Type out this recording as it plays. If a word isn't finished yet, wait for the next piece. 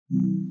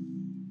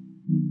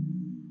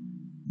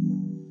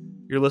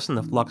You're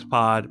listening to Flux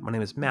Pod. My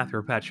name is Matthew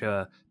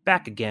Perpetua,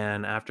 back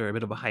again after a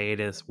bit of a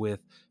hiatus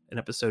with an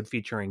episode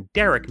featuring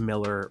Derek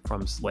Miller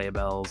from Sleigh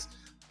Bells.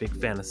 Big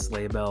fan of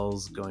Sleigh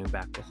Bells, going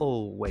back the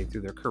whole way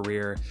through their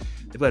career.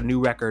 They've got a new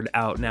record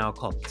out now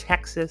called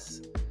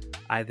Texas.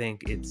 I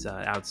think it's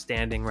an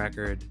outstanding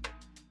record.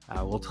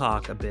 We'll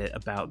talk a bit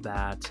about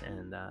that,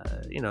 and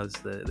it's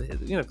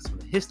some of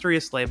the history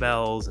of Sleigh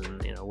Bells,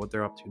 and what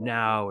they're up to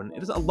now, and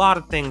there's a lot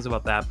of things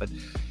about that. But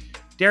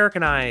Derek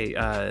and I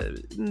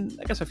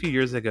guess a few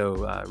years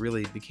ago,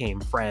 really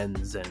became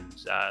friends, and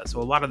so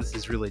a lot of this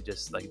is really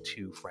just like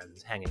two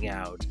friends hanging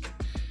out.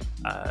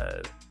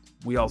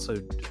 We also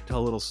tell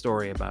a little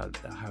story about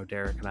how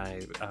Derek and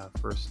I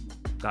first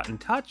got in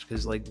touch,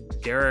 because like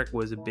Derek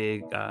was a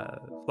big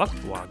Flux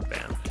Blog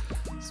fan.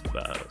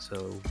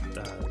 So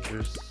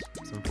there's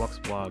some Flux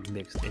Blog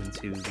mixed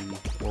into the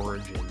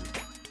origin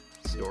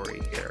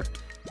story here.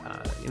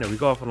 We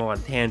go off on a lot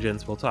of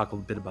tangents. We'll talk a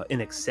little bit about In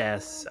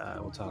Excess.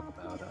 We'll talk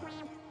about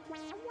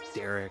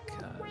Derek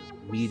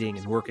meeting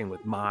and working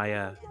with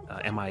Maya,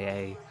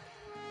 MIA.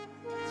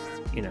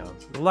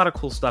 A lot of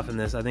cool stuff in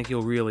this. I think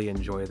you'll really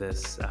enjoy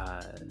this.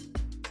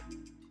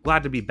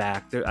 Glad to be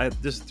back.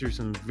 Just through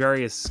some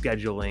various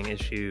scheduling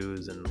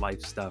issues and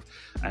life stuff,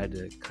 I had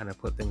to kind of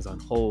put things on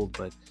hold,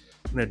 but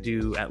I'm going to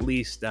do at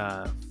least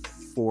 4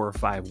 or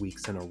 5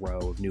 weeks in a row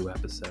of new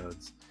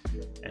episodes.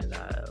 And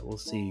we'll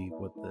see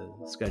what the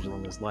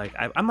scheduling is like.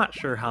 I'm not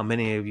sure how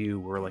many of you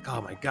were like,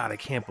 oh my God, I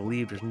can't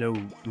believe there's no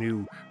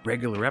new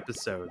regular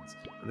episodes.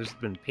 There's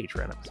been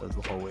Patreon episodes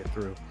the whole way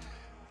through.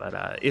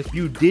 But if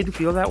you did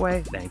feel that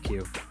way, thank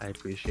you. I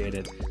appreciate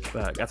it.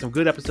 Got some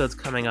good episodes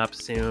coming up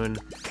soon.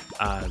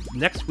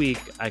 Next week,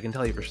 I can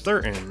tell you for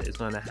certain, is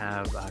going to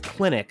have a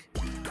Clinic.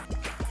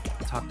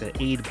 Talk to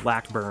Aid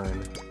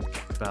Blackburn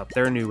about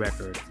their new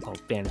record called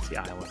Fantasy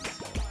Island.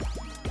 So,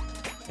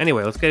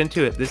 anyway, let's get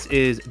into it. This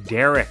is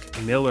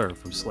Derek Miller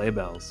from Sleigh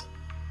Bells.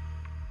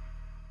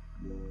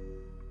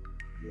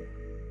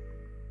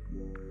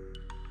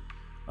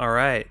 All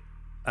right.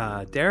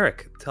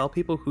 Derek, tell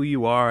people who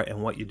you are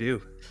and what you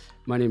do.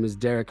 My name is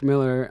Derek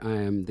Miller. I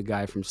am the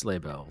guy from Sleigh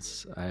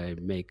Bells. I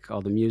make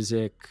all the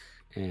music,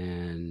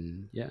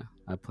 and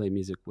I play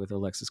music with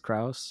Alexis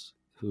Krauss,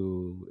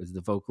 who is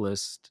the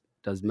vocalist,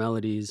 does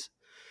melodies,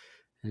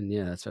 and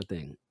that's our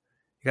thing.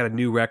 You got a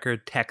new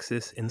record,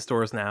 Texas, in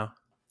stores now?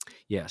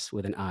 Yes,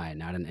 with an I,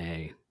 not an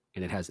A,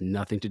 and it has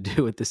nothing to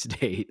do with this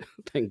date.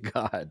 Thank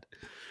God.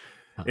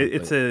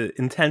 It's a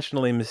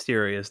intentionally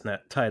mysterious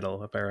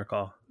title, if I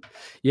recall.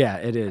 Yeah,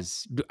 it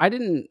is. I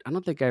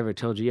don't think I ever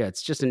told you. Yeah,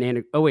 it's just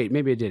an oh wait,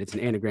 maybe I did. It's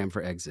an anagram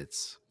for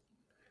exits.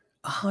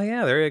 Oh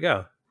yeah, there you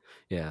go.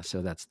 Yeah,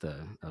 so that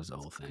was the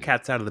whole thing.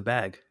 Cat's out of the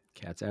bag.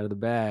 Cat's out of the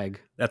bag.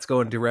 That's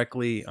going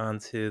directly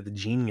onto the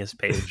Genius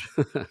page.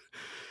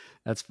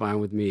 That's fine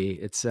with me.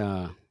 It's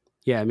I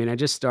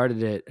just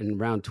started it in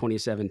around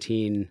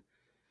 2017.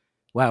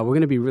 Wow, we're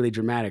gonna be really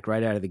dramatic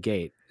right out of the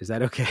gate. Is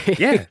that okay?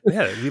 Yeah,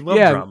 we love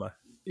drama.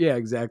 Yeah,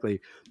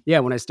 exactly. Yeah,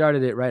 when I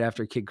started it right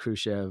after Kid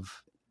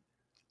Khrushchev,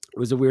 it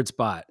was a weird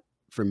spot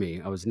for me.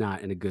 I was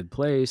not in a good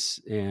place,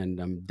 and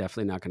I'm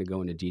definitely not going to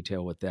go into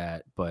detail with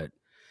that, but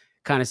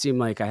kind of seemed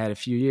like I had a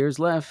few years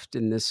left,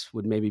 and this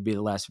would maybe be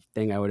the last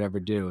thing I would ever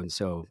do, and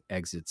so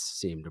exits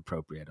seemed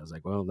appropriate. I was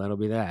like, well, that'll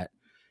be that.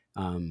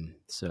 Kind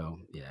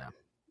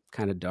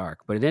of dark,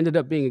 but it ended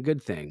up being a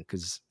good thing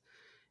because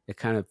it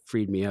kind of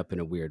freed me up in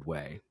a weird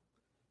way.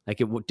 Like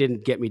it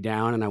didn't get me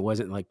down, and I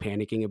wasn't like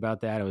panicking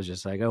about that. I was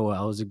just like, oh,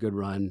 well, it was a good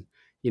run.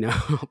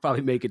 I'll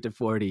probably make it to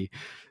 40.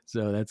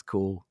 So that's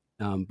cool.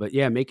 But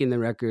yeah, making the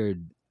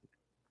record,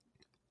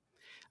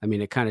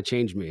 it kind of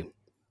changed me.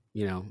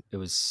 It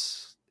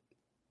was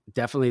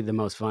definitely the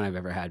most fun I've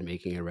ever had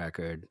making a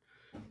record.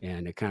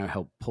 And it kind of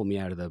helped pull me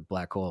out of the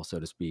black hole, so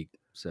to speak.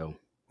 So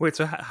wait,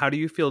 so how do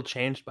you feel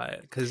changed by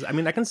it? Because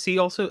I can see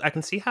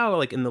how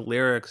like in the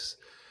lyrics,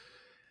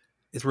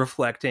 it's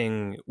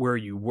reflecting where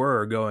you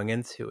were going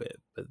into it.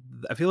 But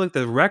I feel like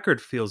the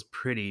record feels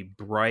pretty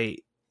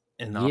bright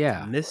and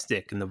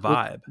optimistic in the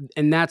vibe. Well,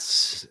 and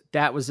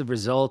that was the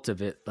result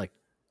of it. Like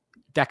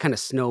that kind of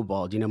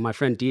snowballed. My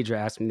friend Deidre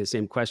asked me the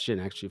same question,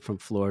 actually from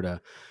Florida.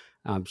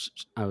 I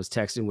was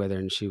texting with her,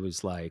 and she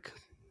was like,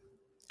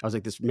 I was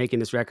like, making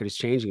this record is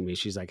changing me.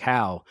 She's like,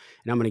 how?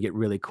 And I'm going to get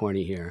really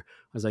corny here.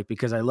 I was like,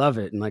 because I love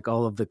it. And like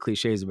all of the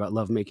cliches about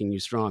love making you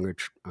strong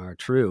are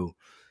true.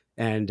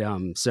 And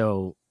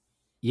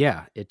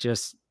it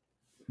just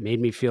made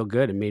me feel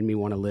good. It made me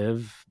want to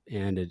live.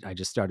 And I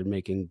just started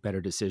making better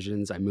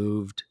decisions. I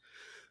moved.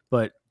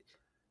 But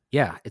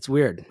yeah, it's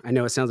weird. I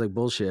know it sounds like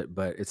bullshit,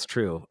 but it's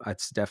true.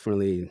 It's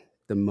definitely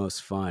the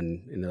most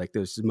fun. And like,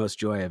 there's the most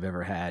joy I've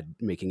ever had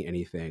making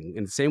anything.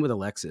 And the same with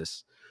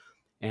Alexis.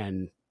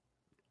 And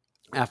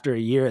after a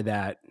year of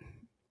that,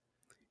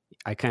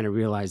 I kind of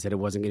realized that it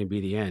wasn't going to be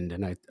the end.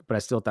 But I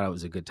still thought it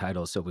was a good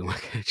title. So we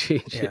weren't going to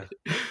change it.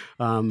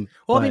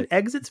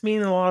 Exits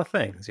mean a lot of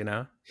things,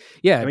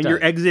 Yeah.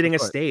 You're exiting a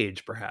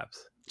stage,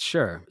 perhaps.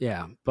 Sure.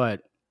 Yeah.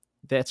 But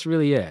that's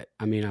really it.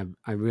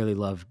 I really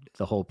loved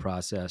the whole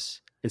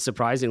process. And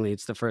surprisingly,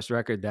 it's the first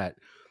record that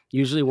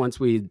usually once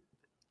we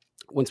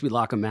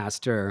lock a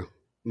master,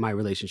 my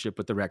relationship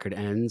with the record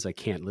ends. I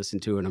can't listen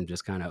to it. I'm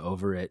just kind of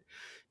over it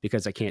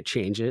because I can't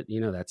change it.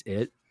 That's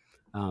it.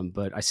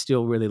 But I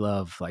still really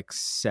love like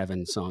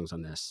 7 songs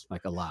on this,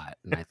 like a lot,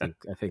 and I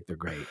think they're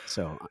great.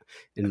 So,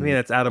 I mean,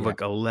 it's out of like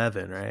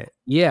 11, right?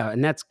 Yeah,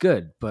 and that's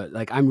good. But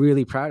like, I'm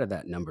really proud of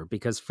that number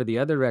because for the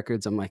other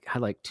records, I'm like, I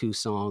like 2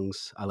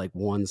 songs, I like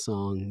 1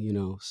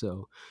 song,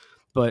 So,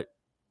 but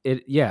I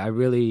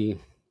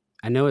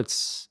know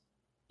it's.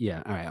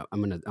 Yeah, all right.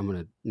 I'm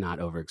gonna not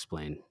over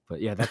explain,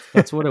 but yeah,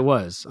 that's what it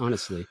was,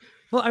 honestly.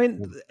 Well, I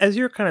mean, as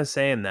you're kind of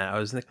saying that, I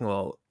was thinking,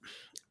 well,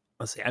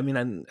 let's see. I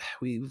mean,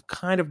 we've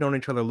kind of known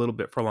each other a little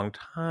bit for a long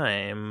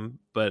time,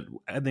 but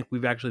I think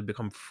we've actually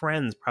become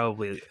friends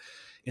probably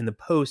in the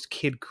post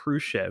Kid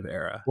Khrushchev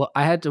era. Well,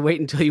 I had to wait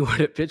until you weren't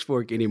at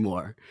Pitchfork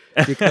anymore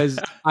because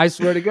I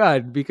swear to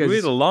God, because we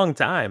had a long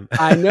time.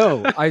 I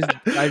know. I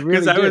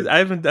really I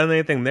haven't done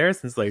anything there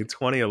since like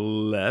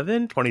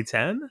 2011,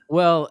 2010.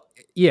 Well,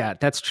 yeah,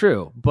 that's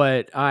true.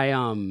 But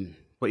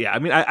yeah, I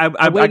mean,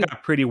 I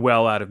got pretty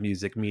well out of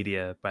music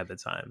media by the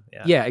time.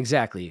 Yeah,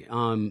 exactly.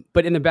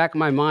 But in the back of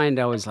my mind,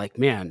 I was like,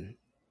 man,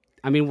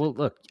 I mean, well,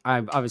 look, I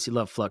obviously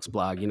love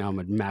Fluxblog. I'm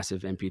a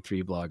massive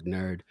MP3 blog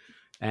nerd.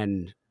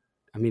 And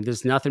I mean,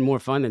 there's nothing more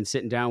fun than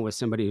sitting down with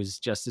somebody who's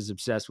just as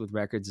obsessed with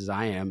records as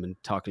I am and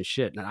talking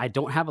shit. And I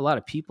don't have a lot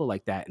of people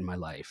like that in my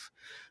life.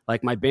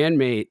 Like my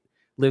bandmate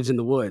lives in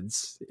the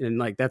woods and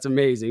like, that's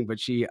amazing, but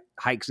she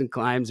hikes and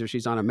climbs or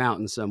she's on a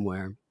mountain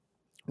somewhere.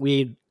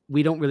 We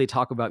don't really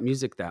talk about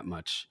music that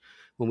much.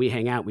 When we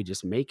hang out, we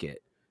just make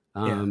it.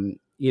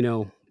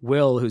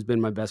 Will, who's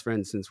been my best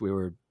friend since we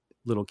were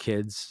little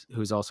kids,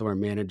 who's also our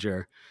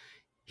manager,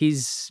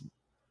 he's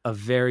a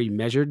very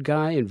measured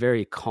guy and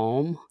very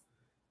calm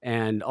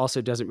and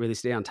also doesn't really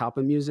stay on top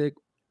of music.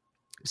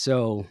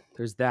 So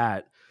there's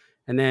that.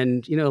 And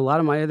then, a lot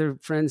of my other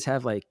friends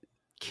have like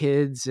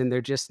kids and they're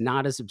just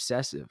not as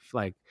obsessive.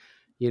 Like,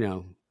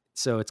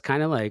 so it's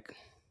kind of like,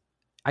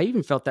 I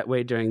even felt that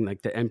way during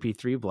like the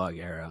MP3 blog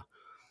era.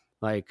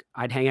 Like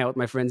I'd hang out with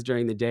my friends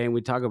during the day and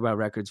we'd talk about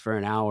records for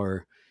an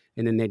hour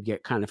and then they'd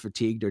get kind of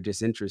fatigued or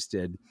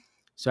disinterested.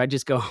 So I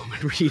just go home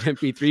and read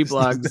MP3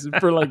 blogs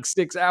for like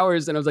 6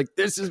 hours. And I was like,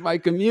 this is my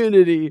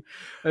community.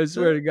 I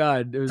swear to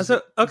God.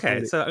 So I'm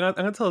going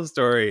to tell a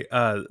story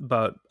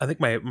about, I think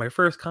my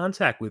first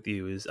contact with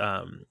you is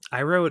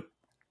I wrote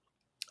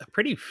a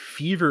pretty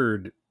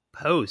fevered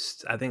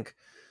post. I think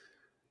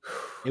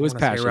it was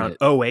passionate.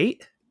 Around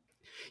 08.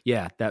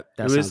 Yeah, that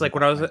it was like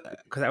when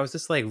because I was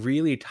just like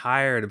really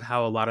tired of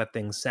how a lot of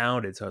things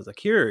sounded. So I was like,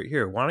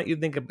 here, why don't you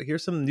think of,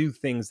 here's some new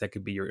things that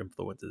could be your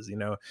influences.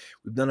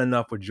 We've done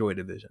enough with Joy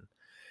Division.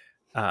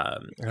 I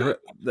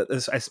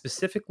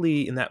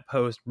specifically in that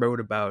post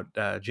wrote about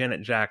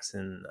Janet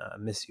Jackson,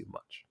 Miss You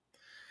Much.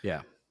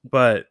 Yeah.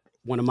 But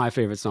one of my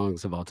favorite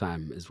songs of all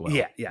time as well.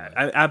 Yeah,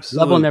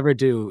 absolutely. Love Will Never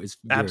Do is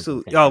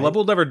absolutely. Right? Love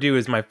Will Never Do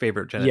is my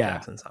favorite Janet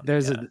Jackson song.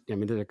 There's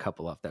a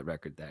couple off that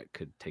record that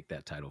could take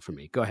that title for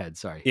me. Go ahead,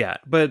 sorry. Yeah,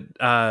 but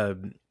I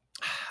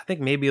think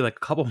maybe like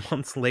a couple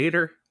months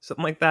later,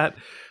 something like that,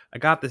 I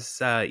got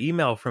this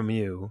email from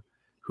you.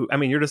 Who, I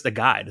mean, you're just a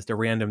guy, just a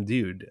random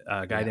dude,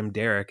 a guy named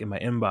Derek in my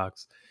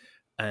inbox,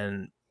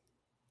 and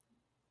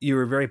you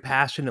were very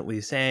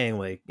passionately saying,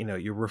 like,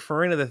 you're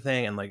referring to the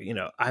thing and like,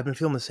 I've been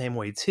feeling the same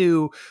way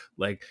too.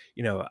 Like,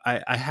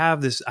 I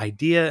have this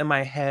idea in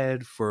my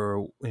head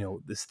for,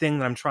 this thing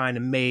that I'm trying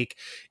to make.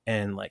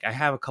 And like, I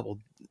have a couple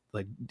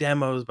like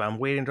demos, but I'm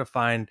waiting to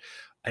find,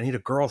 I need a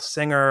girl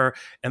singer.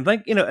 And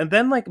like, and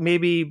then like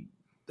maybe,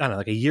 I don't know,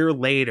 like a year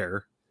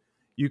later,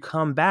 you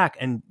come back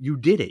and you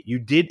did it. You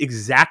did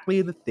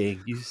exactly the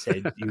thing you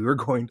said you were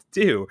going to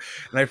do.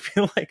 And I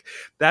feel like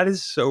that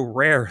is so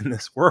rare in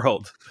this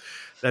world.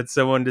 That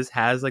someone just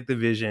has like the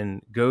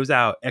vision, goes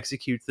out,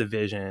 executes the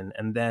vision,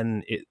 and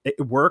then it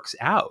works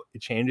out.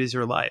 It changes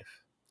your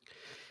life.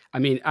 I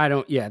mean,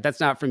 that's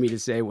not for me to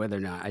say whether or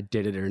not I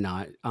did it or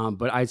not.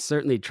 But I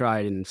certainly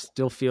tried and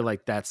still feel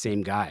like that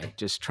same guy,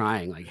 just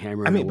trying, like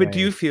hammering away. But do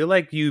you feel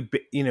like you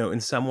in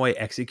some way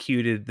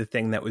executed the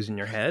thing that was in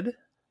your head?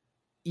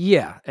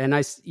 Yeah. And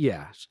I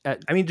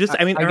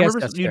remember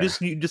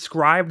you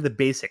described the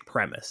basic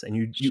premise and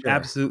you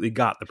absolutely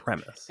got the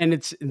premise. And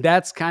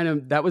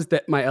that was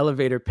my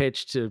elevator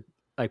pitch to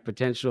like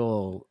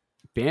potential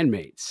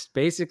bandmates.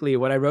 Basically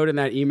what I wrote in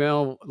that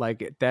email,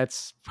 like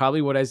that's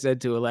probably what I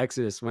said to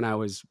Alexis when I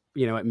was,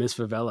 at Miss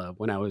Favela,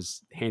 when I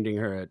was handing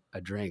her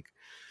a drink,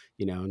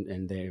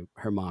 and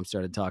her mom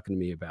started talking to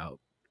me about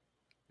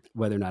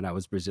whether or not I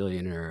was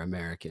Brazilian or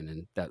American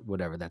and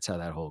that's how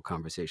that whole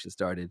conversation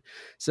started.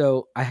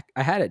 So I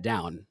had it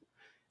down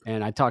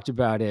and I talked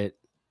about it.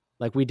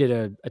 Like we did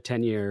a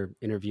 10-year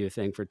interview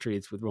thing for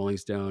Treats with Rolling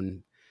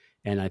Stone.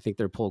 And I think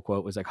their pull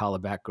quote was like "Holla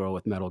Back Girl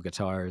with metal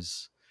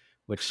guitars,"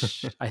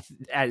 which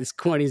as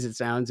corny as it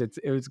sounds,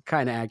 it was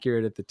kind of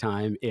accurate at the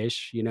time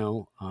ish,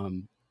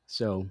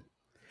 so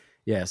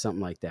yeah,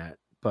 something like that.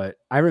 But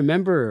I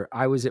remember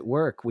I was at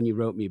work when you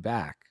wrote me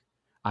back.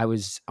 I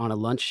was on a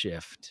lunch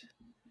shift.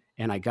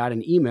 and I got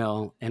an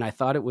email, and I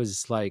thought it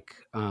was like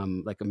a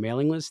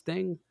mailing list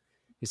thing.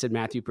 He said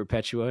Matthew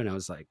Perpetua, and I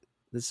was like,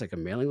 this is like a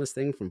mailing list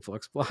thing from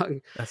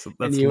Fluxblog. That's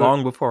And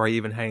long before I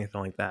even had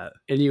anything like that.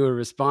 And you were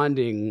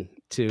responding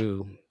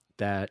to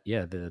that,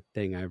 the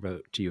thing I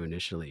wrote to you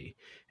initially,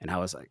 and I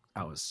was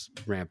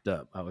ramped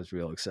up. I was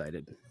real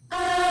excited.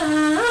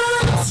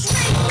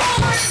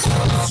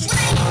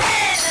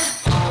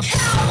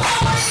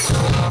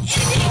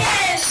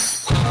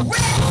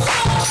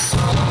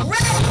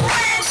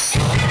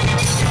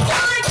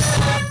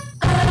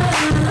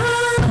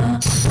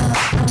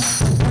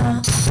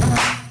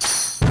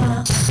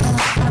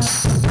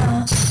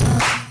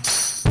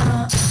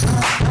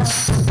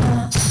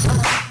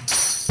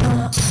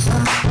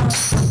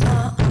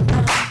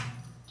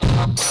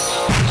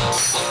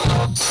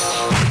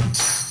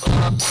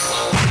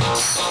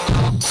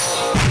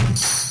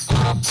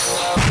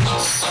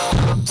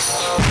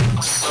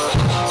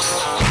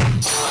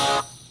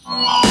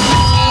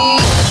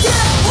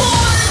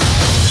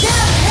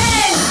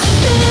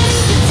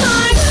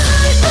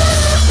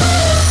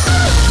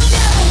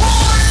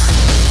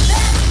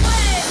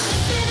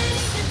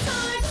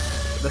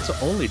 That's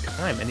the only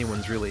time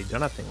anyone's really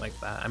done a thing like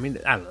that. I mean,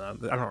 I don't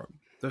know.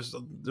 There's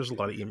a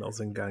lot of emails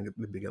and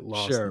they get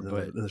lost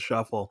in the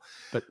shuffle.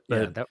 But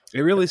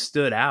it really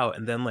stood out.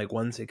 And then like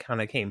once it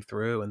kind of came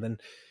through, and then,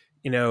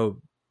 you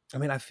know, I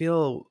mean, I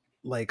feel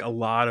like a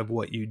lot of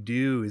what you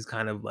do is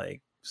kind of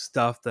like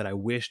stuff that I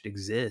wished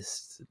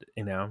exists,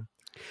 you know?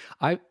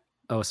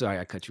 Oh, sorry,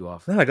 I cut you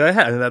off. No, go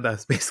ahead.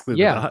 That's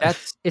basically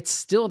it's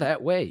still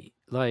that way.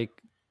 Like,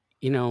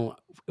 you know,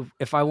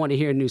 if I want to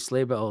hear new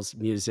Sleigh Bells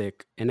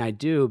music, and I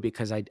do,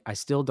 because I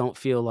still don't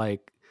feel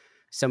like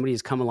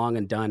somebody's come along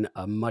and done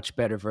a much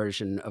better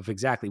version of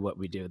exactly what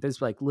we do.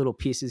 There's like little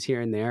pieces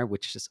here and there,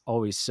 which is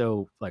always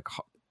so like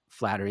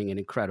flattering and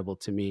incredible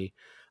to me.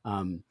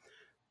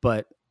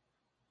 But,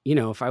 you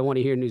know, if I want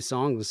to hear new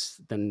songs,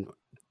 then,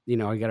 you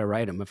know, I got to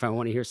write them. If I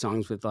want to hear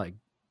songs with like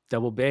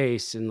double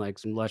bass and like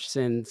some lush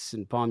synths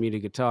and palm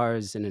muted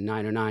guitars and a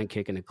 909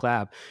 kick and a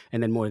clap,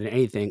 and then more than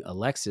anything,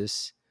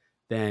 Alexis,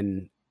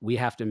 then we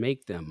have to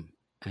make them.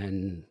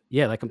 And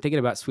yeah, like I'm thinking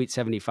about Sweet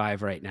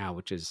 75 right now,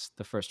 which is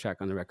the first track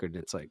on the record.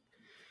 And it's like,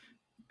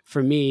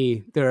 for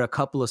me, there are a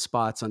couple of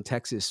spots on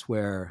Texas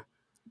where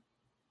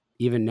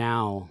even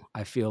now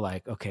I feel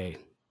like, okay,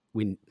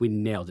 we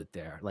nailed it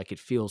there. Like it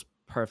feels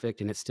perfect,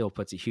 and it still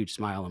puts a huge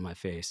smile on my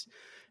face.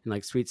 And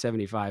like Sweet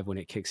 75, when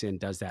it kicks in,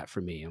 does that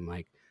for me. I'm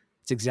like,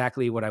 it's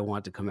exactly what I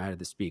want to come out of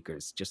the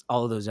speakers. Just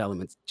all of those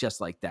elements,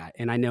 just like that.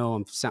 And I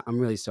know I'm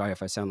really sorry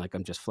if I sound like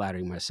I'm just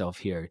flattering myself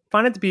here. I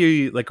find it to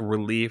be like a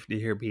relief to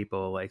hear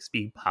people like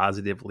speak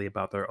positively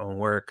about their own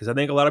work, because I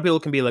think a lot of people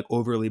can be like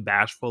overly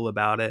bashful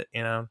about it,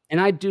 you know? And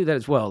I do that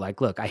as well.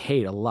 Like, look, I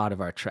hate a lot of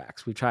our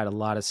tracks. We tried a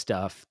lot of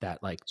stuff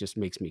that like just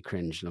makes me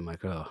cringe, and I'm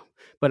like, oh.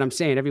 But I'm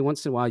saying every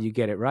once in a while you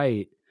get it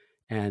right.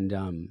 And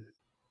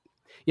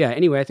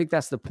anyway, I think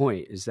that's the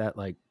point, is that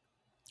like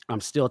I'm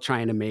still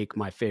trying to make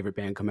my favorite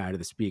band come out of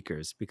the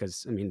speakers,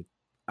 because I mean,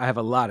 I have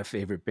a lot of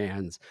favorite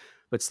bands,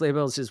 but Sleigh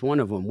Bells is one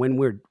of them. When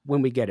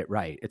we get it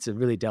right, it's a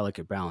really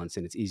delicate balance,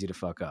 and it's easy to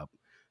fuck up.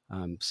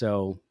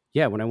 So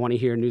yeah, when I want to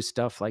hear new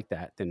stuff like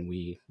that, then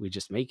we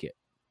just make it.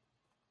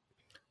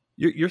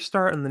 You're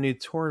starting the new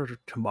tour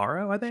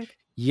tomorrow, I think.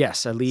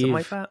 Yes, I leave. Something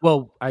like that?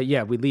 Well,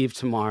 we leave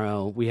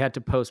tomorrow. We had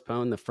to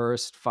postpone the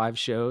first 5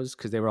 shows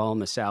because they were all in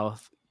the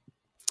South.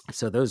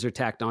 So those are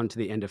tacked on to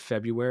the end of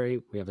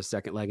February. We have a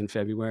second leg in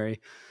February.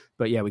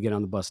 But yeah, we get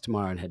on the bus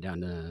tomorrow and head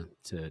down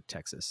to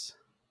Texas.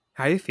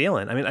 How are you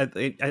feeling? I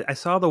mean, I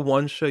saw the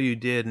one show you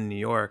did in New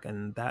York,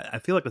 and that I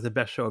feel like was the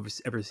best show I've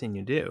ever seen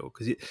you do.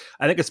 Because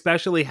I think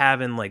especially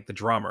having like the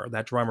drummer.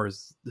 That drummer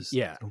is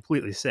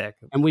completely sick.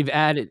 And we've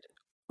added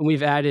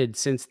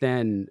since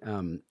then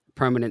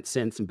permanent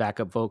synths and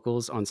backup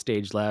vocals on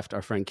stage left.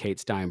 Our friend Kate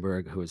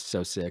Steinberg, who is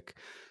so sick.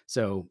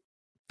 So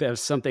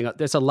there's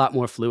a lot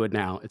more fluid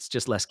now. It's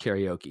just less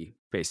karaoke,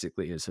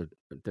 basically.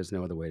 There's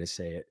no other way to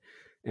say it.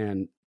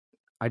 And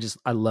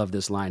I love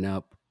this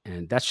lineup.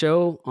 And that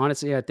show,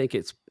 honestly, I think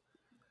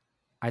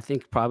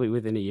probably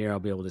within a year I'll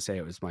be able to say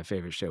it was my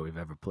favorite show we've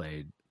ever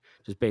played.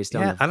 Just based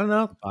on I don't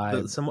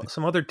know,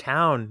 some other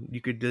town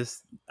you could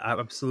just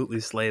absolutely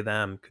slay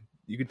them.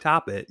 You could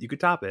top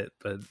it.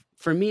 But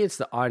for me, it's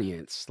the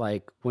audience.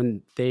 Like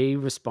when they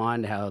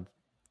respond, how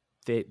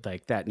they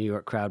like that New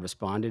York crowd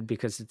responded,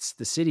 because it's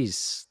the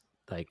city's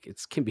like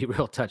it can be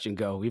real touch and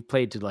go. We've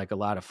played to like a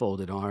lot of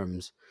folded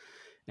arms,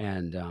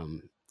 and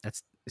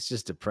it's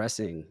just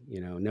depressing. You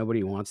know,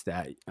 nobody wants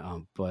that.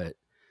 But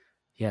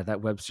yeah,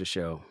 that Webster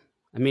show.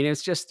 I mean,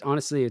 it's just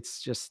honestly,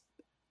 it's just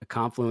a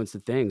confluence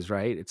of things,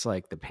 right? It's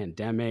like the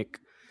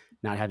pandemic,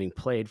 not having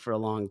played for a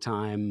long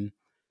time.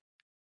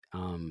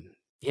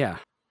 Yeah.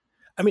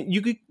 I mean,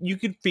 you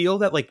could feel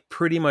that like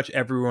pretty much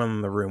everyone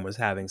in the room was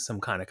having some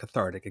kind of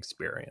cathartic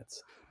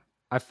experience.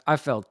 I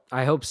felt.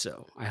 I hope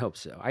so.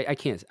 I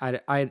can't.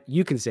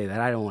 You can say that.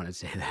 I don't want to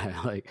say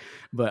that. Like,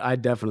 but I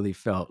definitely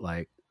felt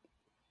like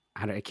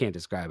I can't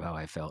describe how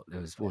I felt. It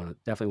was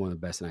definitely one of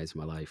the best nights of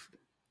my life.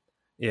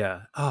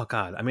 Yeah. Oh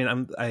God. I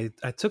mean,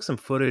 I took some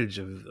footage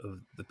of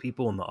the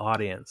people in the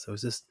audience. It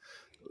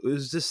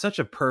was just such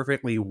a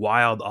perfectly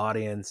wild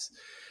audience.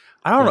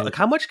 I don't know. Yeah. Like,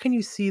 how much can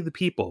you see the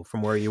people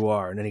from where you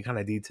are in any kind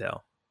of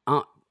detail?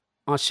 Uh,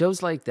 on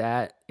shows like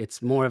that,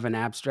 it's more of an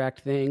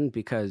abstract thing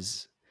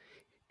because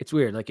it's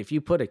weird. Like if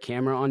you put a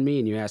camera on me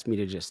and you ask me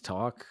to just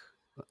talk,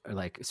 or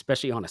like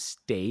especially on a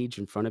stage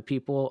in front of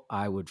people,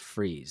 I would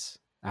freeze.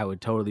 I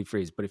would totally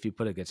freeze. But if you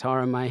put a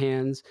guitar in my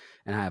hands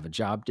and I have a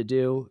job to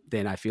do,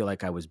 then I feel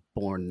like I was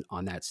born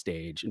on that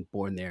stage and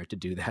born there to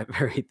do that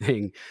very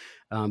thing.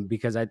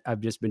 Because I've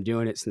just been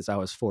doing it since I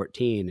was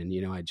 14,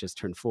 and I just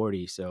turned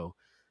 40. So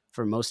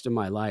for most of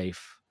my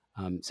life,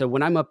 so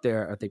when I'm up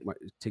there, I think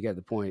to get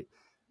the point,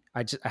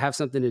 I have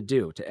something to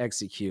do, to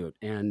execute,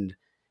 and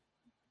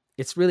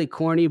it's really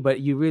corny, but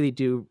you really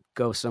do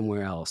go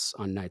somewhere else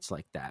on nights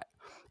like that.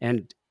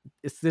 And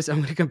it's this, I'm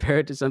going to compare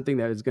it to something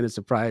that is going to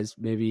surprise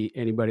maybe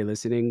anybody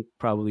listening,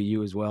 probably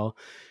you as well,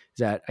 is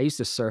that I used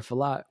to surf a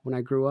lot when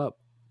I grew up,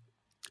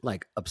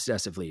 like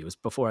obsessively. It was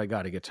before I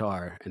got a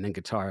guitar, and then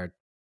guitar,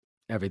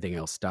 everything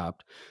else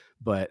stopped.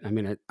 But I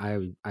mean,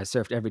 I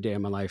surfed every day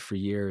of my life for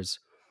years.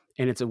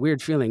 And it's a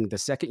weird feeling. The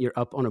second you're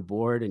up on a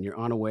board and you're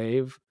on a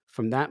wave,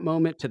 from that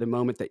moment to the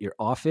moment that you're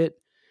off it,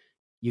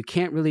 you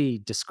can't really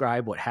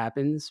describe what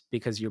happens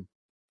because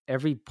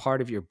every part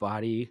of your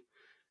body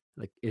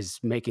like is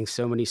making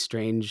so many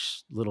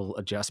strange little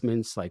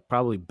adjustments, like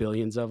probably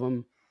billions of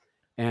them,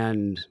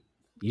 and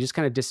you just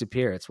kind of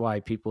disappear. It's why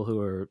people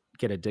who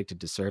get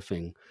addicted to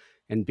surfing,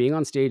 and being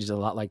on stage is a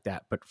lot like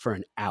that, but for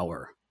an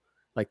hour.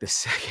 Like the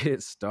second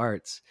it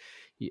starts,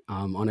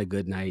 on a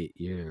good night,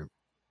 you're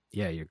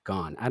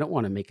gone. I don't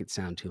want to make it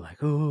sound too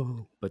like,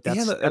 oh, but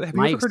that's Have you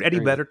my ever heard Eddie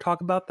experience. Vedder talk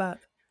about that?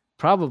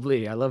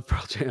 Probably. I love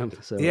Pearl Jam.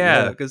 So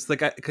Yeah,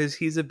 because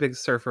he's a big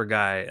surfer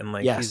guy, and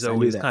like he's Yes, I knew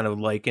always that. kind of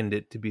likened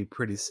it to be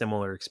pretty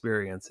similar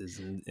experiences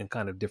in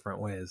kind of different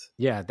ways.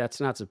 Yeah,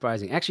 that's not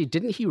surprising. Actually,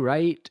 didn't he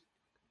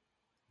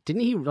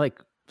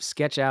like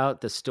sketch out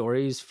the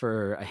stories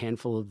for a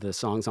handful of the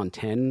songs on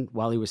 10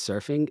 while he was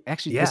surfing?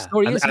 Actually, the Yeah,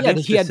 story is, I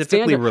think he had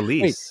specifically sand. Wait,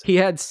 release. he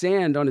had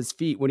sand on his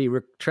feet when he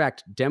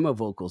tracked demo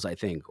vocals, I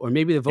think, or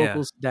maybe the Yeah.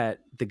 vocals that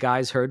the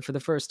guys heard for the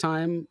first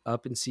time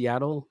up in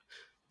Seattle.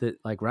 That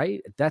like,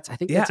 right? I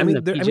think Yeah, that's I in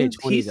mean, the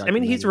PJ20 he's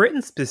documentary.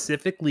 written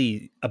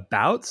specifically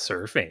about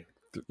surfing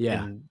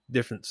Yeah. in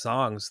different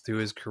songs through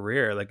his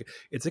career. Like,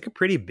 it's like a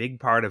pretty big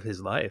part of his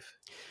life.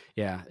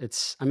 Yeah,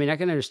 I mean, I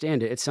can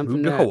understand it. It's something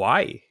Moved to that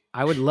Hawaii.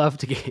 I would love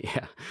to get.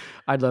 Yeah,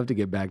 I'd love to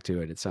get back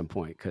to it at some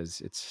point because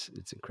it's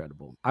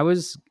incredible. I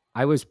was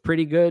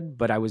pretty good,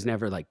 but I was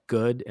never like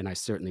good, and I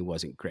certainly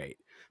wasn't great.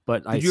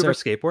 But Did you ever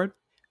skateboard?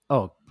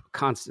 Oh,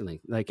 constantly.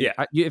 Like, Yeah.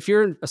 if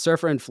you're a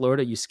surfer in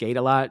Florida, you skate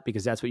a lot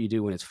because that's what you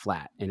do when it's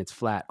flat, and it's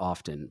flat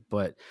often.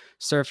 But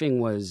surfing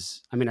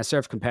was, I mean, I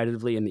surfed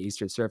competitively in the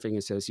Eastern Surfing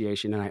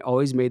Association, and I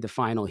always made the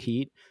final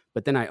heat,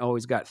 but then I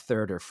always got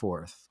third or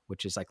fourth,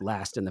 which is like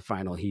last in the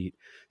final heat.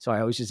 So I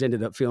always just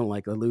ended up feeling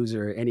like a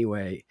loser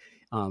anyway.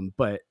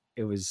 But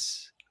it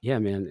was, yeah,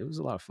 man, it was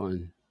a lot of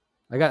fun.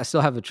 I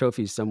still have the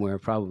trophies somewhere,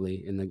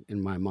 probably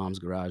in my mom's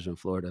garage in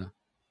Florida.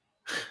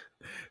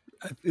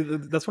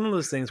 That's one of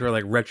those things where,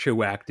 like,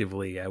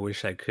 retroactively, I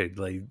wish I could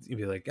like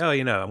be like, oh,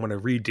 I'm going to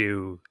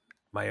redo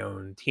my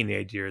own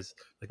teenage years.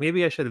 Like,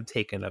 maybe I should have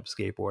taken up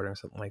skateboarding or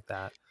something like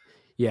that.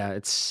 Yeah,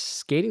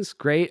 skating's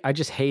great. I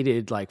just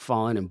hated like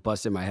falling and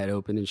busting my head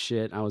open and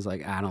shit. I was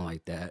like, I don't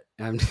like that.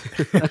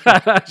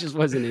 I just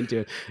wasn't into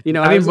it.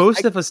 I mean,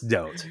 most of us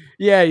don't.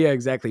 Yeah,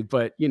 exactly.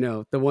 But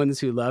the ones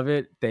who love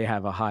it, they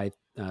have a high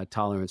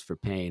tolerance for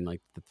pain,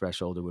 like the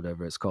threshold or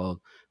whatever it's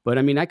called. But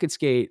I mean, I could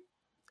skate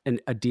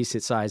a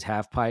decent size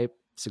half pipe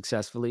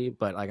successfully,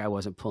 but like I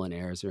wasn't pulling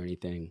airs or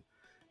anything.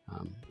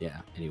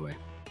 Yeah. Anyway.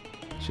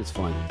 Shit's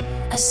fun.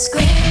 A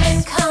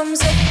screaming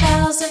comes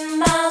 1,000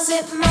 miles.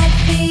 It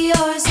might be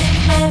yours,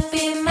 it might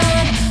be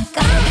mine.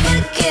 Gotta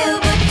forgive,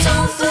 but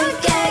don't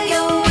forget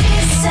your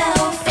wicked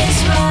self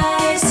is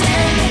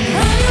rising.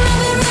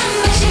 Run,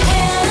 but you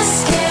can't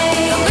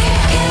escape. The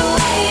wicked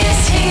way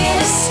is here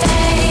to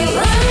stay.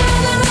 Run,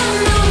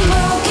 no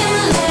broken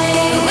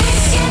leg. The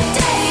wicked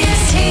day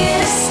is here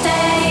to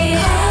stay.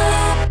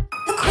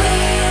 The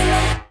queen,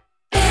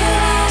 give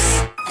us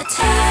a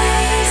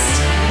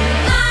taste.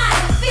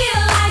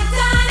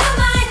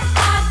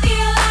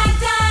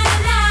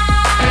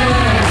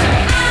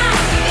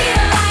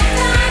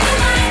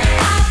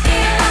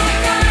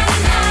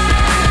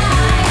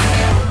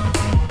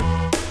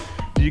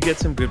 Did you get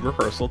some good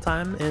rehearsal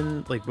time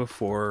in, like,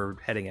 before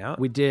heading out?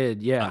 We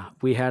did, yeah.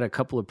 We had a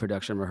couple of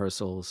production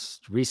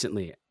rehearsals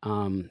recently.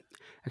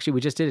 Actually,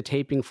 we just did a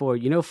taping for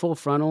Full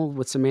Frontal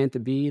with Samantha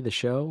Bee, the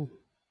show.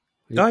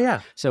 Oh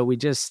yeah. So we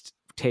just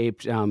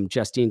taped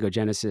Justine Go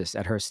Genesis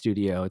at her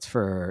studio. It's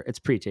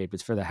pre-taped.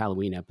 It's for the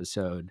Halloween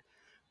episode.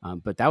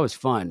 But that was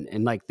fun,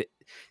 and like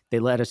they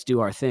let us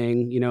do our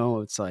thing.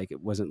 It's like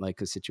it wasn't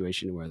like a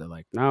situation where they're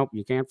like, nope,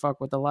 you can't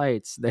fuck with the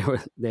lights.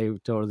 They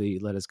totally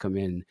let us come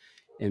in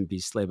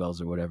MB sleigh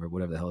bells or whatever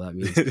the hell that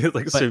means.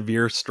 Like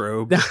severe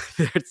strobe.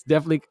 It's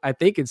definitely, I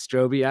think it's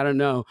strobe. I don't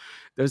know.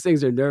 Those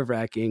things are nerve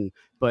wracking.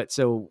 But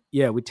so,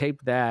 yeah, we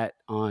taped that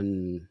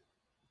on,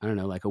 I don't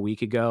know, like a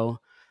week ago.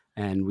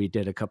 And we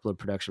did a couple of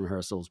production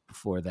rehearsals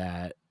before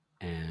that.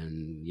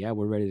 And yeah,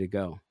 we're ready to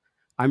go.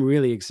 I'm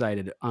really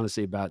excited,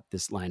 honestly, about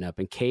this lineup.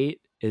 And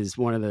Kate is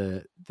one of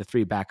the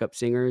three backup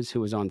singers who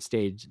was on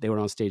stage. They were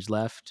on stage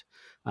left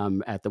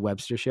at the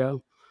Webster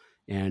show.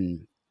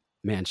 And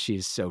man,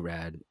 she's so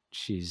rad.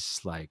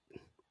 She's like,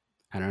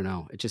 I don't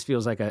know. It just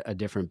feels like a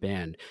different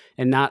band.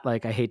 And not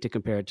like, I hate to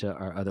compare it to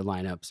our other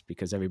lineups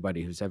because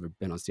everybody who's ever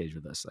been on stage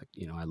with us, like,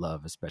 you know, I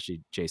love,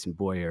 especially Jason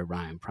Boyer,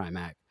 Ryan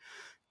Primack.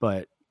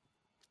 But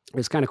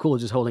it's kind of cool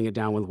just holding it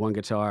down with one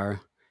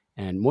guitar.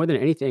 And more than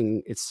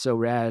anything, it's so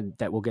rad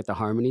that we'll get the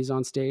harmonies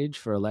on stage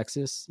for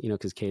Alexis, you know,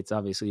 because Kate's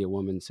obviously a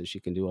woman, so she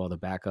can do all the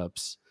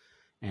backups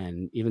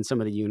and even some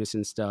of the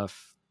unison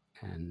stuff.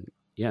 And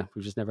yeah,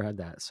 we've just never had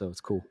that. So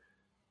it's cool.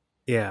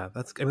 Yeah,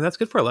 that's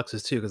good for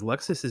Alexis too, because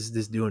Alexis is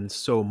just doing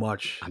so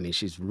much. I mean,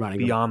 she's running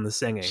beyond the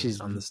singing. She's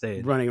on the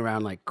stage, running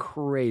around like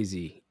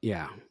crazy.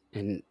 Yeah.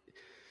 And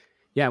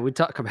yeah, we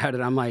talk about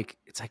it. I'm like,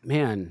 it's like,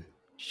 man,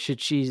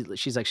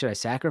 she's like, should I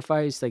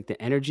sacrifice like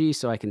the energy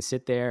so I can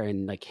sit there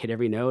and like hit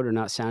every note or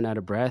not sound out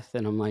of breath?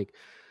 And I'm like,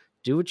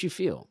 do what you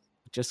feel.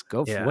 Just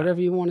go for whatever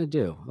you want to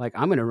do. Like,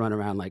 I'm going to run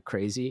around like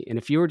crazy. And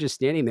if you were just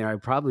standing there,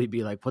 I'd probably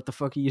be like, what the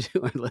fuck are you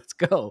doing? Let's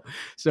go.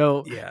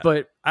 So, yeah.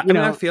 But I mean,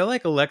 I feel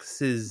like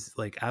Alexis's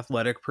like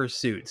athletic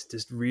pursuits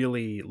just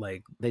really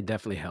like, they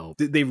definitely help.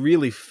 They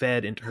really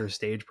fed into her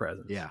stage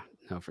presence. Yeah,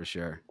 no, for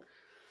sure.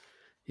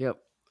 Yep.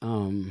 Yeah,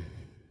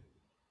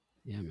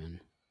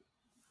 man.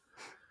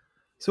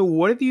 So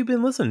what have you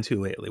been listening to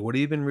lately? What have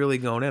you been really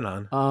going in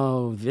on?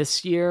 Oh,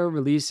 this year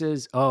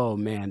releases. Oh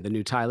man, the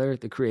new Tyler,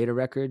 the Creator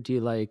record. Do you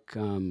like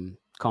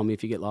Call Me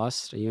If You Get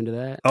Lost? Are you into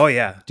that? Oh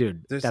yeah,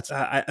 dude. That's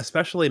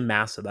especially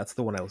Massa. That's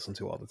the one I listen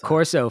to all the time.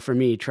 Corso for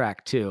me,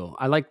 track 2.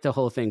 I like the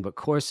whole thing, but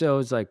Corso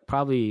is like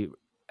probably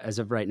as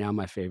of right now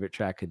my favorite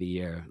track of the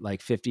year.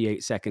 Like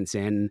 58 seconds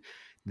in,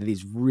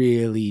 these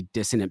really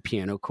dissonant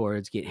piano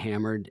chords get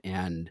hammered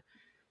and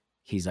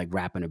he's like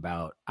rapping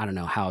about, I don't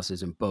know,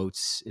 houses and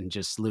boats and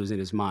just losing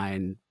his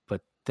mind.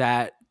 But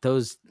I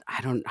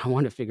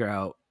want to figure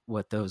out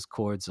what those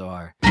chords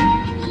are.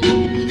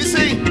 You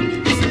see,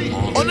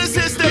 on this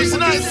here stage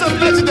tonight, it's something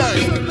legendary.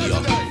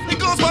 It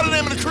goes by the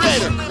name of the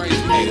Creator.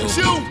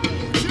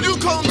 You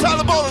call him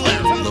Tyler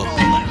Boland. Look,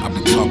 I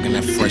be talking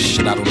that fresh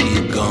shit, I don't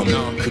need gum.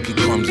 Cookie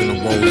crumbs in the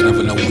rolls,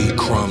 never know weed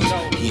crumbs.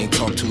 He ain't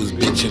talked to his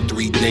bitch in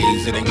 3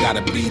 days, it ain't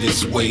gotta be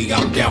this way.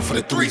 I'm down for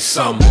the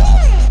threesome.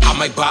 I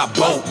might buy a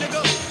boat.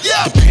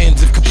 Yeah.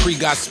 Depends if Capri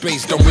got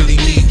space, don't really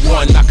need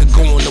one. I could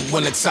go in the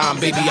winter time,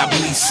 baby, I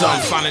bleed sun.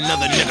 Find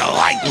another nigga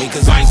like me,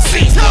 cause I ain't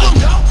seen none.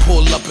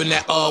 Pull up in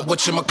that,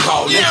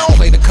 whatchamacallit.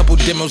 Played a couple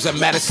demos at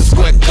Madison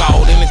Square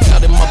Garden. And tell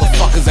them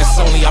motherfuckers that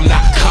Sony I'm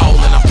not calling.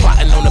 I'm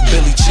plotting on a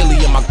Billy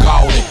Chili in my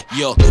garden.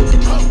 Yo.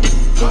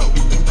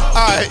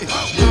 Alright,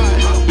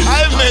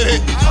 I admit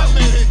it.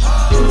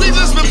 We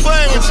just been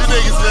playing with you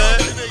niggas, man.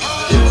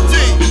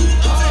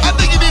 I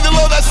think you need to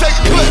load that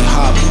second clip.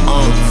 Hop,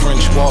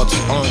 French waltz,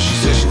 she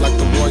said she liked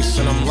the voice,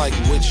 and I'm like,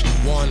 which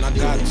one? I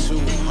got 2,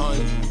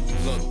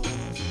 Look.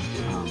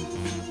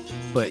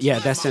 But yeah,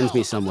 that sends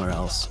me somewhere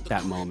else.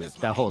 That moment,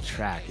 that whole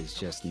track is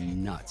just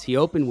nuts. He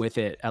opened with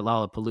it at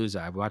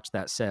Lollapalooza. I watched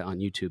that set on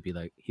YouTube.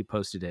 He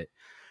posted it,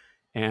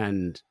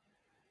 and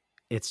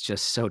it's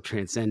just so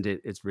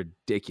transcendent. It's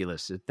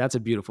ridiculous. That's a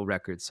beautiful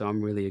record. So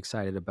I'm really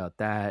excited about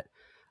that.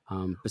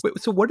 Wait,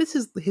 so what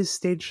is his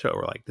stage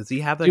show like? Does he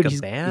have like a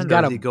band,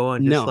 or does he go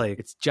on just like...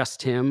 it's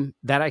just him.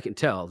 That I can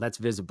tell. That's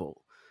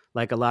visible.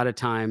 Like a lot of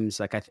times,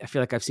 like I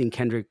feel like I've seen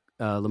Kendrick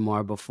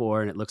Lamar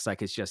before, and it looks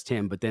like it's just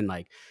him. But then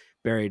like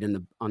buried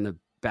on the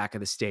back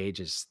of the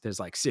stage there's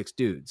like 6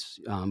 dudes.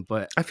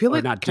 But I feel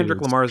like Kendrick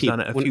Lamar's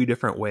done it a few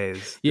different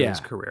ways in his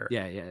career.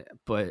 Yeah.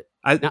 But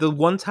the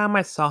one time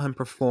I saw him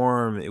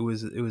perform, it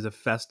was a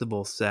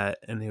festival set,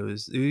 and he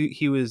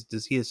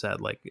has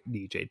said like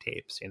DJ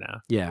tapes, you know?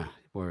 Yeah,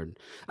 word.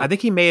 I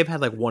think he may have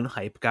had like one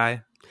hype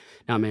guy.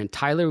 No, man,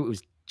 Tyler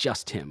was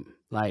just him.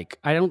 Like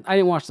I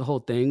didn't watch the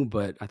whole thing,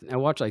 but I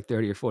watched like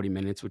 30 or 40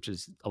 minutes, which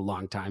is a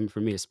long time for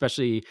me.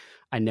 Especially,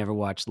 I never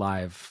watch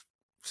live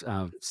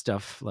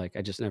stuff. Like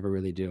I just never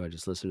really do. I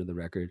just listen to the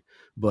record.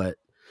 But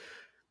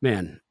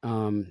man,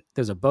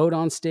 there's a boat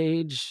on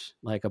stage,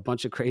 like a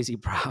bunch of crazy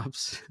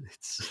props.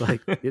 It's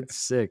like it's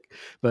sick.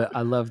 But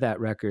I love that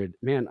record,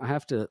 man. I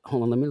have to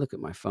hold on. Let me look at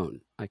my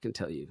phone. I can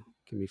tell you.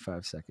 Give me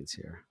 5 seconds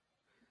here,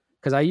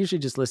 because I usually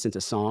just listen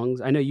to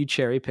songs. I know you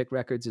cherry pick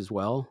records as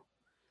well.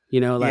 You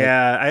know, like,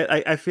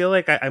 yeah, I feel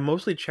like I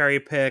mostly cherry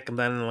pick, and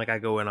then like I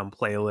go in on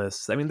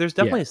playlists. I mean, there's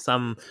definitely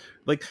some,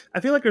 like, I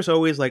feel like there's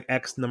always like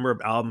X number of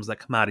albums that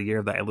come out a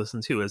year that I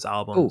listen to as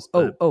albums.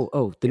 The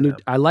new,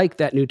 I like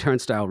that new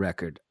Turnstile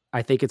record.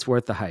 I think it's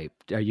worth the hype.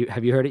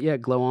 Have you heard it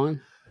yet? Glow On?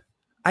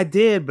 I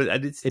did, but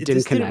it didn't just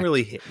didn't connect.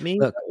 really hit me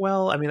Look. that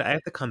well. I mean, I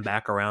have to come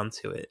back around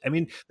to it. I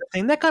mean, the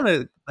thing that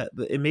kinda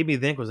it made me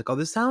think was like, "Oh,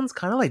 this sounds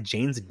kinda like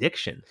Jane's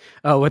Addiction."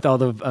 Oh, with all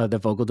the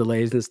vocal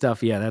delays and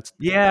stuff. Yeah, that's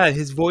Yeah,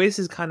 his voice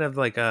is kind of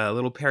like a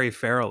little Perry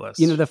Farrell-esque.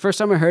 you know, the first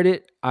time I heard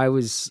it, I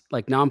was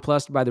like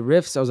nonplussed by the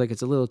riffs. I was like,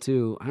 it's a little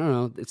too, I don't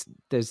know,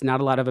 there's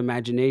not a lot of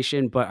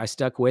imagination, but I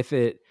stuck with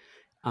it.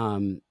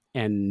 And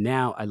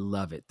now I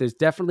love it. There's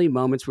definitely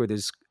moments where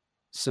there's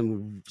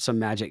some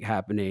magic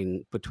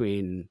happening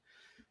between,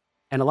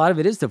 and a lot of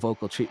it is the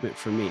vocal treatment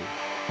for me.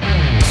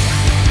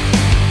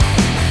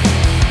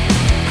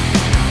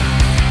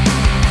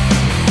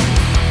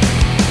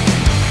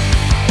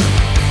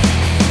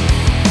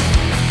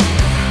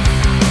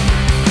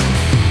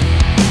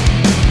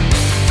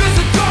 There's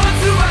a gun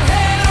to my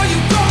head, or you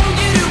gon'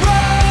 get it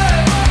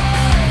right.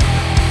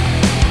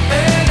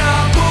 And I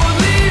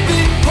believe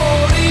in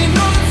holding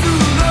on to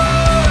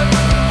love,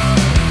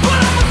 but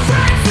I'm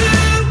afraid to.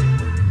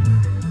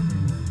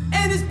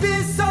 And it's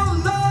been so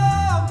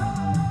long,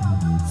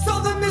 so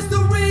the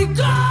mystery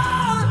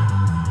gone.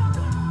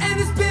 And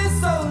it's been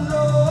so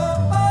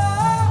long,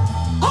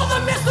 all the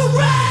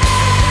mystery.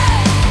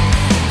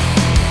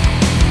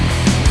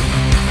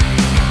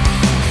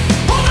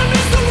 All the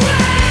mystery.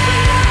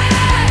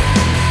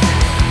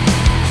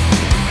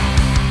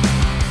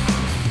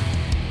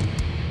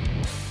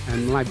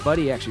 And my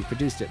buddy actually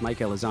produced it, Mike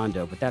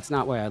Elizondo, but that's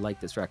not why I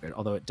like this record,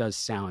 although it does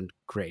sound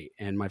great.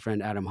 And my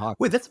friend Adam Hawk.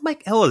 Wait, that's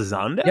Mike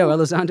Elizondo? Yeah,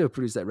 Elizondo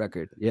produced that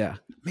record. Yeah.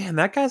 Man,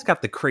 that guy's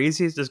got the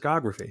craziest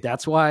discography.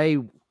 That's why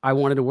I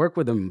wanted to work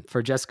with him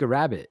for Jessica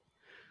Rabbit.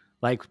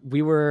 Like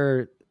we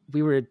were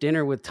at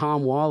dinner with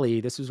Tom Wally.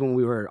 This was when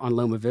we were on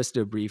Loma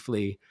Vista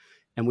briefly,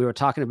 and we were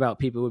talking about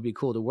people who would be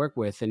cool to work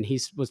with. And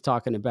he was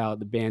talking about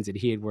the bands that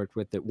he had worked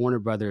with at Warner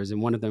Brothers,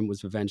 and one of them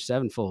was Avenged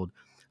Sevenfold.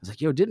 I was like,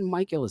 yo, didn't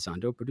Mike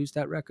Elizondo produce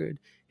that record?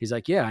 He's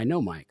like, yeah, I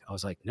know Mike. I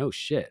was like, no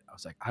shit. I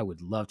was like, I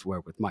would love to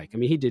work with Mike. I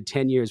mean, he did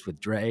 10 years with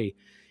Dre.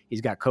 He's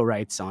got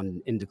co-writes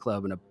on Indie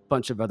Club and a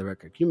bunch of other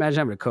records. Can you imagine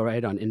having a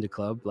co-write on Indie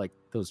Club? Like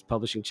those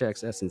publishing checks,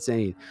 that's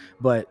insane.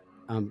 But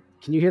can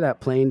you hear that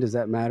plane? Does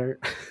that matter?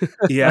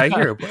 Yeah, I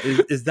hear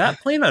it. Is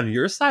that playing on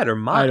your side or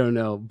mine? I don't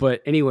know.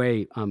 But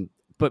anyway,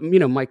 but you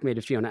know, Mike made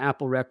a Fiona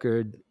Apple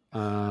record.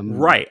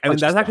 Right. I mean, bunch of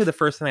that's actually stuff. the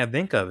first thing I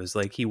think of is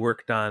like he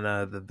worked on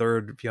the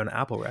third Fiona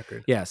Apple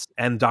record. Yes.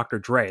 And Dr.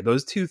 Dre.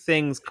 Those two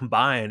things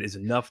combined is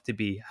enough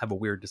to have a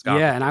weird discography.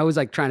 Yeah, and I was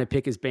like trying to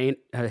pick his brain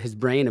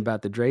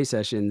about the Dre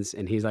sessions,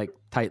 and he's like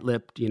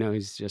tight-lipped. You know,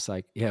 he's just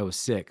like, yeah, it was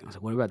sick. I was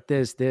like, what about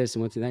this,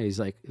 and what's that? He's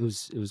like, it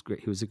was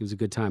great. It was a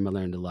good time. I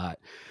learned a lot.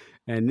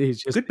 And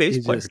he's just Good bass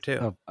he's player,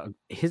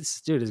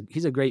 just too.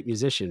 He's a great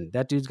musician.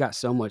 That dude's got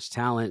so much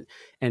talent,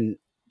 and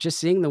just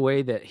seeing the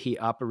way that he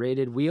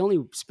operated. We only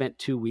spent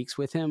 2 weeks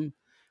with him,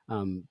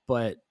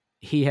 but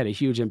he had a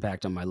huge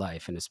impact on my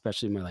life, and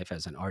especially my life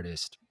as an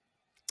artist.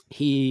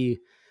 He's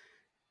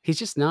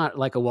just not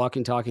like a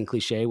walking, talking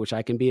cliche, which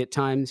I can be at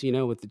times, you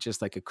know, with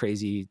just like a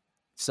crazy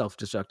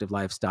self-destructive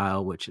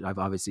lifestyle, which I've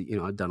obviously, you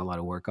know, I've done a lot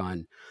of work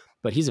on.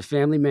 But he's a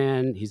family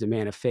man. He's a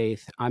man of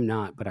faith. I'm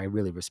not, but I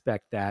really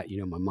respect that. You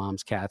know, my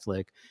mom's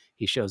Catholic.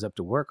 He shows up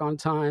to work on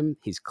time.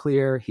 He's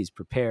clear. He's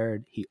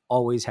prepared. He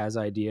always has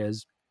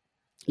ideas.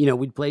 You know,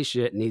 we'd play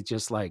shit and he's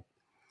just like,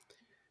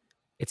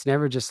 it's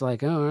never just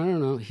like, oh, I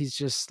don't know. He's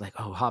just like,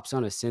 oh, hops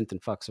on a synth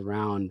and fucks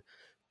around.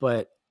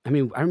 But I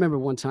mean, I remember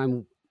one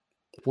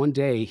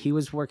day he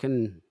was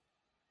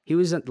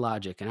at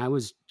Logic and I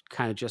was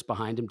kind of just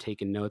behind him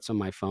taking notes on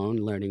my phone,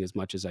 learning as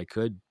much as I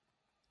could.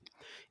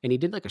 And he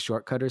did like a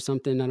shortcut or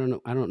something. I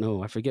don't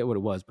know. I forget what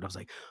it was, but I was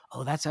like,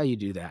 oh, that's how you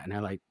do that. And I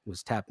like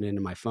was tapping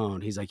into my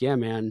phone. He's like, yeah,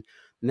 man.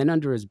 And then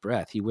under his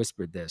breath, he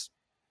whispered this.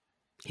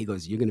 He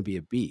goes, you're going to be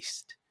a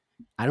beast.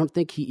 I don't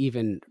think he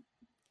even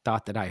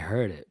thought that I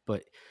heard it,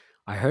 but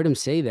I heard him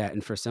say that.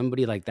 And for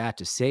somebody like that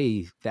to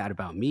say that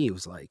about me, it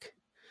was like,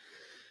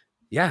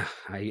 yeah,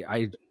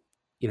 I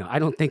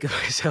don't think of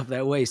myself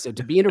that way. So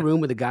to be in a room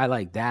with a guy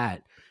like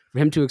that, for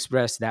him to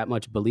express that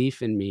much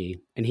belief in me,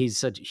 and he's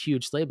such a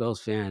huge Sleigh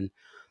Bells fan,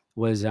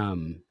 was,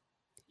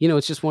 you know,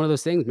 it's just one of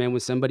those things, man. When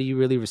somebody you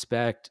really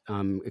respect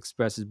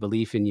expresses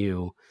belief in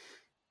you,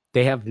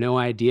 they have no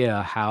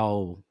idea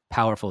how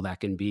powerful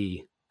that can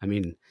be. I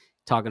mean,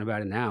 talking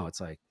about it now, it's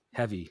like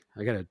heavy.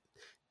 I got to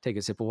take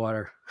a sip of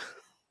water.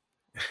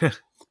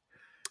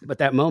 But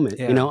that moment,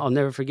 you know, I'll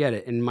never forget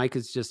it. And Mike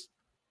is just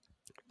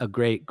a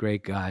great,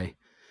 great guy.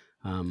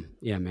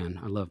 Yeah, man,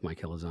 I love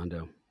Mike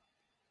Elizondo.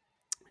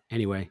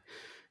 Anyway,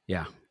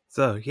 yeah.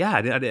 So yeah,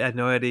 I had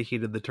no idea he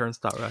did the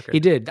Turnstile record. He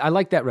did. I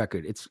like that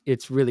record.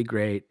 It's really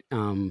great.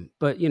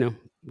 But you know,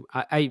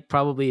 I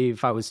probably,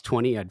 if I was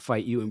 20, I'd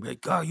fight you and be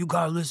like, God, you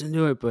gotta listen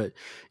to it. But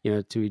you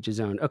know, to each his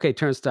own. Okay,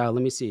 Turnstile.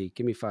 Let me see.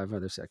 Give me 5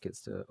 other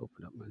seconds to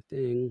open up my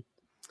thing.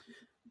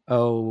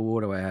 Oh,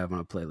 what do I have on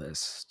a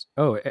playlist?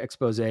 Oh,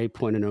 Expose,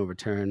 Point of No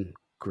Return.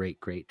 Great,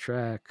 great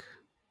track.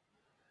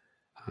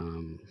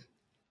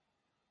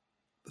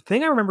 The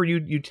thing I remember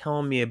you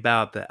telling me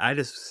about that I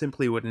just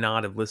simply would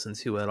not have listened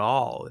to at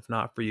all if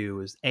not for you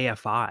is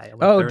AFI.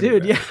 Oh,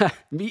 dude, yeah.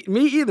 Me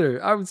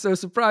either. I was so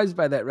surprised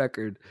by that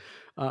record.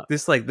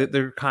 This like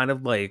they're kind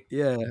of like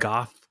Yeah.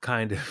 goth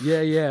kind of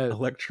Yeah.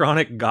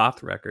 electronic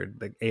goth record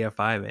like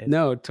AFI made.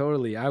 No,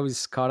 totally. I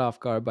was caught off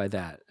guard by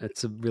that.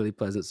 It's a really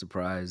pleasant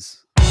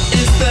surprise.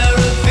 Is there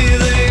a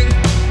feeling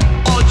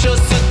or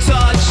just a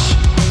touch?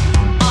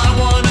 I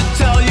want to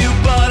tell you,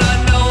 but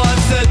I know I've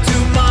said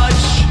too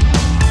much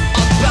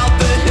about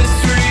the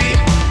history,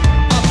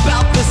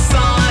 about the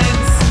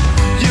signs.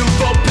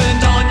 You've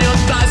opened on your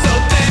thighs so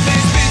they may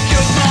speak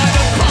your mind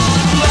upon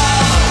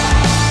love.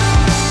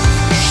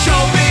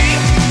 Show me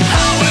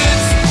how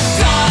it's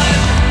done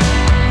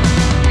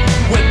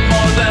with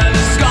more than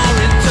a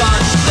scarring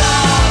touch.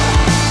 Love.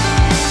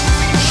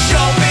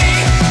 Show me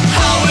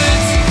how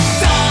it's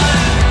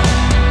done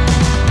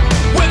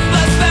with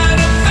less than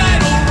a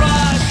fatal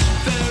rush.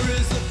 There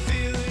is a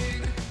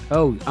feeling.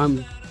 Oh,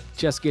 I'm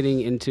just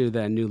getting into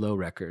the new Low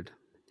record.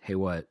 Hey,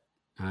 what?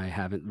 I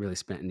haven't really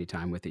spent any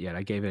time with it yet.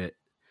 I've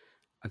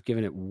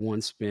given it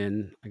one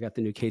spin. I got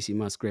the new Casey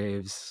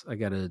Musgraves. I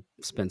got to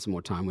spend some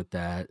more time with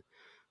that.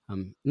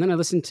 And then I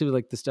listen to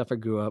like the stuff I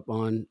grew up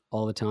on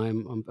all the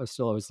time. I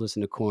still always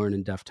listen to Korn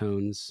and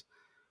Deftones.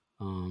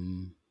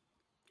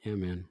 Yeah,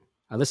 man.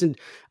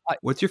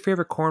 What's your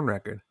favorite Korn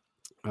record?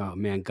 Oh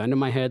man, gun to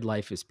my head,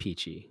 Life is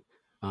Peachy.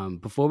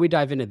 Before we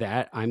dive into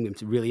that, I'm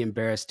really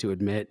embarrassed to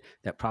admit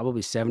that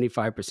probably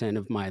 75%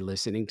 of my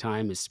listening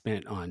time is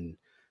spent on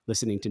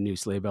listening to new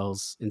Sleigh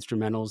Bells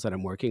instrumentals that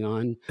I'm working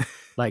on.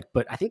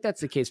 But I think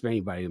that's the case for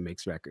anybody who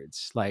makes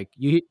records. Like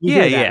you Yeah,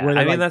 hear that yeah. where I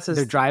they're, mean, like, that's just-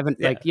 they're driving,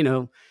 yeah. like, you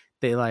know,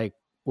 they like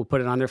will put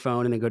it on their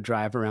phone and then go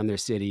drive around their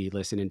city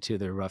listening to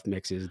their rough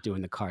mixes,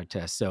 doing the car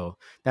test. So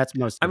that's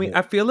most. I of mean, it.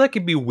 I feel like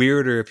it'd be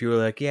weirder if you were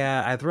like,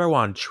 yeah, I throw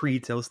on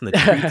treats. I listen to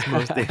treats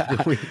most days of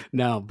the week.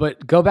 No,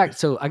 but go back.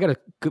 So I got a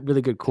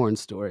really good Korn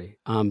story.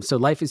 So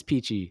Life is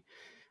Peachy,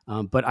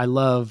 but I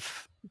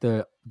love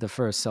the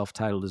first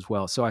self-titled as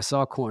well. So I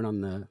saw Korn on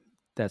the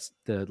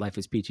Life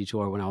is Peachy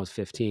tour when I was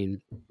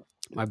 15.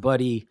 My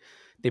buddy,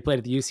 they played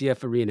at the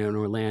UCF Arena in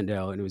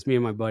Orlando, and it was me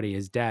and my buddy.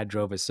 His dad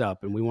drove us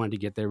up, and we wanted to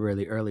get there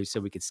really early so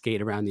we could skate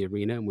around the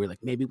arena. And we were like,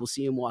 maybe we'll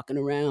see him walking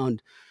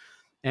around.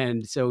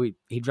 And so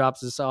he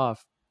drops us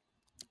off.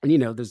 And, you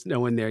know, there's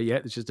no one there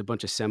yet. It's just a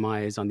bunch of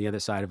semis on the other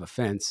side of a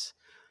fence.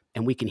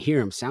 And we can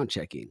hear him sound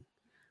checking.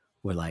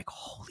 We're like,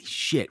 holy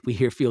shit. We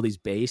hear Fieldy's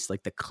bass,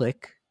 like the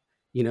click,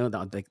 you know,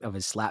 of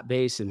his slap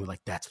bass. And we're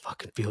like, that's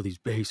fucking Fieldy's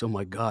bass. Oh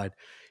my God.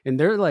 And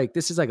they're like,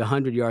 this is like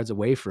 100 yards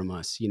away from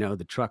us. You know,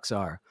 the trucks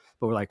are.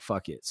 But we're like,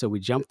 fuck it. So we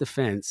jump the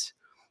fence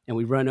and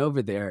we run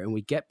over there and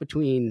we get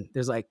between,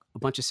 there's like a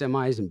bunch of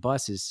semis and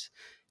buses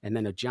and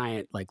then a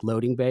giant like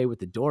loading bay with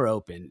the door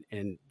open,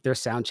 and they're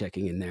sound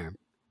checking in there.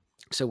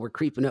 So we're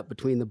creeping up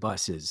between the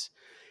buses,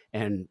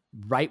 and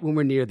right when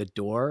we're near the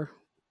door,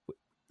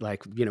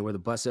 like, you know, where the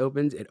bus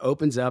opens, it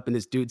opens up and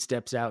this dude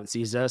steps out and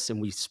sees us,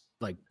 and we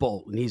like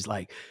bolt, and he's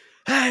like,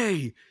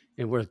 hey,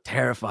 and we're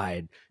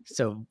terrified.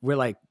 So we're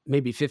like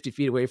maybe 50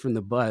 feet away from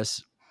the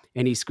bus,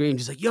 and he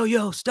screams, he's like,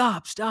 yo,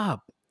 stop.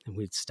 And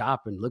we'd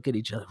stop and look at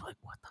each other like,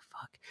 what the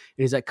fuck?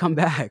 And he's like, come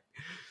back.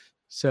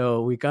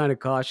 So we kind of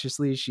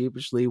cautiously,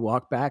 sheepishly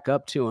walk back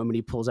up to him, and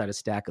he pulls out a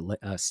stack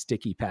of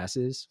sticky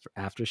passes for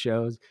after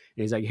shows.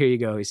 And he's like, here you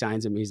go. He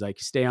signs them. He's like,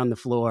 stay on the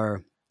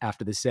floor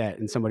after the set,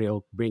 and somebody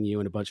will bring you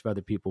and a bunch of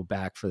other people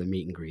back for the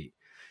meet and greet.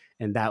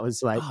 And that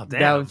was like, Oh, that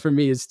damn. for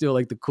me is still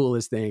like the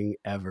coolest thing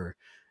ever.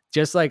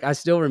 Just like, I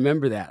still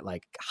remember that.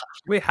 Like,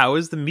 Wait, how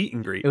is the meet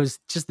and greet? it was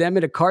just them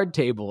at a card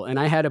table, and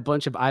I had a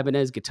bunch of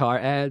Ibanez guitar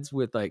ads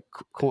with like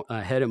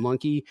Head of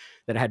Monkey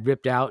that I had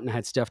ripped out and I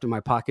had stuffed in my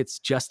pockets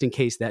just in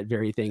case that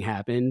very thing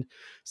happened.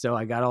 So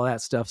I got all that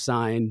stuff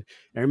signed.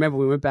 And I remember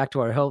we went back to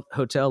our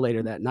hotel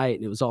later that night,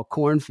 and it was all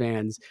Korn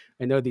fans.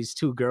 And there were these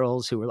two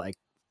girls who were like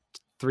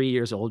 3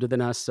 years older than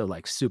us, so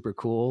like super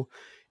cool.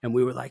 And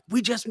we were like,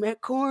 we just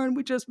met Korn.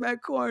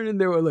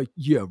 And they were like,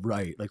 yeah,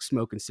 right. Like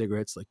smoking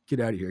cigarettes, like, get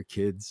out of here,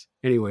 kids.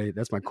 Anyway,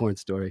 that's my Korn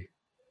story.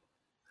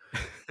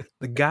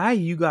 The guy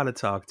you got to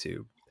talk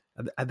to,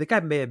 I think I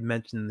may have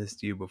mentioned this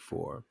to you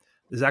before.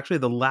 This is actually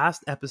the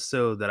last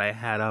episode that I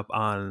had up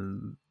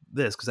on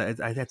this, because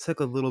I took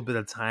a little bit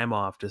of time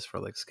off just for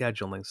like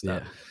scheduling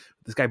stuff. Yeah.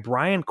 This guy,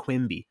 Brian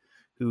Quimby,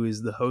 who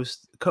is the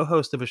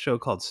co-host of a show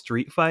called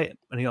Street Fight.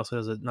 And he also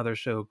has another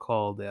show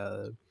called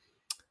the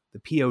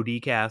POD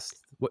Cast.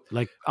 What,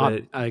 like,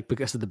 But- like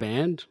because of the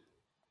band?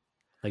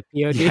 Like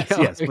POD?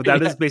 Yes, but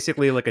that Yeah. is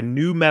basically like a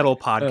new metal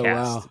podcast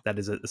wow. that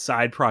is a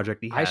side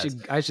project he I has. should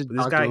This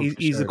talk guy, to him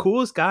for he's the sure.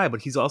 coolest guy,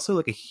 but he's also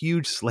like a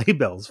huge Sleigh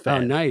Bells Oh,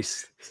 fan.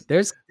 nice.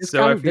 There's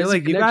So I feel there's a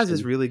like you guys connection.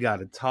 just really got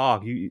to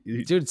talk.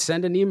 Dude,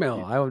 send an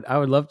email. I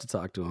would love to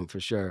talk to him for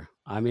sure.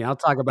 I mean, I'll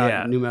talk about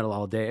Yeah. new metal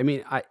all day. I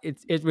mean,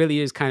 it really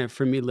is kind of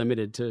for me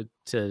limited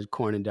to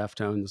Korn and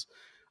Deftones.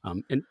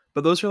 And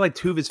But those are like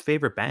two of his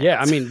favorite bands.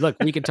 yeah, I mean, look,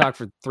 we could talk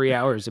for 3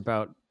 hours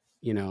about,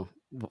 you know,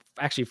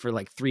 actually for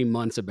like 3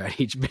 months about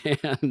each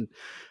band.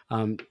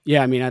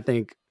 Yeah, I mean, I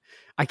think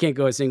I can't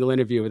go a single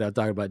interview without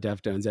talking about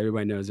Deftones.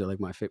 Everybody knows they're like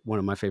one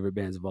of my favorite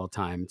bands of all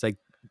time. It's like,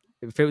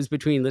 if it was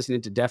between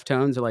listening to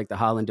Deftones or like the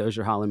Holland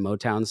Dozier Holland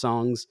Motown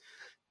songs,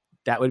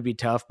 that would be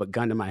tough. But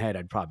gun to my head,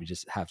 I'd probably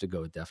just have to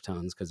go with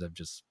Deftones because I've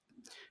just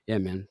Yeah,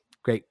 man.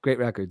 Great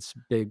records.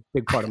 Big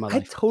part of my I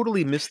life.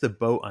 totally missed the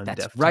boat on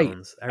That's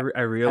Deftones. right.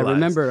 I realized. I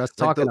remember us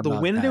Like talking the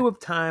about window that. of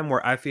time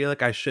where I feel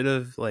like I should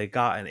have like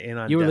gotten in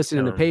on You were Deftones.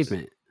 listening to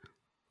Pavement.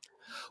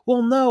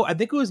 Well, no, I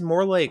think it was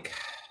more like,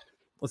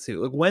 let's see,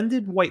 like when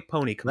did White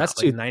Pony come That's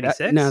out? Like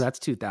 96? No, that's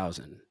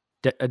 2000.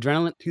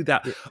 Adrenaline.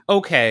 2000.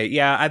 Okay,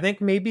 yeah, I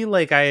think maybe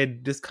like I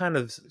had just kind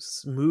of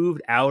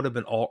moved out of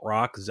an alt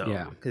rock zone.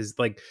 Yeah. Because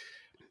like,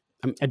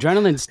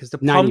 Adrenaline's because the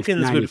 90,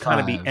 Pumpkins would kind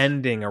of be 95.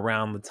 ending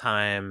around the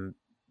time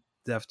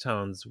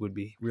Deftones would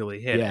be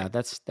really hitting. Yeah,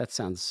 that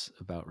sounds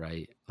about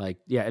right. Like,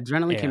 yeah,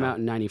 Adrenaline came Yeah. out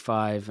in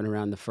 95, and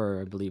Around the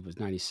Fur, I believe, was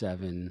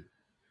 97.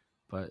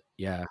 But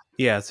yeah,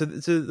 Yeah, so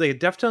like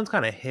Deftones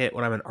kind of hit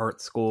when I'm in art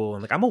school,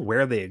 and like I'm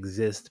aware they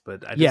exist,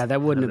 but I just yeah,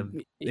 that wouldn't kind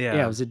have. of-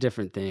 Yeah, it was a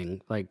different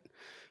thing. Like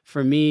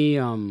for me,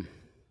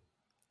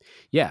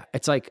 yeah,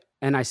 it's like,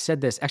 and I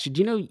said this actually.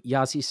 Do you know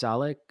Yazi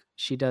Salek?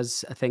 She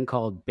does a thing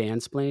called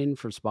Bandsplain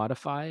for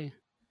Spotify.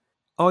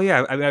 Oh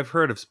yeah, I mean, I've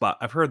heard of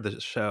I've heard the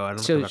show. I don't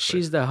know So if I've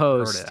she's the heard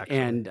host, it, actually.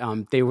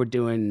 and they were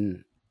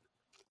doing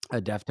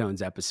a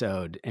Deftones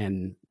episode,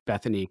 and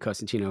Bethany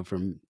Costantino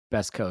from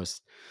Best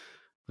Coast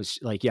was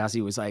like,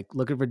 Yasi was like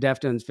looking for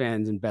Deftones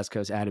fans, and Best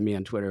Coast added me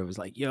on Twitter. It was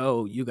like,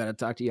 yo, you got to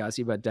talk to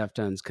Yasi about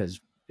Deftones, because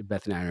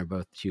Bethany and I are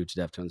both huge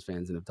Deftones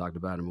fans and have talked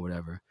about him or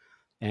whatever.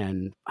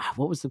 And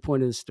what was the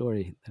point of the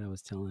story that I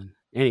was telling?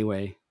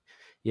 Anyway,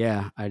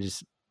 yeah, I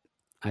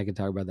could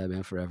talk about that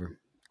band forever.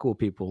 Cool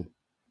people.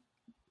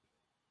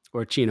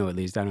 Or Chino, at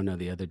least. I don't know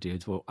the other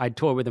dudes. Well, I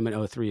toured with them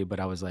in 03,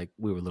 but I was like,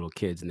 we were little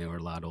kids and they were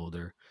a lot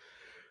older.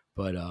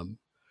 But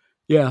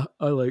yeah,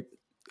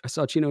 I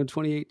saw Chino in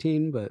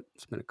 2018, but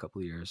it's been a couple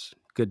of years.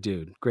 Good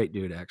dude. Great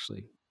dude,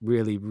 actually.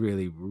 Really,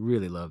 really,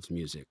 really loves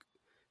music.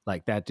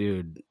 Like that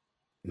dude,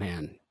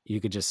 man, you'll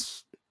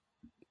just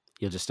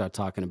start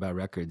talking about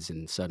records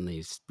and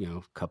suddenly, a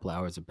couple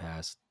hours have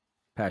passed.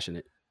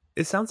 Passionate.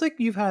 It sounds like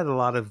you've had a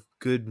lot of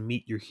good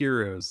meet your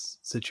heroes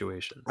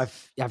situations.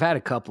 I've had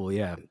a couple,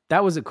 yeah.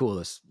 That was the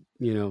coolest,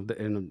 in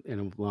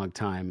a long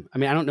time. I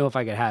mean, I don't know if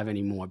I could have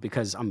any more,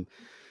 because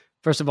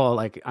first of all,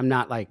 like I'm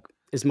not like,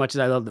 as much as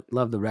I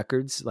love the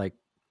records, like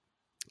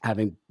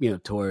having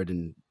toured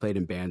and played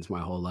in bands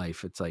my whole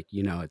life, it's like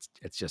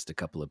it's just a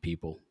couple of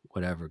people,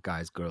 whatever,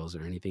 guys, girls,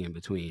 or anything in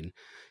between.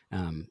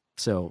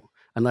 So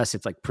unless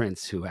it's like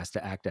Prince, who has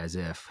to act as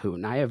if,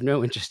 and I have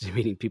no interest in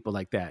meeting people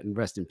like that. And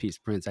rest in peace,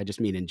 Prince. I just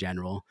mean in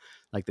general,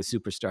 like the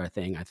superstar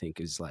thing. I think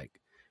is like,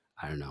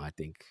 I don't know. I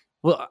think,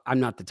 well, I'm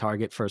not the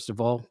target, first of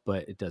all,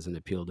 but it doesn't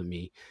appeal to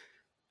me.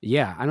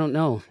 Yeah, I don't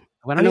know.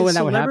 I don't know when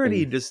that would happen.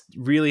 Celebrity just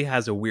really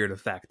has a weird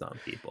effect on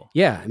people.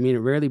 Yeah, I mean, it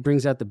rarely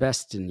brings out the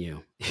best in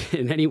you,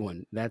 in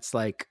anyone. That's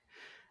why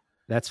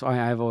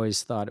I've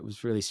always thought it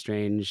was really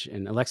strange.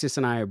 And Alexis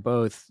and I are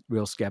both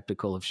real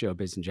skeptical of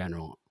showbiz in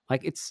general.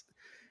 Like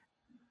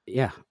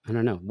yeah, I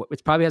don't know.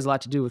 It probably has a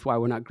lot to do with why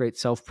we're not great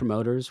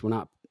self-promoters. We're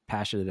not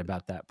passionate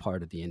about that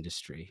part of the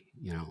industry.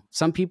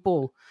 Some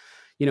people,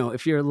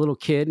 if you're a little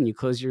kid and you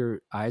close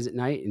your eyes at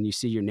night and you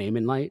see your name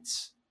in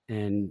lights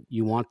and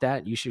you want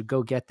that, you should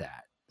go get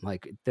that.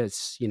 Like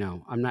this,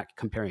 I'm not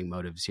comparing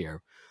motives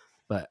here,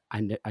 but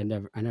I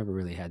never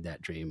really had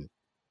that dream.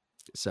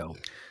 So,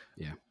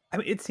 yeah. I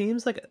mean, it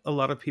seems like a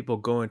lot of people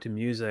go into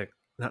music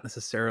not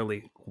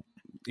necessarily,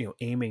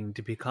 aiming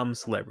to become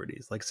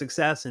celebrities. Like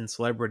success and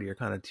celebrity are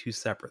kind of two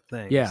separate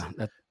things. Yeah,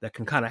 that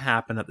can kind of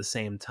happen at the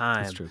same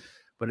time. that's true.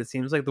 But it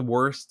seems like the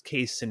worst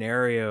case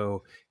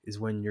scenario is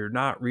when you're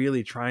not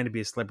really trying to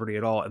be a celebrity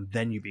at all, and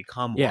then you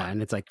become Yeah, one.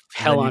 and it's like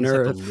And hell then on you just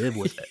earth. have to live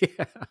with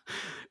it.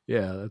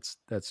 Yeah,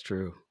 that's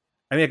true.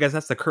 I mean, I guess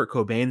that's the Kurt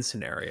Cobain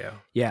scenario.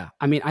 Yeah,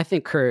 I mean, I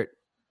think Kurt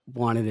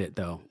wanted it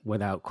though,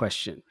 without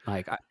question.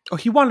 Like,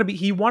 He wanted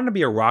to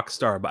be a rock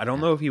star, but I don't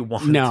know if he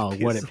wanted to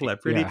be a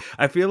celebrity. yeah.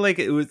 I feel like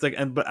it was like,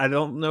 but I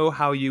don't know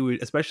how you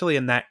would, especially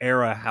in that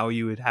era, how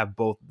you would have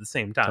both at the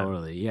same time.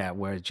 Totally, yeah.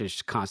 Where it's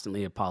just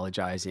constantly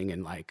apologizing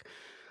and like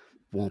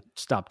won't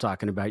stop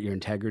talking about your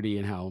integrity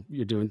and how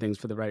you're doing things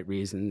for the right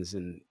reasons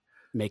and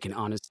making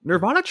honest.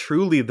 Nirvana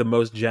truly the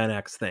most Gen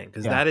X thing,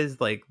 because Yeah.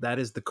 that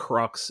is the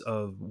crux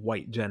of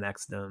white Gen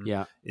Xdom.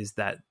 Yeah, Is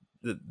that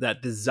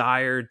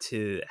desire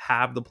to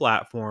have the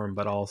platform,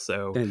 but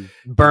also and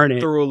burn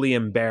it. thoroughly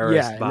embarrassed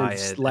Yeah, and by then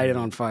just it. light it and-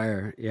 on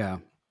fire. Yeah,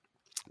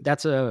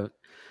 that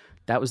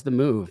was the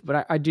move.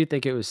 But I do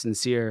think it was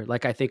sincere.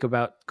 Like I think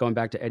about going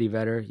back to Eddie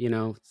Vedder.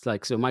 It's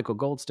like, so Michael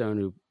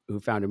Goldstone, who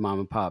founded Mom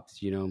and Pop's.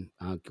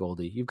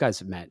 Goldie, you guys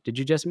have met. Did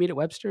you just meet at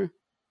Webster?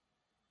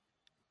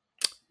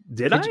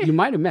 Did I? You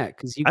might have met,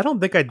 because I don't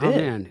think I did. Oh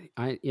man,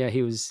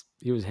 he was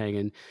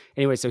hanging.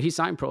 Anyway, so he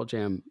signed Pearl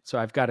Jam. So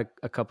I've got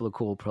a couple of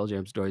cool Pearl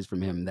Jam stories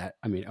from him that,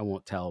 I mean, I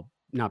won't tell,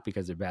 not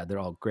because they're bad, they're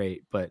all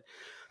great, but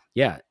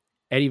yeah,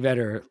 Eddie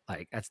Vedder,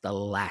 like that's the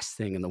last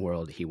thing in the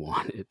world he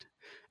wanted.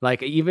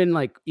 Like even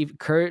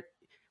Kurt,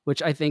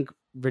 which I think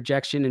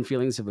rejection and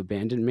feelings of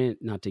abandonment,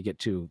 not to get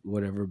too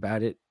whatever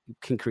about it,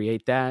 can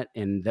create that,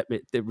 and that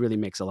really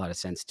makes a lot of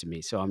sense to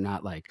me. So I'm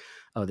not like,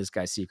 oh, this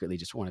guy secretly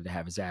just wanted to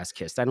have his ass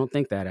kissed. I don't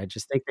think that. I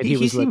just think that He he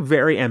was seemed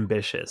very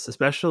ambitious,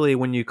 especially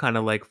when you kind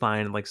of like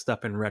find like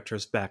stuff in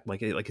retrospect,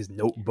 like his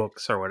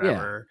notebooks or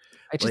whatever.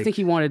 I just Like, think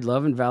he wanted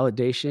love and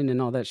validation,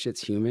 and all that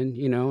shit's human,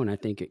 you know. And I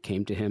think it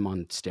came to him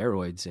on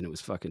steroids, and it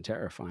was fucking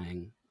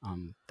terrifying.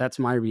 That's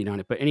my read on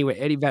it. But anyway,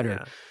 Eddie Vedder,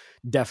 yeah.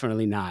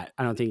 definitely not.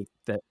 I don't think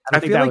I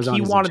think feel that like was on he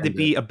his wanted to agenda.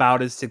 be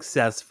about as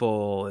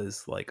successful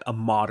as like a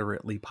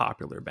moderately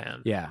popular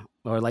band. Yeah,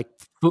 or like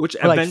Which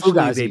or like eventually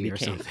Fugazi they or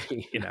became,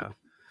 something, you know.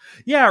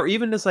 Yeah, or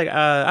even just like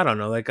I don't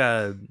know, like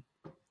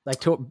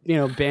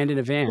like band in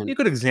a van. a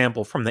good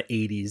example from the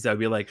 80s that would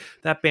be like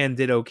that band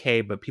did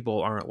okay, but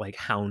people aren't like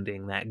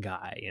hounding that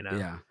guy, you know.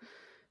 Yeah,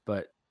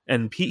 but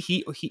And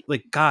he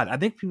like, God, I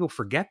think people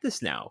forget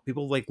this now.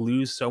 People like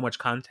lose so much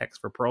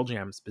context for Pearl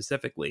Jam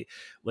specifically.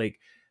 Like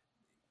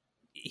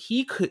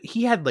he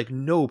had like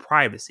no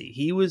privacy.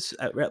 He was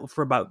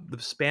for about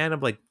the span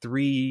of like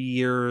 3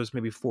 years,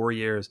 maybe 4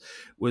 years,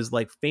 was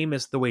like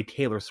famous the way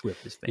Taylor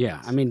Swift is famous.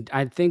 yeah, I mean,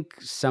 I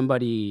think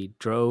somebody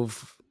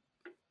drove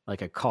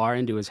like a car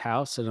into his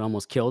house and it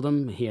almost killed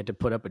him. He had to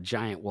put up a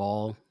giant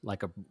wall,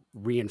 like a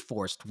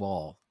reinforced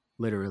wall,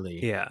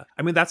 literally. Yeah.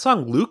 I mean, that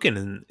song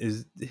Lukin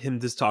is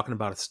him just talking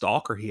about a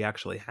stalker he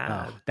actually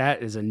had. Oh,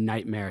 that is a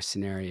nightmare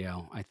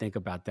scenario. I think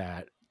about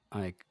that.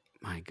 Like,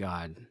 my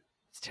God,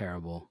 it's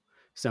terrible.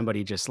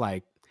 Somebody just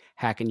like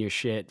hacking your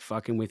shit,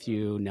 fucking with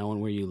you, knowing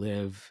where you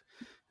live.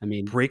 I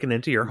mean, Breaking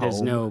into your there's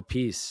home. no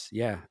peace.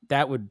 Yeah,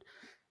 that would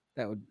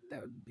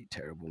be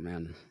terrible,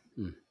 man.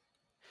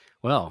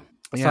 Well,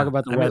 let's talk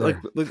about the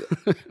weather.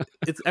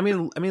 I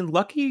mean,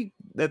 lucky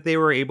that they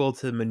were able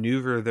to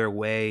maneuver their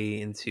way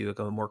into like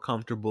a more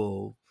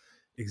comfortable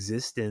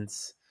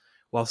existence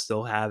while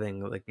still having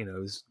like, you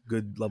know, this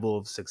good level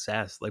of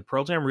success. Like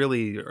Pearl Jam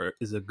really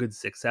is a good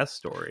success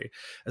story,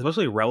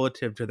 especially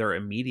relative to their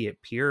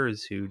immediate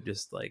peers who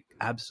just like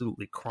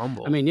absolutely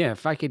crumble. I mean, yeah,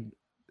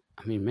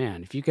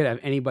 man, if you could have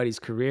anybody's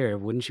career,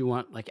 wouldn't you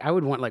want, like, I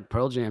would want like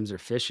Pearl Jams or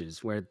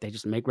Fish's, where they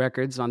just make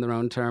records on their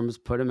own terms,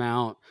 put them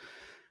out,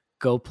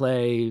 go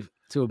play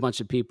to a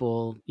bunch of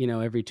people, you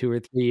know, every 2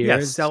 or 3 years. Yeah,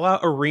 sell out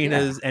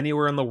arenas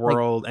anywhere in the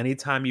world,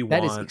 anytime you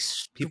that want.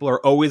 is People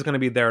are always going to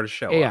be there to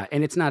show yeah, up.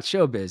 and it's not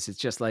showbiz. It's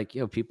just like,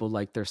 you know, people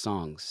like their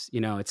songs. You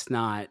know, it's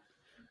not,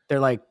 they're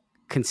like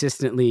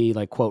consistently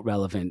like quote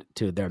relevant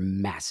to their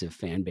massive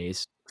fan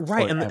base.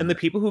 Right, and forever. the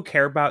people who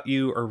care about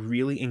you are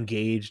really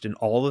engaged in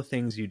all the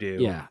things you do.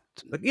 Yeah,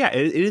 Like, yeah,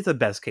 it is a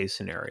best case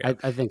scenario.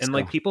 I think and so.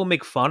 like people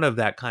make fun of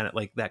that kind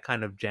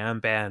of jam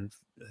band,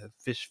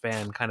 Fish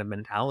fan kind of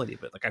mentality,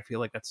 but like I feel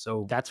like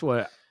that's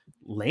what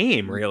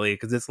lame, really,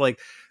 because it's like,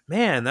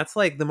 man, that's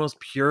like the most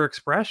pure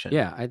expression.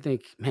 Yeah, I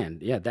think, man,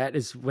 yeah, that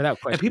is without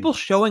question. And people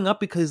showing up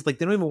because like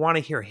they don't even want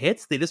to hear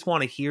hits; they just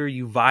want to hear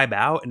you vibe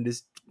out and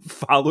just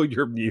follow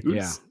your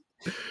muse.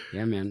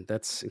 Yeah, man,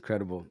 that's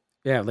incredible.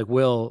 Yeah, like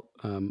Will,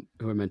 who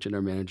I mentioned,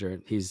 our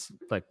manager, he's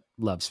like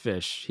loves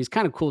Fish. He's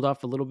kind of cooled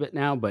off a little bit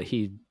now, but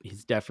he's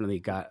definitely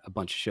got a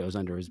bunch of shows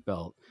under his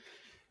belt.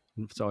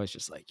 It's always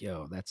just like,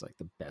 yo, that's like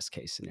the best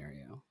case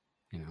scenario,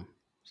 you know?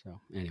 So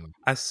anyway.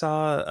 I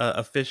saw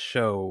a Fish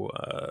show,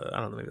 I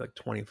don't know, maybe like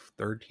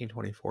 2013,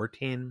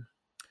 2014.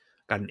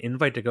 Got an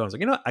invite to go. I was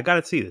like, you know what? I got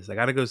to see this. I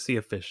got to go see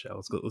a Fish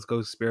show. Let's go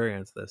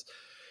experience this.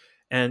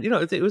 And, you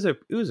know, it was a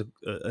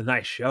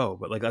nice show,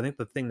 but like, I think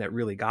the thing that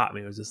really got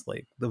me was just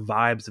like the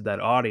vibes of that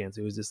audience.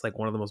 It was just like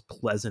one of the most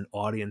pleasant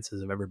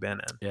audiences I've ever been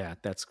in. Yeah,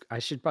 I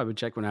should probably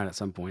check one out at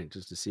some point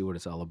just to see what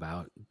it's all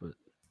about. But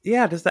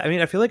yeah, I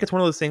mean, I feel like it's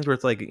one of those things where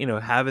it's like, you know,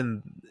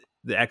 having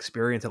the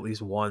experience at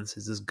least once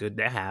is just good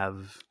to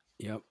have.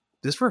 Yep.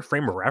 Just for a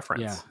frame of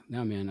reference. Yeah.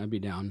 No, man, I'd be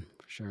down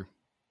for sure.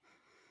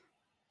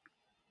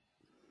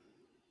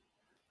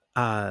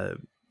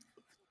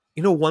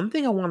 You know, one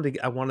thing I want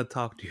to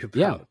talk to you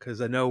about, because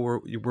I know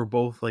we're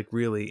both like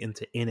really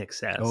into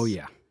INXS. Oh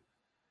yeah.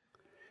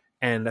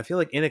 And I feel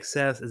like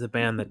INXS is a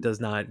band that does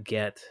not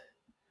get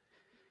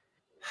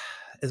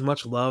as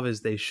much love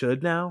as they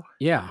should now.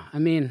 Yeah, I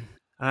mean,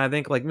 and I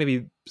think like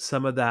maybe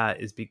some of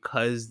that is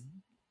because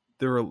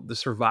the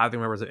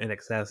surviving members of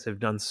INXS have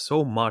done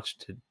so much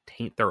to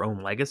taint their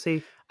own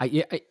legacy.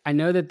 I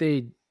know that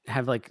they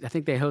have like, I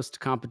think they host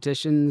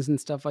competitions and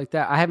stuff like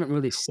that. I haven't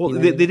really seen.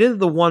 Well, they did it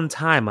the one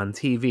time on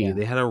TV. Yeah.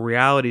 They had a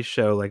reality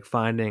show like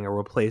finding a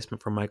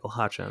replacement for Michael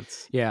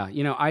Hutchence. Yeah,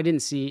 you know, I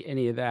didn't see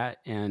any of that,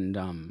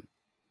 and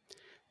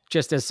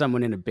just as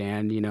someone in a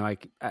band, you know,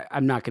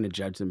 I'm not going to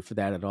judge them for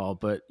that at all.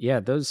 But yeah,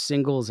 those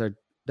singles are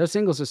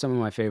some of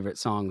my favorite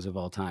songs of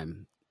all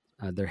time.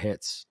 They're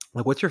hits.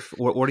 Like, what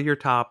are your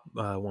top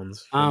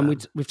ones?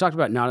 We've talked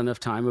about Not Enough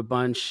Time a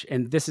bunch,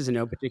 and this is in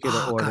no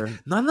particular order. God.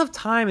 Not Enough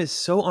Time is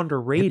so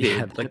underrated.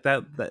 Yeah, like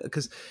that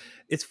because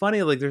it's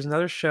funny. Like, there's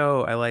another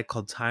show I like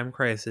called Time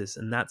Crisis,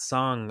 and that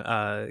song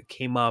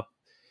came up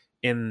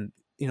in,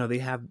 you know,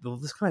 they'll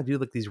just kind of do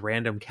like these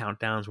random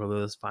countdowns where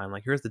they'll just find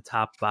like, here's the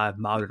top 5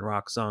 modern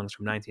rock songs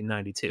from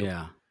 1992.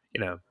 Yeah,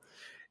 you know.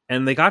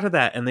 And they got to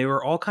that, and they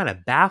were all kind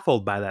of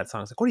baffled by that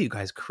song. It's like, what are you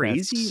guys,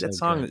 crazy? so That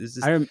song good. is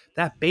just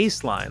that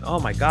bass line. Oh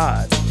my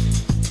god.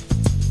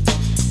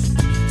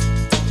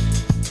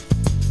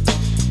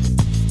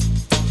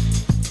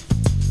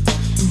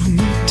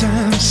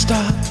 Time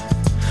stop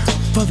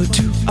for the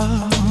two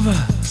of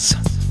us.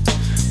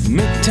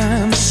 Make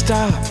time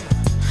stop.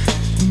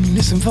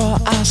 Listen for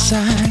our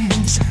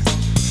signs.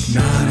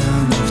 Not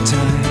enough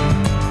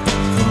time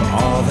for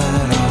all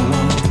that I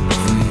want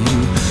for you.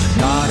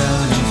 Not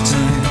enough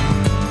time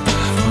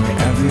for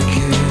every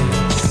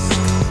kiss,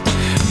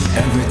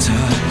 every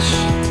touch,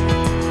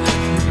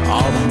 and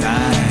all the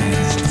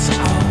nights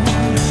I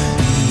wanna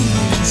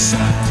be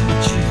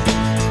inside you.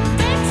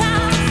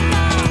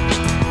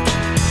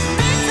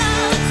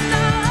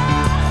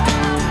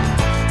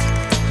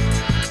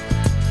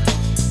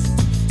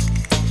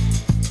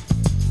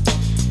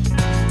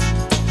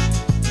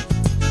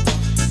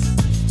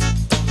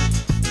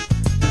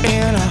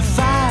 And I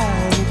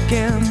fight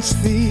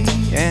against the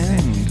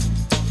end.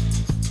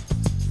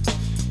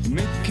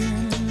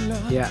 Making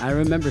love. Yeah, I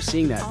remember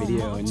seeing that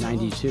video in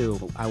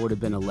 '92. I would have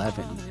been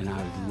 11, and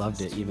I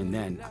loved it even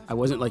then. I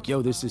wasn't like,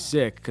 "Yo, this is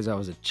sick," because I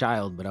was a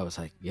child, but I was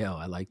like, "Yo,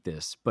 I like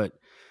this." But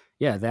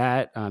yeah,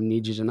 that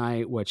Need You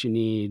Tonight, What You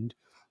Need,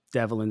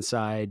 Devil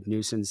Inside,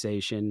 New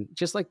Sensation,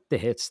 just like the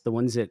hits, the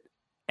ones that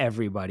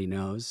everybody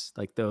knows.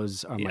 Like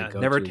those are my Yeah,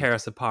 go-tos. Never Tear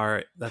Us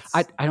Apart. That's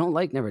I don't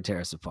like Never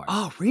Tear Us Apart.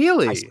 Oh,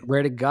 really? I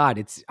swear to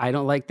God, I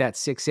don't like that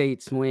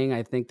 6/8 swing.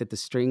 I think that the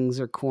strings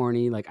are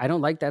corny. Like I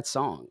don't like that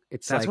song.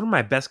 It's That's like one of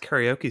my best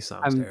karaoke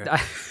songs.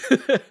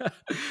 Derek.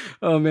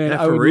 oh man,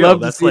 Yeah, I for would real. love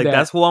to That's see like that.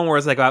 that's one where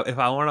it's like if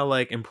I want to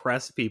like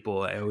impress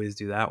people, I always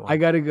do that one. I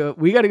gotta go.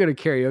 We gotta go to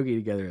karaoke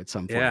together at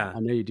some point. Yeah. I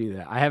know you do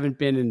that. I haven't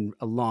been in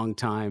a long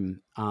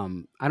time.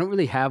 I don't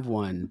really have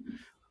one.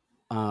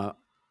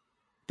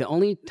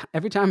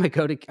 Every time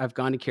I've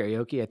gone to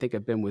karaoke, I think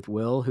I've been with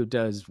Will, who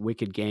does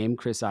Wicked Game,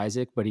 Chris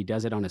Isaac, but he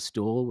does it on a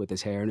stool with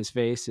his hair in his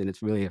face, and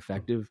it's really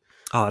effective.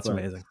 Oh, that's But,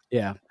 amazing.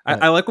 Yeah,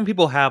 I like when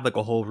people have like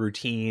a whole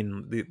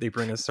routine. They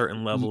bring a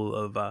certain level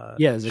of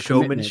there's a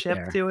commitment showmanship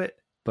there. to it.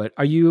 But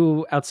are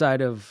you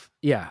outside of?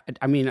 Yeah,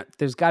 I mean,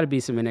 there's got to be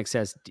some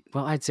NXS.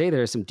 Well, I'd say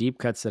there are some deep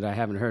cuts that I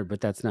haven't heard,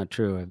 but that's not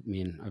true. I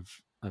mean,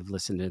 I've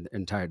listened to the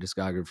entire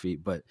discography,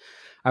 but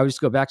I would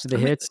just go back to the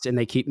hits, and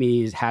they keep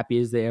me as happy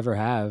as they ever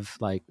have.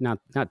 Like not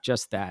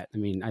just that. I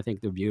mean, I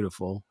think they're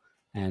beautiful,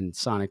 and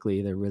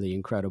sonically they're really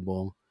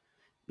incredible.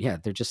 Yeah,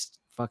 they're just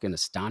fucking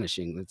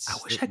astonishing. I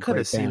wish I could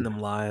have seen them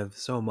live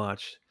so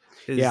much.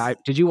 'Cause Yeah,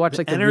 did you watch the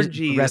like the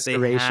energy that they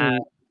restoration?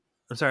 had-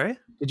 I'm sorry.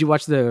 Did you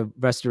watch the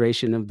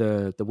restoration of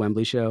the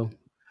Wembley show?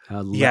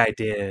 Yeah, I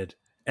did.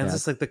 And Yeah.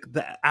 it's just like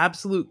the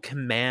absolute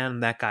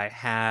command that guy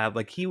had.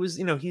 Like he was,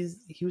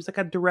 he was like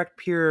a direct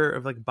peer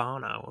of like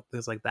Bono,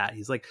 things like that.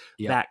 He's like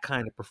Yeah. that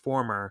kind of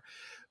performer,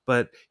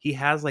 but he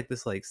has like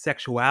this like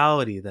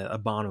sexuality that a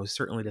Bono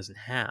certainly doesn't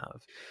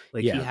have.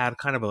 Like Yeah. he had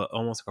kind of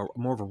almost like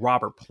more of a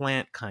Robert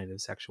Plant kind of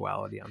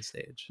sexuality on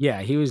stage.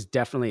 Yeah, he was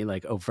definitely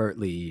like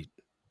overtly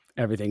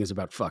everything is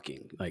about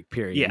fucking, like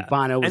period. Yeah. And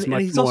Bono was And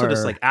much he's more also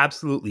just like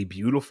absolutely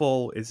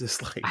beautiful. It's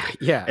just like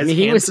yeah, as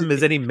handsome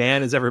as any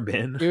man has ever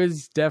been. He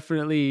was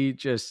definitely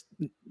just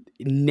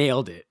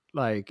nailed it,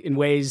 like in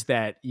ways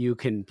that you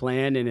can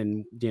plan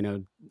and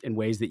in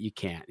ways that you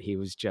can't. He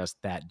was just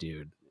that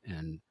dude.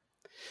 And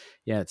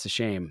yeah, it's a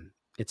shame.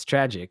 It's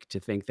tragic to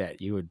think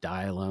that you would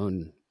die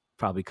alone,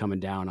 probably coming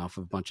down off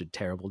of a bunch of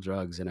terrible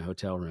drugs in a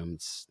hotel room.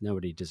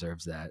 Nobody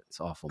deserves that. It's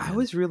awful, man. I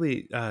was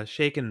really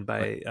shaken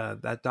by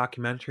that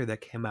documentary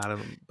that came out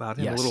about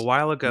him a Yes. little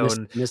while ago,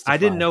 and I Mystified.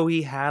 didn't know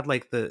he had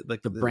like the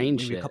brain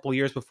maybe shit. a couple of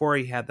years before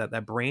he had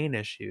that brain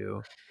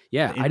issue.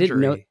 Yeah, the I didn't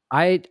know. injury.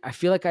 I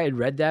feel like I had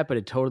read that, but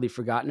had totally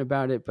forgotten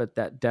about it. But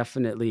that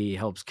definitely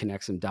helps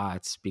connect some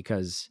dots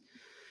because,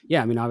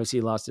 yeah, I mean, obviously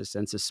he lost his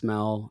sense of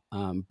smell,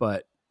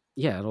 but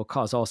yeah, it'll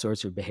cause all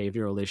sorts of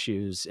behavioral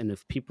issues. And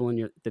if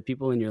the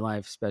people in your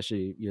life,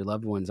 especially your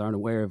loved ones, aren't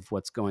aware of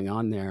what's going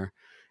on there,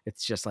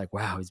 it's just like,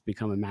 wow, he's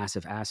become a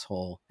massive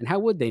asshole. And how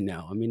would they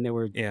know? I mean, they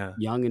were Yeah.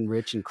 young and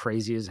rich and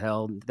crazy as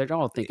hell. They're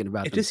all thinking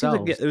about It just seemed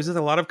themselves. like there was just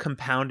a lot of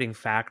compounding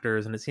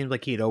factors, and it seemed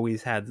like he'd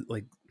always had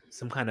like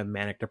some kind of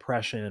manic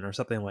depression or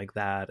something like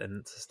that,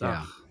 and it's just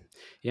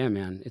Yeah,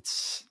 man.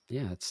 It's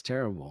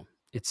terrible.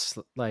 It's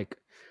like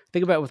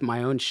think about it with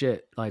my own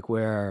shit, like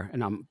where,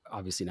 and I'm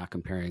obviously not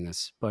comparing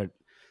this, but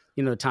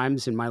the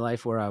times in my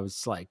life where I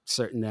was like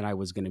certain that I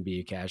was going to be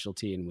a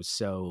casualty and was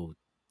so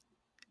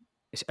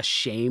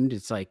ashamed.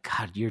 It's like,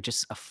 God, you're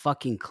just a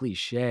fucking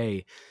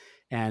cliche.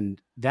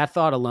 And that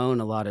thought alone,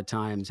 a lot of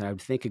times, I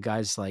would think of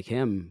guys like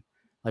him,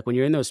 like when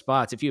you're in those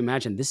spots, if you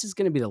imagine this is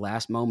going to be the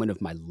last moment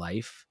of my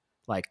life,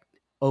 like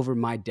over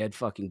my dead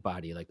fucking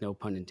body, like no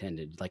pun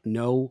intended, like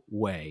no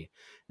way.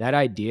 That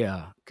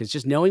idea, because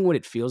just knowing what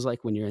it feels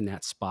like when you're in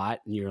that spot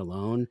and you're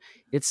alone,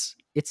 it's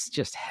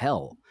just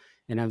hell.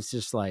 And I was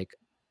just like,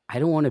 I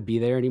don't want to be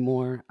there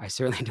anymore. I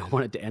certainly don't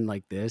want it to end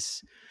like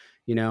this.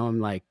 I'm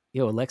like,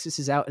 Alexis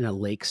is out in a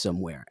lake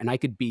somewhere and I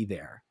could be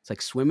there. It's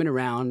like swimming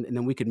around and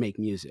then we could make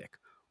music,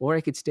 or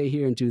I could stay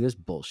here and do this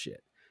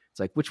bullshit. It's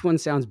like, which one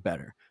sounds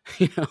better?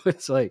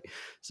 It's like,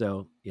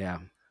 so yeah.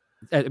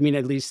 I mean,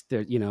 at least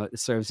there, it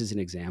serves as an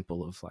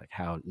example of like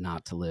how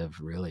not to live,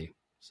 really.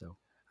 So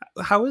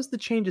How has the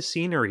change of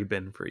scenery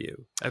been for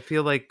you? I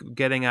feel like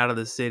getting out of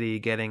the city,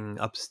 getting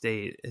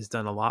upstate has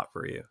done a lot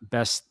for you.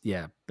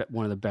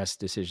 one of the best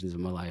decisions of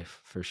my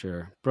life for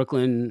sure.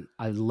 Brooklyn,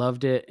 I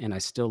loved it and I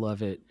still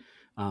love it.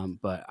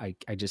 But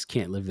I just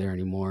can't live there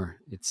anymore.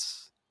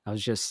 I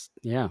was just,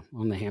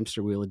 on the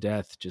hamster wheel of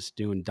death, just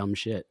doing dumb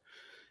shit.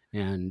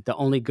 And the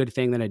only good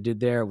thing that I did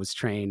there was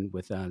train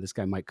with this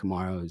guy, Mike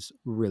Camaro, who's a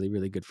really,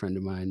 really good friend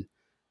of mine.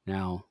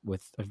 Now I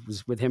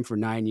was with him for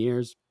 9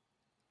 years.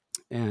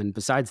 And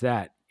besides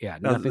that,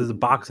 nothing. This is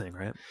boxing,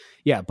 right?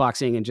 Yeah,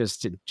 boxing and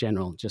just in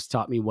general, just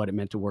taught me what it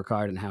meant to work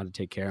hard and how to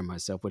take care of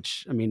myself,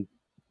 which, I mean,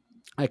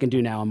 I can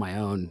do now on my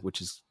own,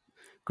 which is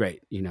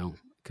great,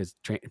 because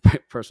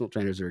personal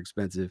trainers are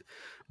expensive.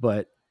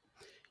 But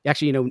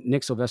actually,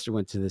 Nick Sylvester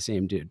went to the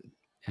same dude.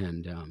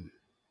 And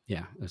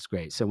that's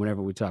great. So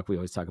whenever we talk, we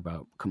always talk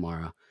about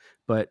Kamara.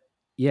 But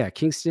yeah,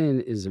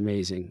 Kingston is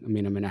amazing. I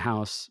mean, I'm in a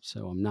house,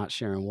 so I'm not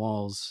sharing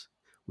walls.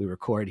 We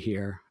record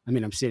here. I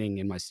mean, I'm sitting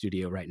in my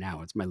studio right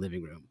now. It's my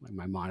living room.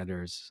 My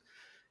monitors,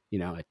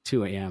 at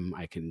 2 a.m.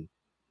 I can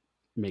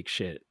make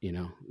shit,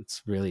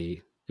 It's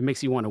really, it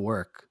makes you want to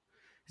work.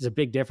 There's a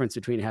big difference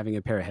between having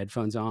a pair of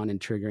headphones on and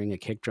triggering a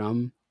kick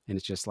drum. And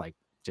it's just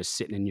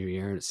sitting in your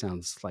ear and it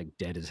sounds like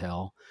dead as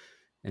hell.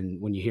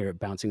 And when you hear it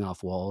bouncing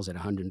off walls at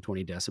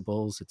 120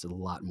 decibels, it's a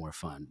lot more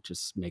fun. It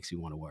just makes you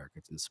want to work.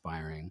 It's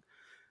inspiring.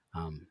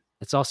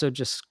 It's also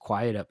just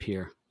quiet up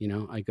here.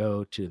 I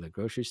go to the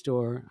grocery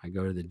store, I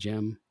go to the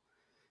gym,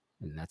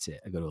 and that's it.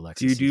 I go to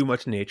Alexis. Do you do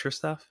much nature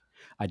stuff?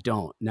 I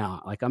don't. No,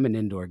 I'm an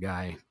indoor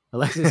guy.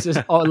 Alexis is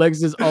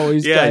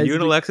always you and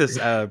Alexis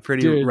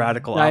pretty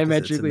radical opposites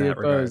diametrically in that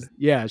opposed. regard.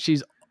 Yeah,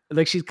 she's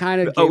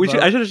kind of.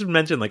 I should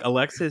mention, like,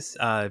 Alexis.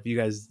 If you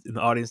guys in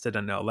the audience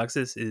didn't know,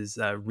 Alexis is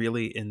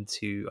really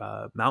into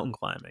mountain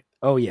climbing.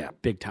 Oh yeah,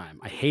 big time.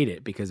 I hate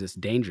it because it's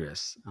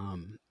dangerous.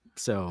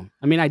 So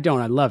I mean, I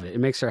love it. It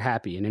makes her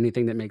happy, and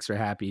anything that makes her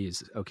happy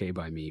is okay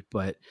by me.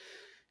 But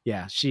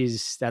yeah, it's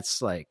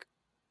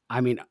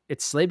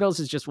Sleigh Bells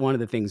is just one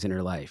of the things in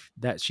her life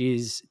that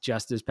she's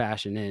just as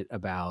passionate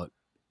about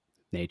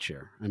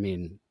nature. I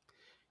mean,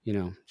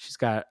 she's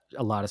got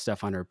a lot of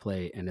stuff on her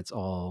plate and it's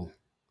all,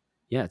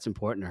 it's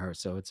important to her.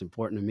 So it's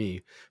important to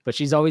me, but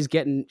she always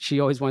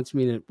wants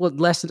me to,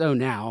 less so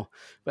now,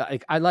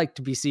 but I like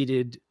to be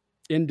seated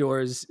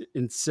indoors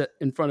in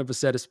front of a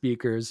set of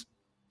speakers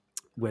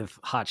with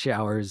hot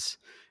showers.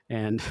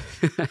 And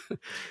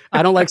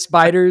I don't like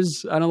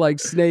spiders. I don't like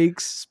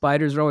snakes.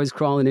 Spiders are always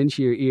crawling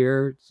into your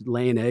ear,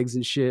 laying eggs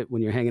and shit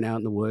when you're hanging out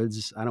in the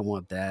woods. I don't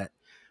want that.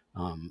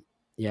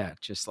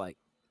 Just like,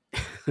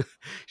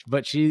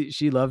 but she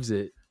loves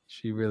it.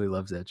 She really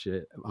loves that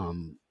shit.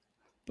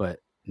 But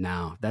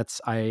now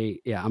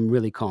I'm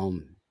really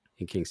calm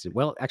in Kingston.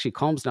 Well, actually,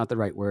 calm's not the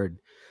right word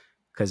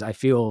because I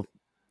feel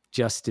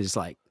just as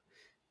like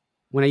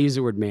when I use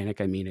the word manic,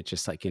 I mean it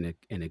just like in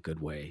a good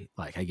way.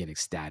 Like I get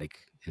ecstatic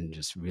and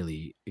just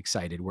really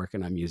excited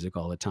working on music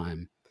all the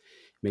time.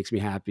 It makes me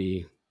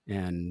happy.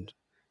 And,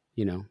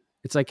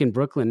 it's like in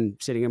Brooklyn,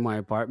 sitting in my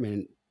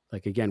apartment,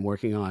 like again,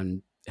 working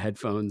on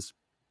headphones,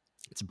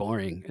 it's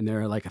boring. And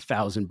there are like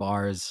 1,000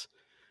 bars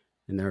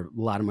and a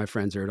lot of my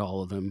friends are at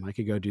all of them. I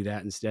could go do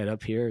that instead.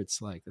 Up here, it's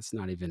like,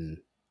 doesn't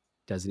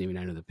even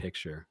enter the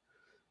picture.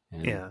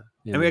 And, I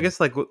mean, I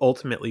guess like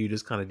ultimately you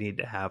just kind of need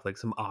to have like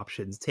some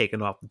options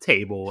taken off the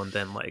table and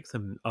then like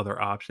some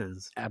other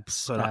options.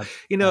 Absolutely.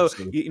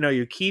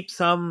 You keep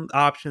some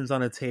options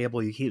on a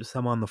table, you keep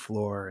some on the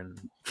floor, and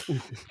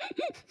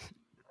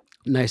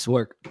nice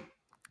work.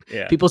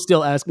 Yeah. People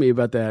still ask me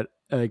about that.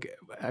 Like,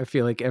 I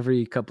feel like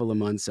every couple of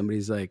months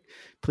somebody's like,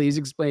 please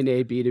explain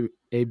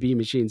AB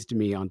machines to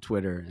me on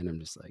Twitter. And I'm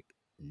just like,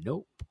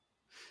 nope.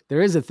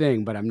 There is a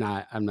thing, but I'm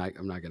not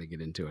going to get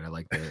into it. I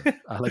like the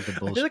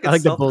bullshit. I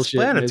like the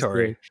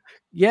bullshit.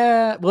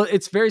 Yeah. Well,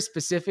 it's very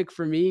specific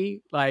for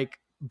me. Like,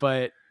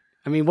 but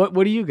I mean, what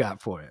do you got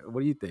for it?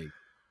 What do you think?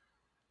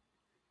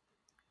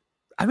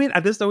 I mean,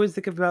 I just always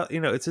think about,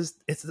 it's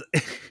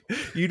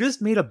you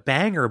just made a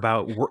banger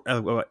about,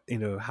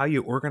 how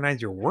you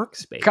organize your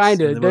workspace. Kind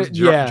of, in the most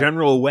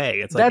general way.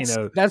 It's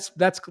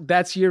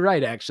that's you're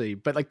right, actually.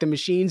 But like the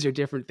machines are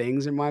different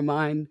things in my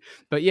mind.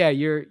 But yeah,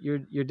 you're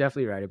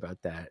definitely right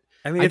about that.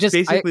 I mean, it's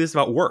basically just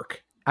about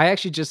work. I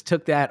actually just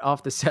took that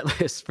off the set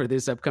list for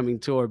this upcoming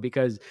tour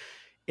because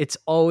it's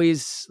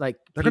always like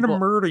they're going to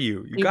murder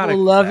you. You got to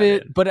love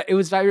it. But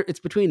it's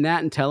between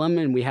that and Tell 'em,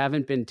 and we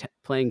haven't been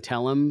playing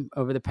Tell 'em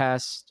over the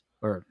past,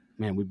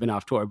 we've been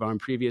off tour, but on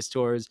previous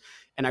tours.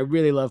 And I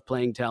really love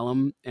playing Tell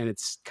 'em. And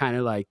it's kind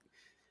of like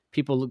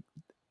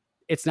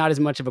it's not as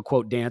much of a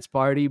quote dance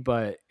party,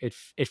 but it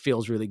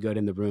feels really good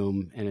in the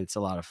room and it's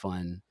a lot of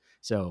fun.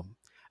 So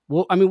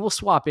we'll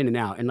swap in and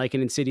out. And like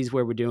in cities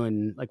where we're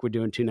doing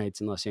 2 nights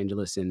in Los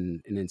Angeles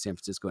and in San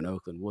Francisco and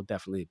Oakland, we'll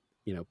definitely,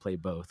 play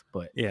both.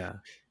 But yeah.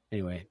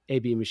 Anyway,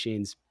 AB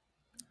machines.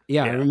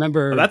 Yeah, I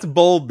remember. Oh, that's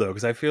bold though,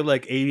 because I feel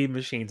like 80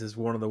 Machines is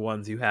one of the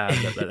ones you have.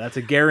 That's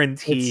a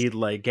guaranteed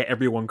like get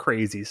everyone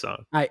crazy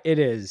song. It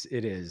is.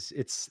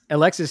 It's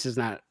Alexis is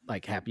not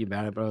like happy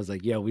about it, but I was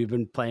like, yo, we've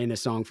been playing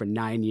this song for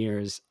 9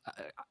 years.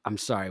 I'm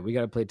sorry, we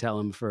got to play Tell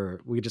 'Em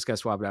we just got to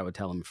swap it out with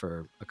Tell 'Em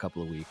for a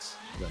couple of weeks.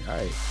 Like, all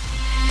right.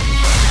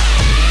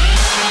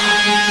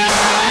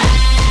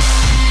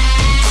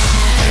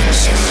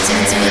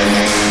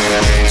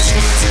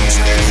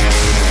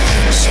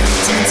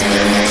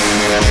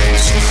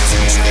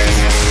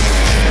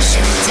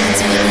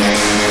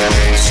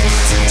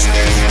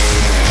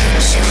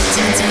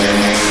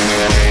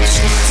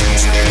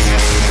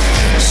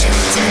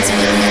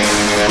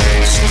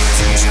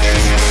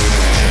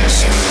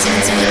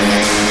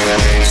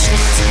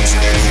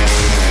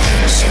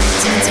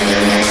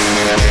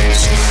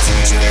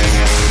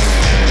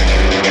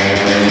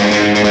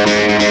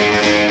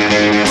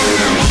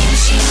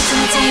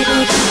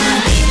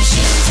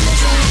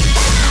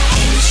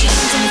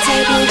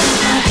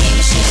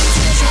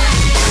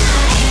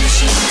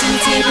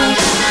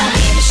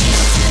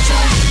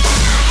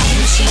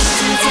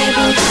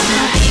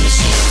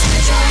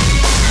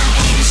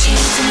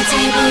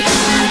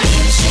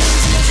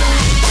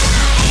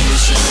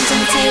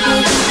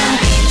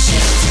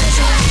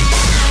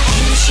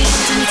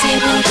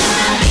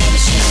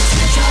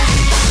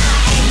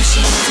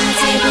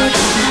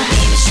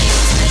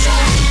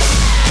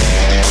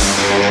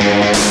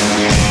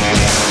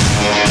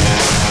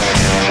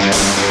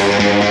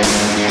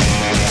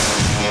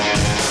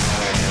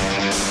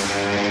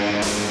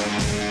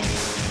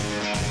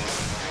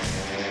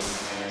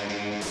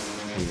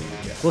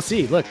 We'll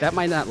see. Look, that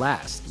might not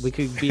last. We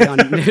could be on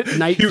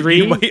night 3.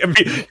 You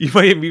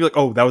might be like,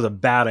 oh, that was a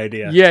bad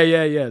idea.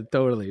 Yeah,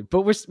 totally.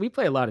 But we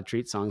play a lot of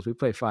treat songs. We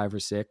play 5 or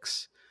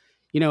 6.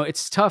 You know,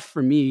 it's tough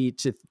for me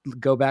to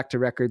go back to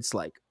records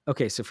like,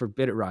 okay, so for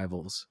Bitter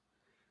Rivals,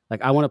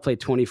 like I want to play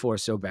 24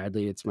 so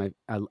badly. It's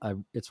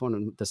it's one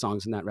of the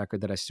songs in that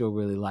record that I still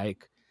really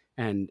like.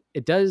 And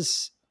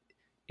it's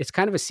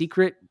kind of a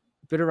secret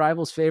Bitter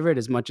Rivals favorite,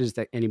 as much as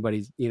that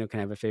anybody, you know, can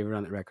have a favorite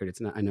on that record. It's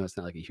not, I know it's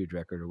not like a huge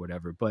record or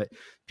whatever, but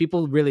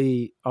people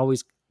really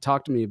always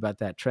talk to me about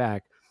that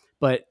track,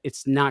 but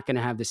it's not going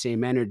to have the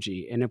same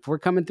energy. And if we're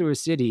coming through a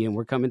city and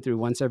we're coming through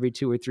once every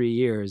 2 or 3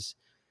 years,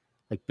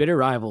 like Bitter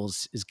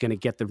Rivals is going to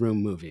get the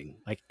room moving.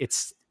 Like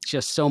it's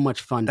just so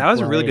much fun. That was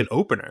a really good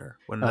opener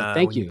when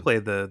you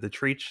played the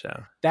treat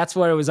show. That's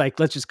what it was like.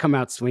 Let's just come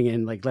out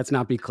swinging. Like, let's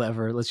not be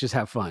clever. Let's just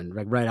have fun.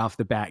 Like right off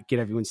the bat, get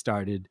everyone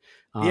started.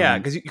 Yeah,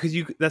 because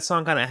that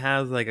song kind of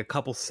has like a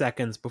couple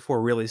seconds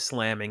before really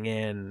slamming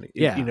in.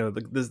 Yeah, you know,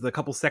 there's the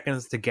couple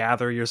seconds to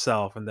gather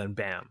yourself, and then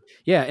bam.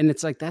 Yeah, and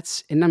it's like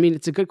and I mean,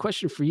 it's a good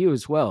question for you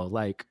as well.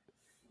 Like,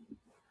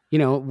 you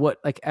know, what,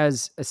 like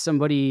as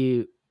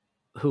somebody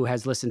who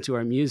has listened to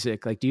our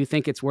music, like, do you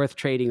think it's worth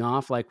trading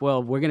off? Like,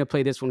 well, we're going to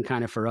play this one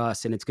kind of for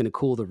us and it's going to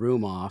cool the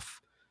room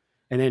off.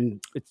 And then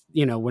it's,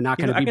 you know, we're not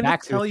going to be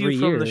back for 3 years. I can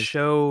tell you from the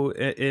show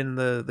in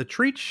the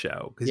treat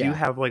show, because you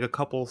have like a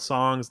couple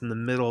songs in the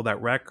middle of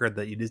that record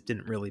that you just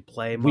didn't really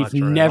play much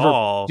at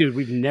all. Dude,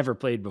 we've never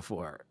played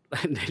before.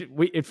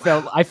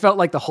 I felt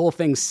like the whole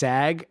thing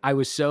sag. I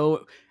was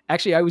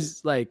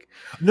like,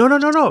 no.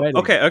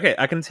 Okay.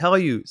 I can tell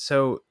you.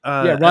 So,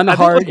 Run the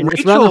Heart.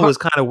 Rachel was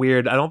kind of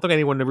weird. I don't think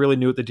anyone really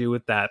knew what to do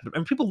with that.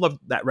 And people loved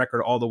that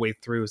record all the way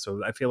through.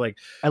 So I feel like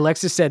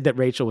Alexis said that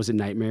Rachel was a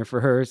nightmare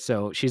for her.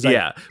 So she's like,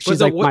 yeah. She's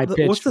like,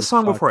 what's the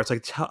song before? It's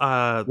like,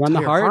 Run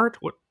the Heart.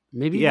 What?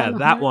 Maybe. Yeah,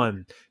 that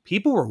one.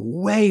 People were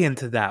way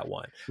into that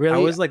one. Really? I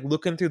was like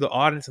looking through the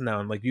audience on that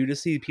one. Like you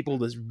just see people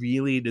just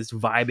really just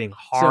vibing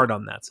hard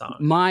on that song.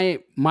 My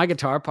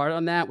guitar part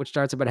on that, which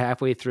starts about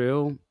halfway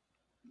through,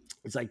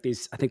 it's like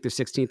these, I think they're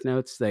 16th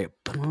notes. They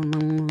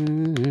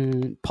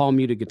palm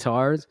muted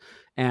guitars,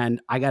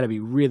 and I got to be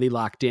really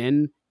locked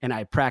in. And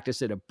I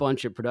practiced at a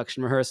bunch of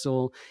production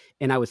rehearsal,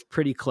 and I was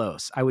pretty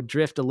close. I would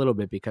drift a little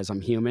bit because I'm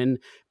human,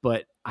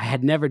 but I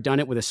had never done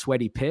it with a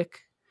sweaty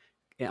pick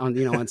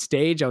on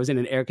stage. I was in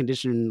an air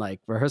conditioned like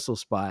rehearsal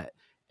spot,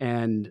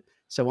 and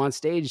so on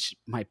stage,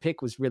 my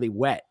pick was really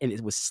wet and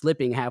it was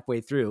slipping halfway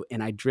through,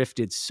 and I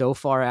drifted so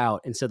far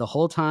out. And so the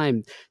whole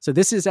time, so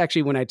this is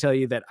actually when I tell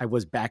you that I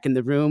was back in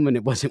the room and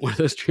it wasn't one of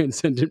those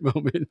transcendent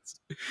moments,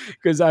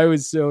 because I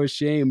was so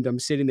ashamed. I'm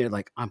sitting there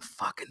like, I'm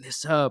fucking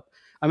this up.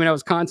 I mean, I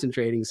was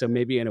concentrating, so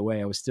maybe in a way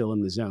I was still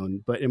in the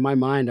zone. But in my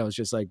mind, I was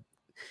just like,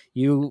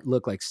 you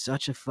look like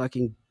such a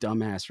fucking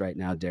dumbass right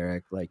now,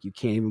 Derek. Like you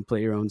can't even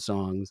play your own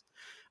songs.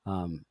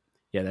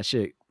 Yeah, that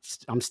shit.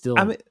 I'm still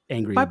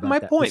angry about my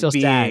that. point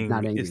being sad,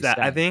 not angry, is that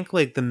sad. I think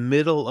like the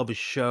middle of a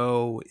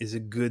show is a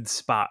good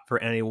spot for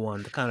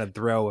anyone to kind of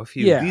throw a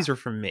few. These are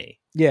for me.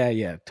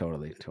 Yeah,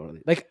 totally.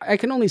 Like I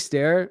Can Only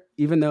Stare,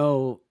 even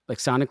though like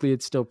sonically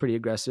it's still pretty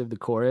aggressive. The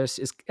chorus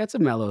that's a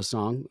mellow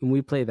song, and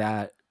we play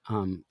that.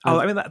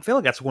 I feel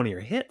like that's one of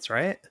your hits,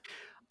 right?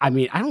 I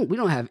mean, we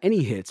don't have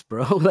any hits,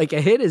 bro. Like a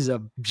hit is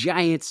a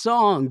giant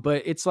song,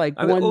 but it's like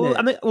I mean, one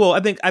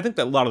that, I think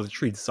that a lot of the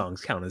Treat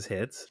songs count as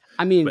hits.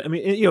 I mean, But I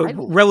mean, you I know,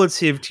 don't-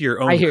 relative to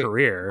your own I hear-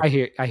 career. I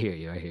hear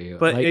you.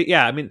 But Like,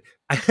 yeah, I mean,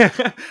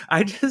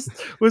 I just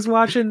was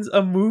watching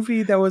a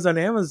movie that was on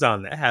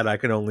Amazon that had "I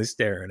Can Only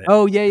Stare" in it.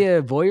 oh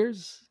yeah,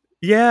 Voyeurs.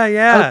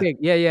 yeah. Okay,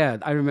 yeah.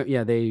 I remember.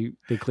 Yeah, they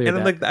cleared. And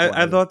that like, I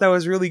before. thought that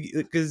was really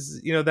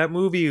because that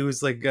movie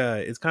was like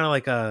it's kind of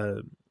like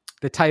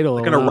the title,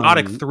 an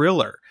erotic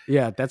thriller.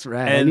 Yeah, that's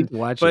right. I And need to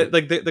watch but it.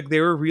 like they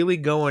were really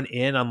going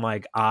in on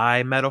like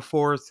eye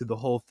metaphors through the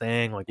whole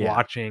thing, like Yeah.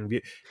 watching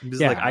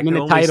just Yeah, like I I mean, can the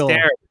only title-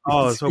 stare.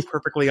 Oh, so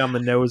perfectly on the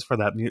nose for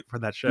that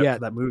show, Yeah. for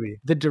that movie.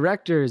 The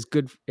director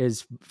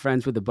is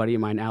friends with a buddy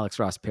of mine, Alex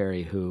Ross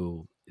Perry,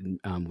 who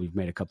we've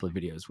made a couple of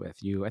videos with.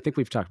 I think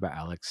we've talked about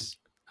Alex.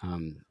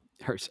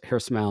 Her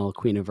Smell,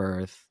 Queen of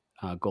Earth,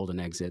 Golden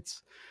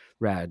Exits,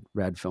 rad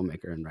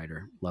filmmaker and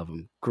writer. Love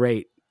him.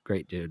 Great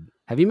dude.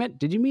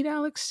 Did you meet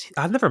Alex?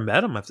 I've never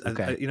met him.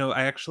 Okay.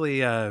 I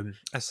actually I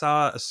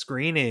saw a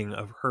screening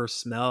of Her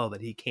Smell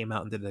that he came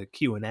out and did a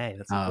Q&A.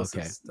 That's the Oh,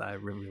 closest I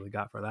really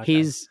got for that.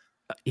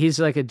 He's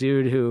like a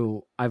dude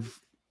who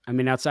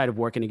outside of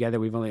working together,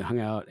 we've only hung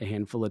out a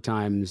handful of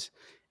times,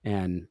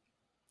 and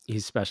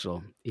he's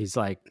special. He's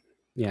like,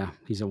 yeah,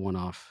 he's a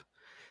one-off.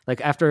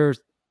 Like after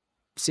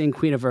seeing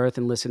Queen of Earth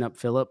and Listen Up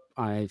Philip,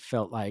 I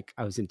felt like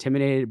I was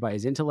intimidated by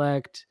his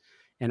intellect,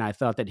 and I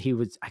thought that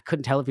I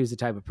couldn't tell if he was the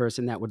type of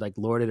person that would like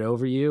lord it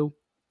over you,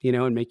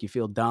 and make you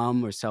feel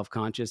dumb or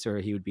self-conscious, or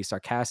he would be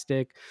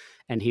sarcastic,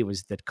 and he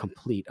was the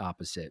complete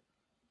opposite.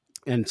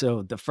 And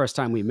so the first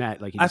time we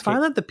met, like I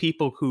find that the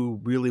people who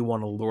really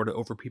want to lord it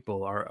over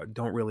people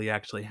don't really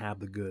actually have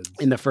the goods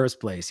in the first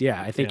place.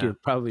 Yeah, I think Yeah. you're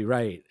probably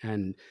right.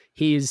 And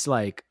he's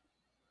like,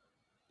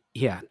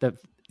 yeah.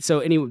 So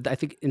anyway, I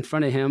think in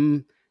front of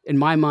him, in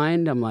my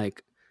mind, I'm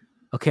like,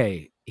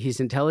 okay, he's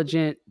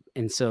intelligent.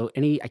 And so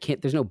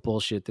there's no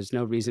bullshit. There's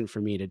no reason for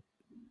me to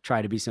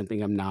try to be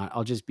something I'm not.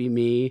 I'll just be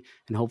me,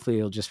 and hopefully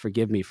he'll just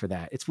forgive me for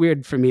that. It's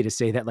weird for me to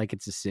say that like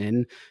it's a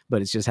sin,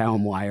 but it's just how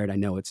I'm wired. I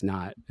know it's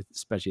not,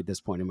 especially at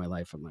this point in my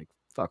life. I'm like,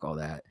 fuck all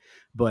that.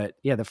 But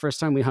yeah, the first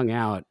time we hung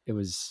out, it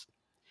was,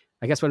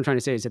 I guess what I'm trying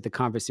to say is that the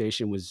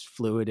conversation was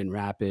fluid and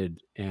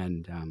rapid,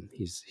 and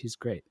he's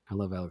great. I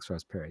love Alex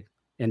Ross Perry.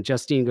 And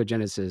Justine Go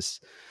Genesis,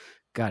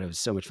 God, it was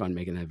so much fun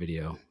making that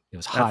video. It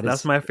was hot.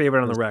 That's my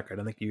favorite on the record.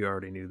 I think you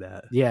already knew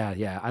that.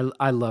 Yeah.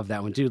 I love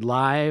that one, dude.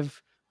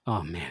 Live.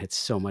 Oh man, it's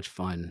so much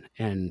fun.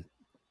 And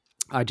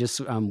I just,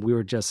 we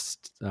were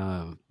just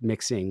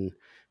mixing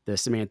the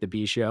Samantha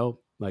Bee show.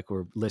 Like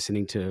we're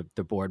listening to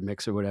the board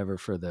mix or whatever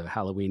for the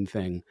Halloween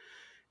thing.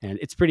 And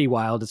it's pretty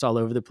wild. It's all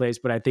over the place,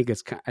 but I think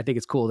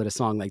it's cool that a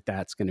song like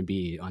that's going to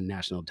be on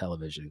national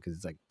television because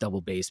it's like double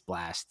bass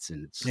blasts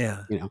and it's,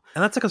 Yeah. And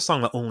that's like a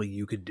song that only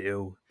you could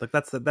do. Like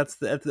that's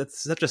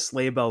such a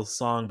Sleigh Bells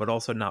song, but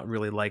also not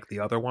really like the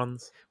other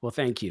ones. Well,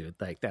 thank you.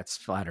 Like that's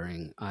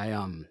flattering.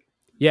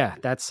 Yeah,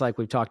 that's like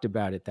we've talked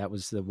about it. That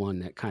was the one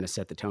that kind of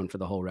set the tone for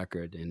the whole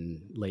record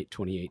in late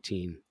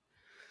 2018.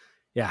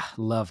 Yeah,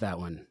 love that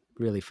one.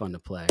 Really fun to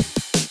play.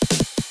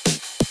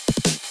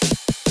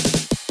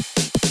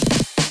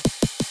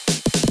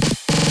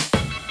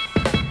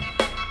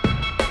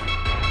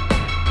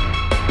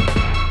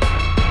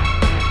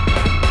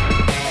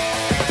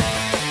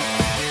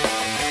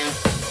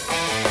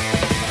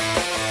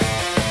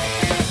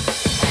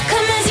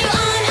 Come as you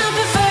are, I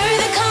prefer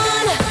the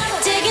con.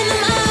 Digging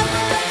them up,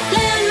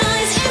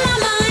 landmines in my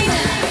mind.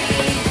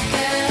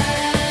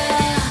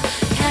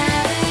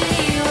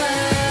 Cavity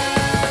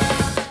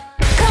world.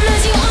 Come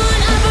as you are,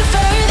 I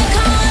prefer the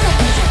con.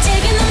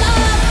 Digging them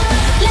up,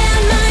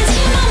 landmines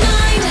in my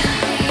mind.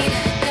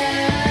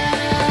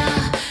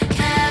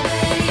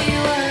 Cavity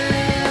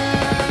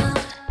world.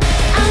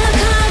 I'm a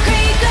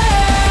concrete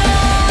girl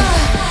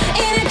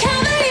in a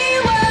cavity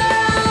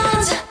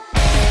world.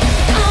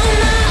 On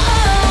my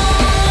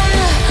own,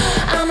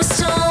 I'm a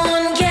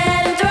stone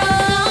getting thrown.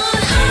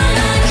 I'm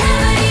a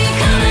cavity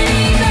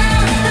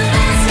girl, the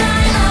best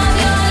night of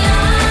your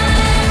life.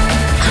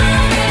 I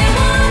really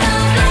wanna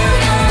blow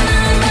your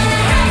mind, but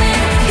I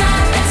haven't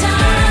got the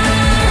time.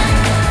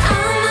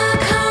 I'm a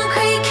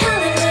concrete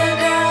calendar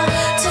girl,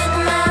 took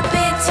my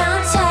big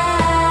time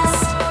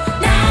test.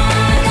 Now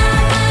I got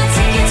my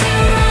ticket to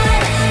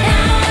ride.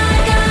 Now I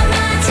got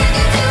my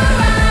ticket to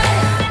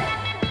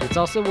ride. It's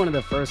also one of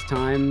the first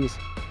times.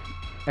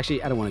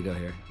 Actually, I don't want to go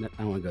here. I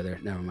don't want to go there.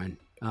 Never mind.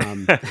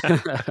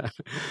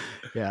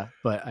 Yeah,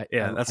 but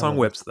That song love it.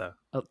 whips though.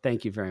 Oh,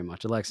 thank you very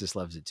much. Alexis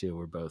loves it too.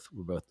 We're both.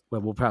 Well,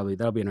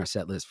 that'll be in our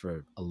set list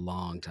for a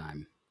long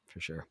time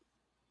for sure.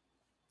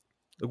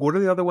 Like, what are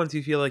the other ones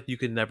you feel like you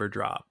could never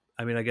drop?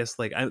 I mean, I guess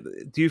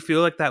do you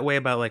feel like that way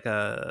about like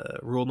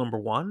Rule Number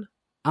 1?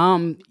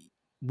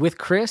 With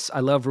Chris,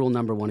 I love Rule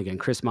Number 1 again.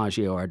 Chris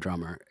Maggio, our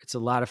drummer. It's a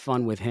lot of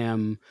fun with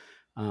him.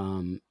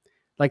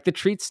 Like the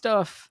Treat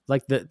stuff,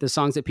 like the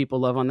songs that people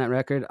love on that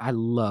record, I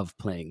love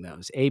playing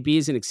those. AB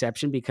is an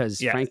exception because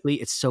frankly,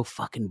 it's so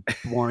fucking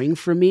boring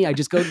for me. I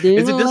just go, Is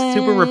it just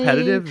super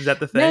repetitive? Is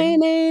that the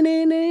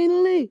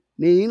thing?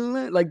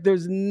 like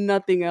there's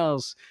nothing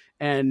else.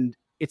 And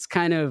it's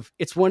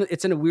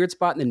in a weird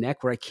spot in the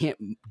neck where I can't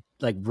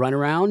like run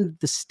around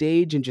the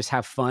stage and just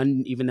have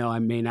fun, even though I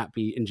may not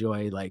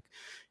enjoy like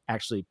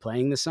actually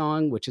playing the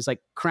song, which is like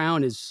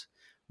Crown is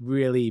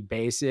really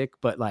basic,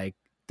 but like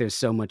there's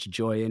so much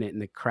joy in it in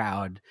the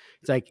crowd.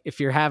 It's like if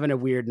you're having a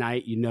weird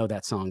night,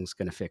 that song's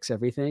gonna fix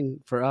everything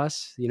for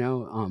us,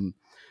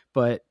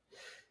 but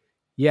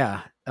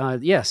yeah.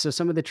 So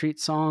some of the Treat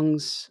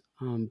songs,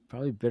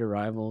 probably Bitter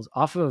Rivals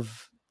off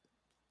of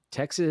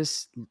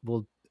Texas.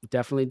 Will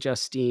definitely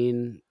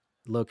Justine.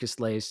 Locust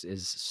Lace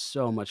is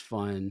so much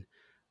fun.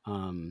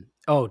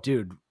 Oh,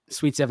 dude,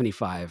 Sweet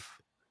 75.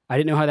 I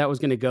didn't know how that was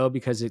going to go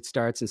because it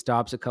starts and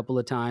stops a couple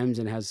of times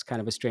and has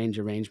kind of a strange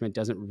arrangement.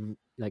 Doesn't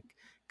like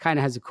kind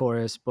of has a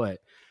chorus, but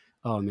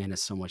oh man,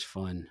 it's so much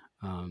fun.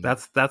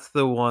 That's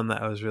the one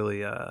that I was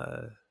really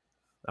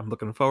I'm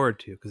looking forward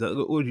to, because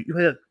you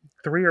had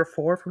 3 or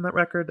 4 from that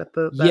record at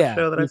that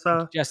show that I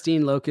saw.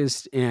 Justine,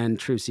 Locust, and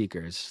True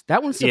Seekers.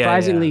 That one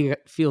surprisingly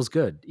feels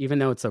good, even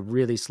though it's a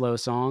really slow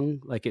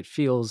song. Like it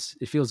feels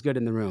good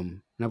in the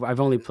room. And I've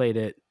only played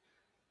it.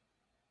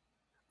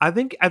 I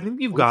think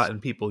you've gotten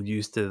people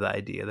used to the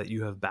idea that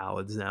you have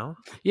ballads now.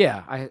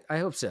 Yeah, I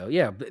hope so.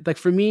 Yeah, but like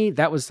for me,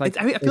 that was like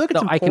I feel like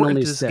it's important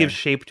to just give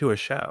shape to a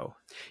show.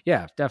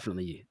 Yeah,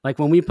 definitely. Like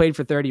when we played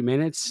for 30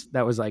 minutes,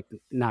 that was like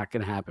not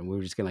going to happen. We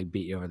were just going to like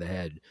beat you over the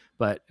head.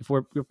 But if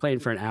we're playing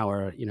for an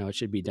hour, it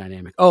should be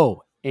dynamic.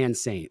 Oh, and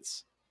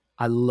Saints.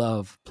 I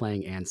love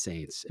playing And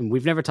Saints. And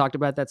we've never talked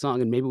about that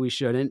song, and maybe we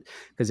shouldn't,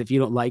 because if you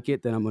don't like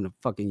it, then I'm going to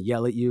fucking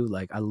yell at you.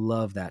 Like, I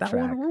love that track.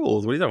 That one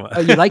rules. What are you talking about?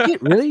 Oh, you like it?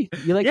 Really?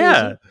 You like it?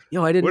 Yeah.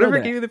 Yo, I didn't Whatever know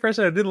that. gave you the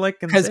impression I didn't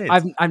like And Because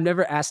Saints. I've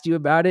never asked you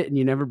about it, and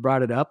you never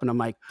brought it up, and I'm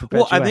like,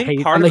 well, I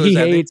think part of it was,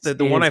 I think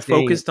the one I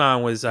focused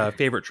on was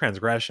Favorite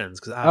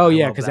Transgressions.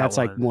 Because that's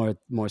like more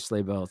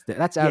Sleigh Bells.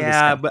 That's out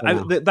of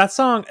the but that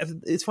song,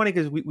 it's funny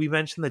because we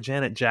mentioned the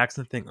Janet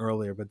Jackson thing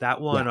earlier, but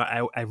that one,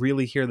 I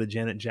really hear the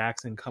Janet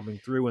Jackson coming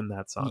through in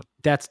that song.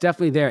 That's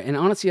definitely there. And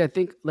honestly, I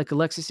think like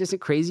Alexis isn't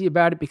crazy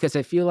about it, because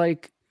I feel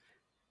like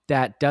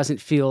that doesn't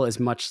feel as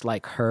much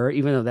like her,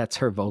 even though that's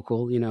her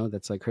vocal,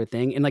 that's like her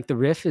thing. And like the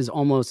riff is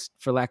almost,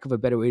 for lack of a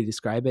better way to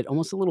describe it,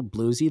 almost a little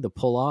bluesy, the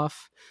pull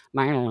off.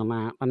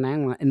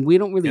 And we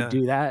don't really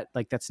do that.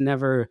 Like that's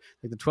never,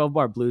 like the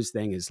 12-bar blues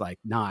thing is like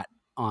not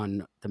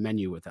on the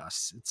menu with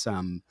us.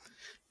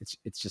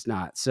 It's just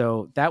not.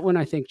 So that one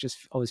I think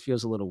just always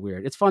feels a little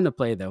weird. It's fun to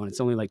play though, and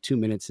it's only like 2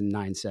 minutes and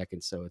 9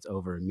 seconds, so it's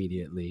over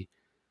immediately.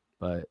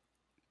 But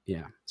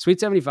yeah,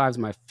 Sweet 75 is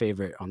my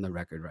favorite on the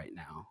record right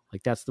now.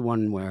 Like that's the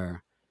one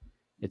where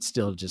it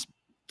still just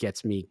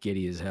gets me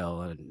giddy as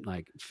hell, and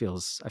like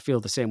I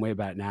feel the same way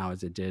about it now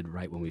as it did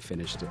right when we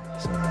finished it.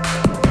 So.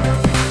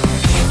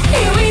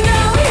 Here we go.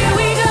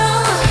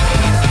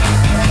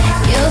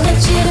 You're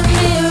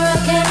legitimate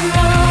rock and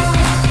roll.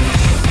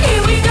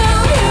 Here we go.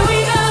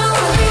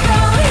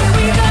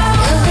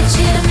 You're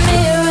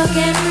legitimate rock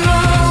and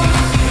roll.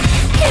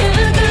 Give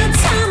a good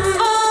time,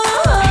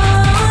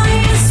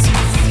 boys.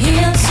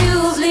 Here to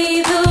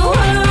bleed the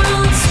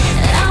world.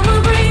 I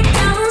will break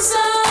down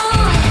so.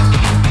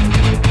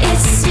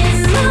 It's in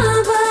my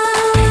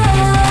blood.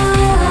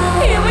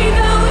 Here we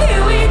go.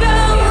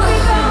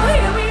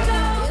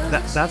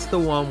 That's the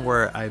one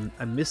where I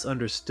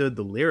misunderstood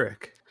the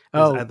lyric.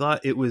 Oh, I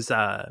thought it was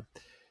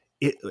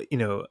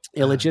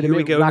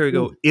illegitimate. Here we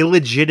go.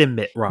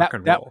 Illegitimate rock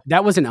and roll.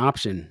 That was an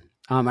option.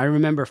 I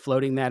remember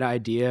floating that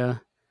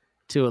idea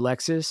to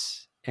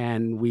Alexis,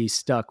 and we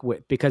stuck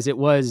with, because it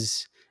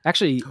was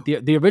actually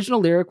the original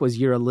lyric was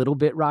 "You're a little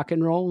bit rock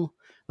and roll."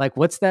 Like,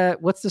 what's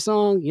that? What's the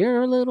song?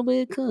 You're a little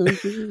bit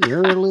country,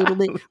 you're a little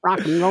bit rock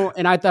and roll.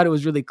 And I thought it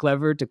was really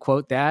clever to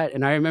quote that.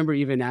 And I remember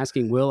even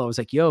asking Will, I was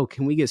like, "Yo,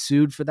 can we get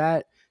sued for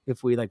that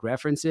if we like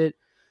reference it?"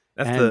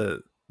 That's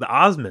the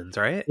Osmonds,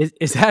 right?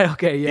 Is that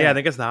okay? Yeah, I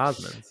think it's the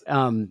Osmonds.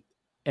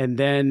 And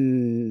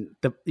then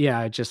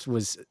it just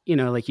was,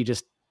 like you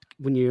just,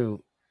 when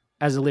you,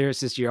 as a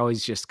lyricist, you're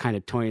always just kind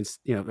of toying,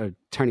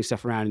 turning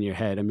stuff around in your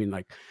head. I mean,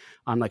 like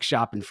I'm like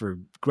shopping for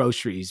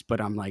groceries,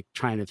 but I'm like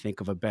trying to think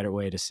of a better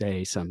way to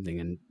say something.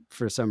 And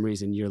for some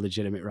reason, Your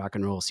Legitimate Rock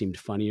and Roll seemed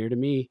funnier to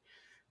me.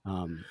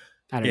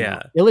 I don't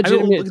know.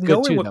 Illegitimate is good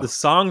knowing too, what though. the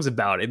song's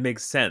about, it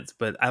makes sense.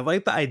 But I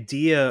like the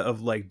idea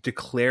of like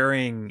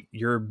declaring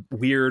your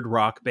weird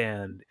rock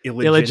band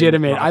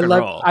illegitimate. Rock and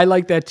roll. I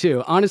like that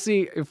too.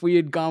 Honestly, if we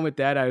had gone with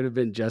that, I would have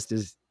been just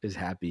as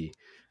happy.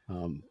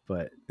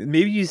 But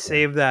maybe you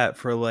save that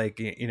for like,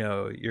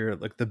 you're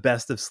like the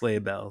best of Sleigh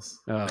Bells.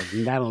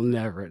 That'll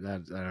never. I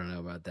don't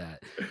know about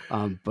that.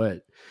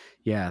 But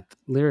yeah,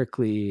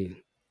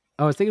 lyrically,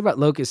 I was thinking about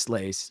Locust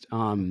Laced.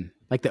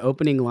 Like the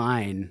opening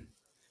line.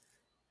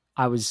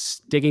 I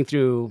was digging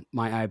through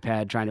my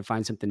iPad trying to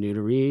find something new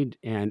to read,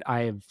 and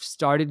I have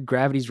started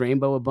Gravity's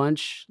Rainbow a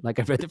bunch. Like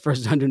I've read the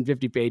first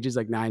 150 pages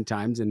like 9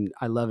 times, and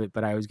I love it,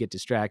 but I always get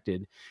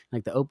distracted.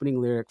 Like the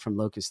opening lyric from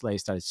Locust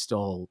Laced, I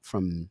stole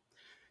from.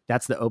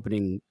 That's the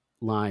opening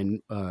line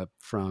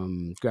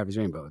from Gravity's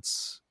Rainbow.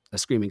 It's "A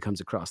screaming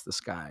comes across the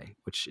sky,"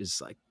 which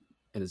is like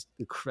an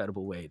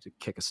incredible way to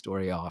kick a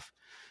story off.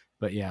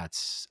 But yeah,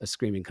 it's a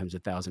screaming comes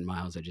 1,000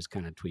 miles. I just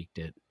kind of tweaked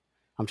it.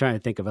 I'm trying to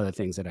think of other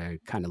things that I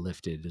kind of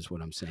lifted, is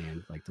what I'm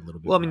saying, like the little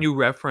bit. Well, I mean, more. you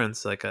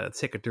reference like a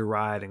Ticket to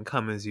Ride and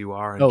Come As You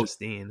Are and Oh.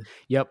 Justine.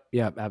 Yep,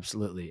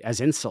 absolutely. As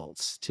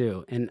insults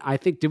too. And I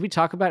think, did we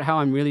talk about how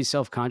I'm really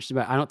self-conscious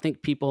about? I don't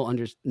think people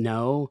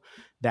know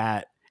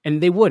that,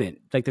 and they wouldn't.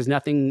 Like, there's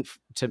nothing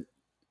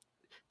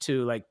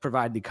to like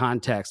provide the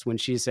context when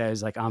she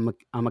says like I'm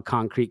a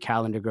concrete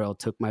calendar girl,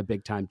 took my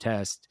big time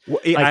test. Well,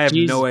 Like, I have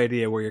she's- no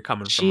idea where you're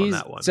coming from on she's-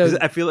 that one. so- 'Cause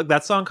I feel like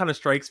that song kind of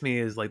strikes me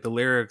as like the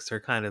lyrics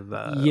are kind of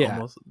Yeah.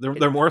 almost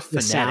they're more The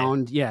phonetic.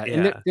 sound, yeah.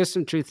 And Yeah. there's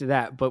some truth to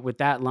that. But with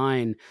that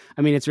line,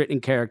 I mean, it's written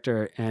in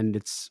character, and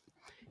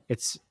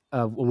it's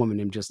a woman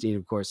named Justine,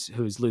 of course,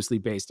 who's loosely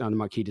based on the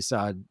Marquis de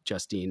Sade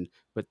Justine.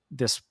 But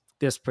this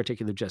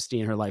particular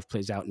Justine, her life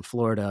plays out in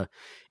Florida,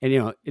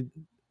 and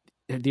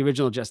the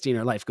original Justine,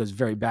 her life goes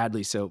very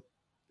badly. So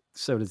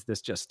does this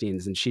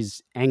Justine's, and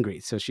she's angry.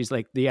 So she's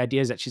like, the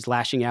idea is that she's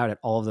lashing out at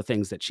all of the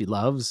things that she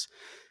loves,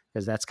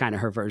 because that's kind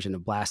of her version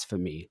of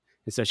blasphemy.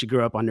 And so she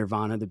grew up on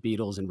Nirvana, the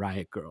Beatles, and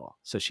Riot Girl.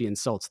 So she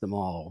insults them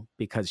all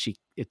because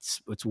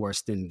it's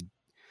worse than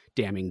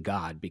damning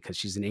God, because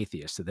she's an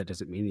atheist. So that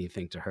doesn't mean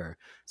anything to her.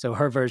 So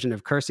her version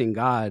of cursing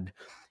God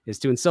is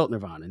to insult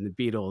Nirvana and the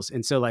Beatles.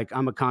 And so like,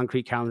 I'm a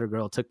concrete calendar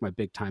girl, took my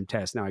big time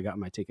test, now I got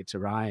my ticket to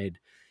ride,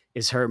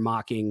 is her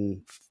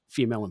mocking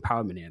female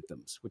empowerment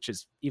anthems, which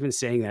is, even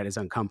saying that is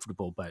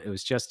uncomfortable, but it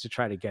was just to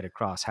try to get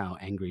across how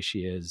angry she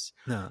is.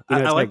 No, You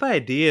know, I it's like the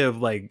idea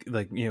of like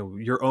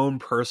your own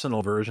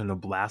personal version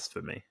of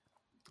blasphemy.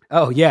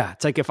 Oh yeah.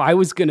 It's like, if I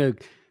was going to,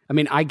 I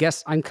mean, I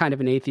guess I'm kind of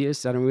an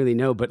atheist. I don't really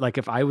know, but like,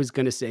 if I was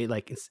going to say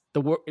like, it's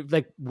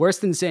like worse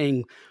than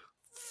saying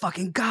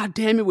fucking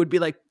goddamn, it would be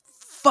like,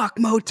 fuck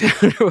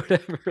Motown or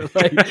whatever.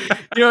 Like,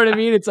 you know what I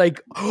mean? It's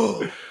like,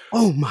 oh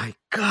my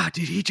God,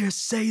 did he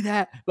just say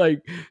that?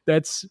 Like,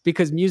 that's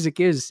because music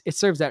it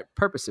serves that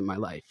purpose in my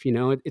life.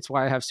 It's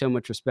why I have so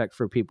much respect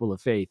for people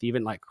of faith,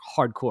 even like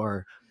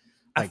hardcore,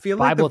 I like feel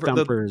like Bible the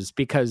thumpers,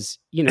 because,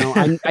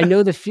 I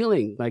know the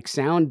feeling, like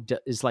sound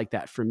is like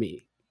that for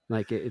me.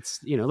 Like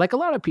it's, like a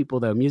lot of people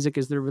though, music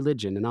is their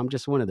religion, and I'm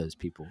just one of those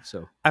people.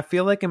 So I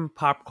feel like in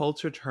pop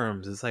culture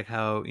terms, it's like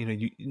how,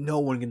 no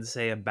one can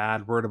say a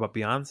bad word about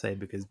Beyonce,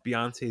 because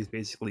Beyonce has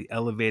basically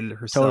elevated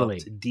herself Totally.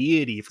 to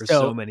deity for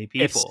so many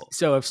people.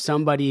 If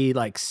somebody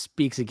like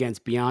speaks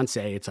against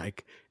Beyonce, it's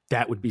like,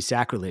 that would be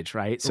sacrilege,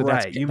 right? So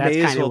right. You that's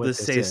may as kinda well what just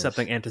this say is.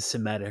 something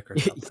anti-Semitic or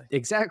something.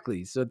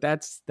 Exactly. So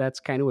that's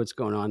kind of what's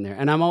going on there.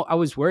 And I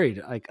was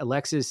worried. Like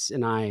Alexis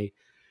and I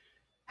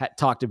had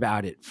talked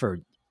about it for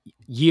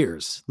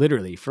years,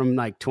 literally from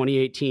like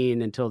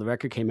 2018 until the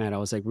record came out. I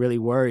was like really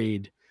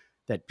worried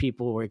that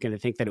people were going to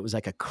think that it was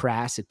like a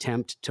crass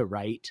attempt to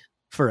write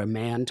for a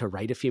man to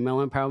write a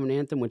female empowerment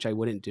anthem, which I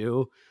wouldn't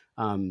do.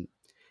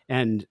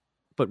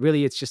 But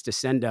really it's just a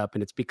send up,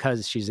 and it's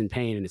because she's in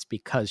pain, and it's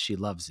because she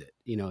loves it.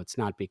 It's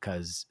not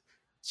because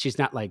she's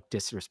not like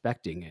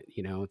disrespecting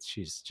it,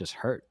 she's just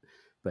hurt.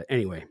 But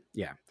anyway,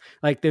 yeah,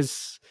 like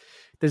there's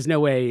no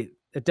way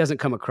it doesn't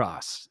come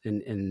across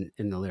in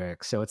the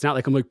lyrics. So it's not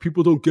like I'm like,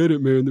 people don't get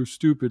it, man, they're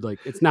stupid. Like,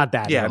 it's not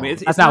that. Yeah, at I mean, all.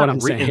 it's That's not what I'm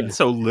written saying.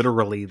 so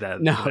literally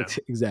that No,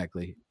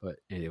 exactly. But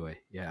anyway,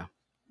 yeah.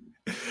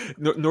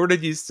 Nor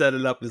did you set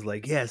it up as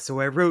like, yeah, so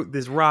I wrote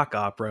this rock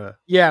opera.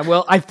 Yeah,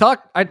 well, I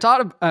thought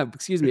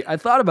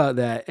about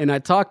that, and I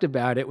talked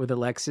about it with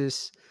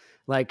Alexis.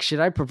 Like, should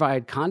I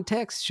provide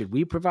context? Should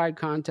we provide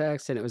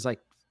context? And it was like,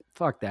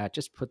 fuck that.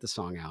 Just put the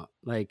song out.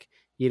 Like,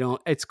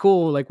 it's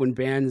cool. Like when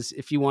bands,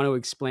 if you want to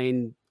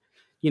explain,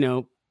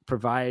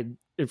 provide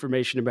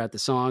information about the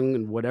song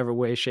in whatever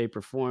way, shape,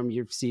 or form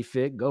you see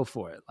fit, go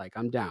for it. Like,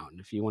 I'm down.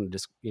 If you want to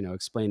just,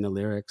 explain the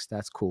lyrics,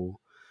 that's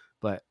cool.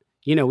 But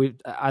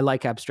I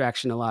like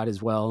abstraction a lot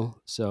as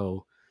well.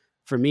 So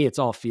for me, it's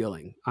all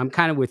feeling. I'm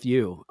kind of with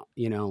you,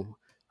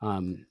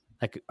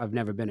 like I've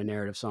never been a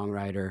narrative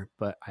songwriter,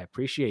 but I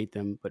appreciate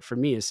them. But for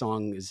me, a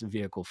song is a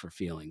vehicle for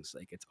feelings.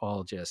 Like, it's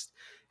all just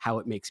how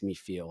it makes me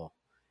feel.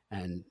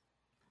 And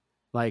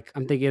like,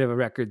 I'm thinking of a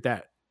record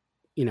that,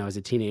 as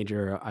a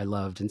teenager, I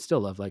loved and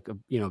still love, like a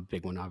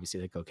big one, obviously,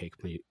 like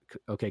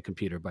OK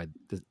Computer by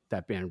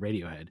that band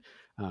Radiohead.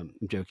 I'm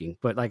joking,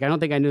 but like, I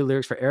don't think I knew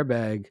lyrics for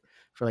Airbag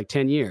for like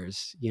 10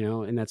 years,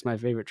 and that's my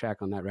favorite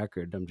track on that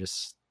record. I'm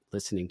just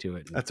listening to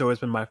it. That's always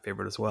been my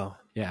favorite as well.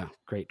 Yeah,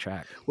 great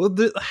track. Well,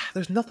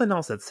 there's nothing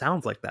else that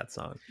sounds like that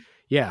song.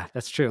 Yeah,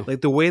 that's true. Like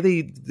the way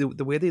they do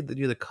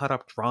the cut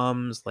up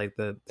drums, like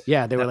they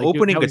were like,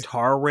 opening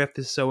guitar riff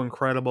is so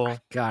incredible.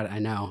 God, I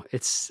know.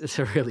 It's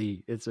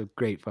a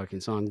great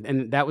fucking song.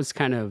 And that was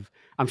kind of,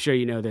 I'm sure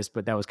you know this,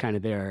 but that was kind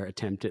of their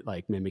attempt at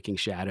like mimicking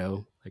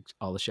Shadow, like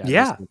all the Shadow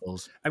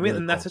samples. I mean, Really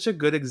and that's cool. such a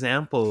good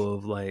example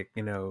of like,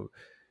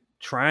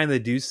 trying to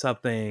do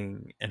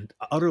something and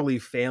utterly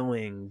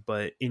failing,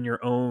 but in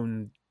your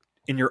own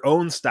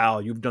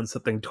style, you've done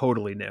something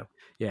totally new.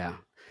 Yeah.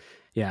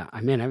 Yeah, I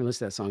haven't listened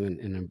to that song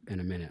in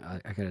a minute.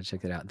 I gotta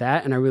check that out.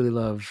 That, and I really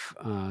love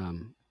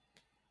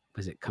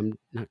was it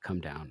not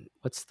Come Down?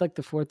 What's like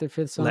the fourth or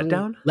fifth song? Let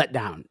Down? Let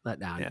Down.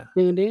 Yeah.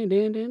 Dun, dun,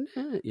 dun, dun,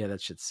 dun. Yeah,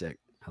 that shit's sick.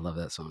 I love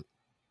that song.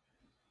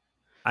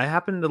 I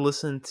happened to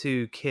listen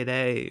to Kid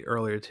A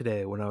earlier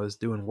today when I was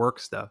doing work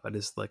stuff. I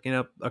just like,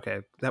 okay,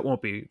 that'll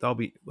be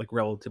like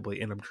relatively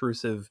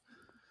inobtrusive.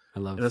 I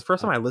love. And it's the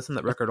first time I listened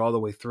to that record all the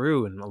way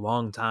through in a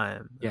long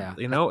time. Yeah.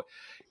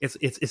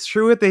 It's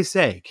true what they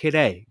say. Kid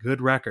A, good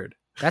record.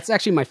 That's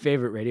actually my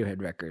favorite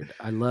Radiohead record.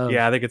 I love.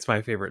 Yeah, I think it's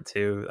my favorite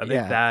too. I think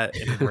Yeah. that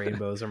and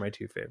Rainbows are my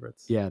two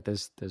favorites. Yeah,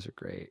 those are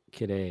great.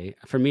 Kid A.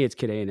 For me, it's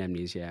Kid A and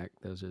Amnesiac.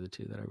 Those are the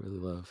two that I really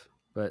love.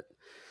 But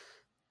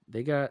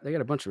they got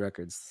a bunch of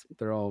records.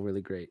 They're all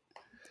really great.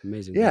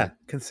 Amazing. Yeah, band.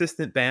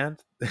 consistent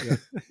band.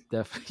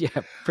 Yeah,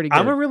 pretty good.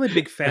 I'm a really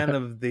big fan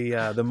of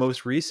the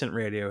most recent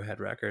Radiohead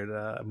record,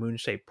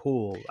 Moonshaped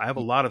Pool. I have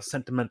a lot of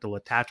sentimental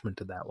attachment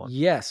to that one.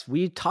 Yes,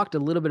 we talked a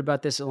little bit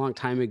about this a long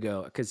time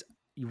ago because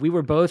we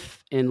were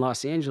both in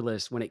Los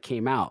Angeles when it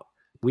came out.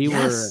 We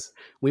were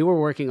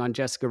working on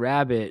Jessica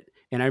Rabbit,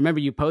 and I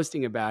remember you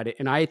posting about it,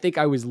 and I think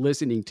I was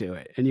listening to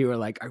it, and you were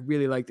like, "I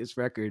really like this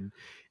record."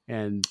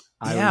 And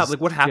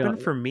what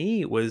happened for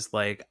me was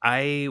like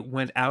I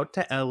went out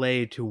to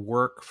LA to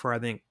work for I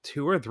think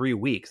 2 or 3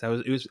 weeks.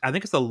 I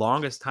think it's the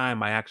longest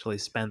time I actually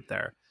spent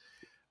there.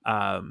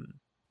 And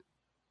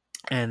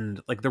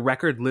like the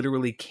record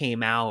literally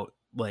came out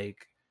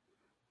like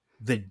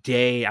the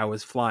day I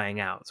was flying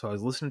out. So I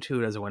was listening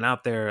to it as I went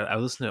out there. I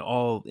was listening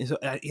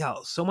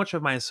to so much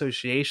of my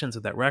associations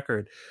with that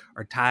record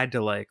are tied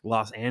to like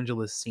Los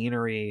Angeles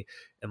scenery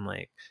and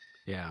like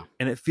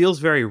and it feels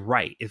very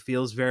right. It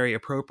feels very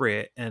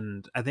appropriate.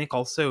 And I think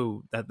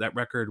also that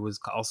record was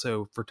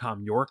also for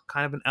Tom York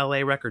kind of an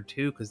LA record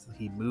too, because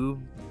he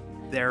moved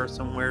there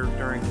somewhere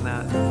during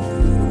that.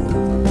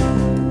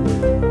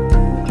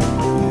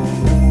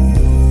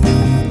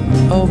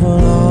 Open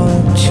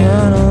on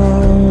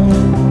channel,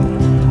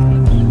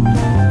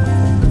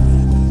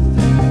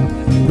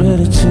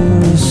 ready to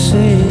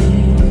receive.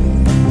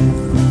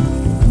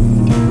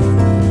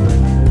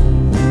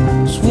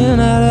 Swing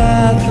out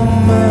at the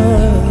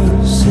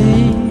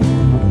mercy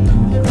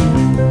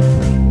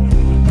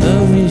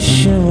of your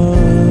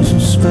shimmers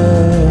and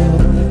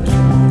spells.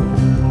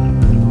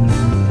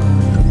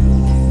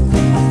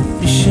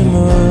 Your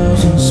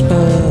shimmers and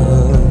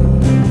spells.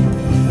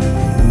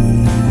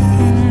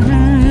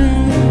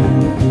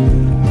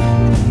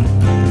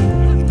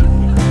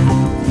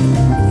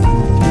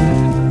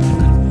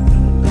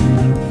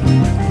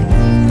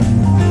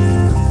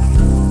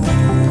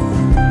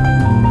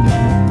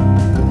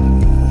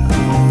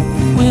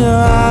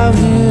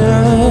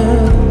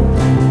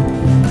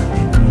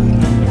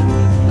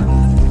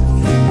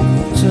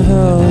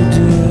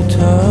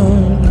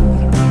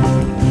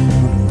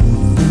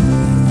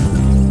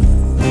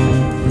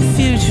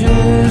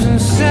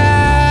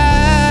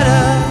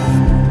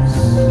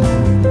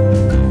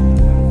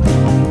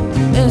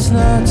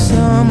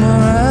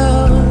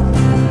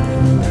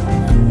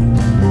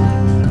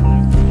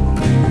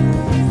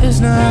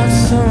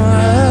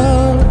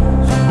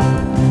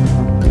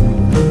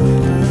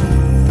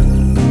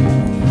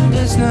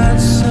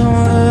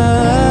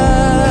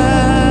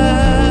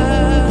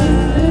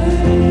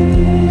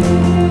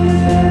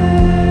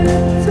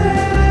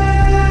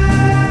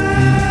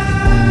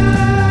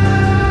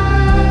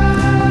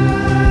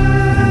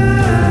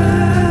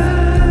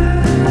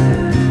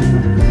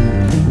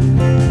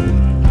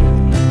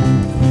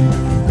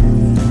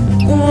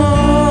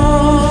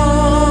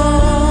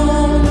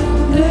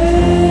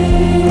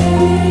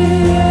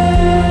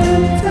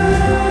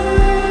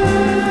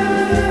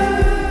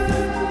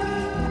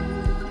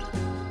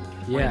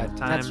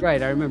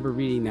 Right, I remember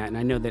reading that, and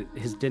I know that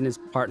didn't his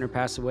partner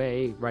pass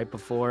away right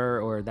before,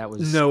 or that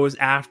was no, it was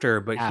after,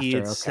 but he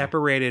had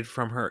separated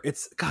from her.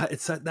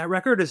 That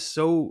record is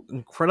so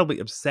incredibly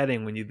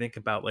upsetting when you think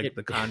about like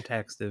the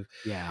context of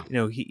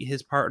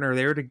his partner.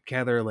 They were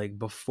together like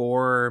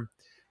before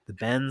the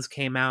Bends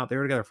came out. They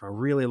were together for a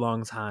really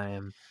long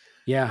time.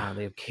 Yeah,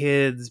 they have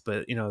kids,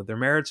 but their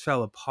marriage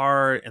fell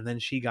apart, and then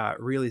she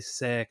got really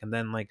sick, and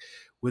then like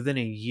within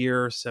a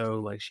year or so,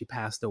 like she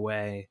passed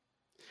away.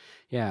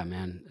 Yeah,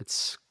 man,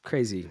 it's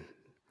crazy.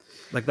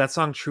 Like that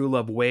song True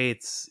Love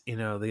Waits,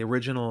 the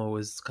original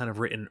was kind of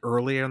written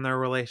earlier in their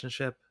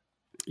relationship.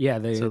 Yeah,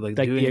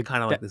 doing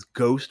kind of like this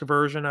ghost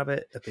version of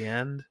it at the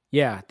end.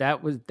 Yeah,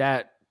 that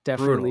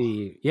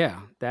definitely,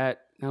 brutal.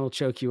 That'll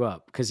choke you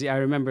up. Because I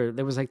remember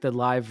there was like the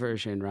live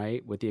version,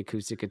 right? With the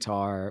acoustic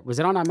guitar. Was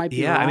it on I Might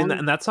Be Wrong? I mean,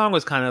 and that song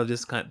was kind of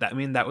just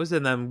that was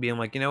in them being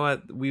like, you know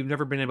what? We've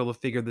never been able to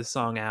figure this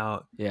song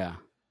out. Yeah.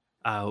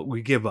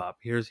 We give up.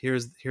 Here's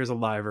a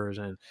live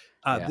version.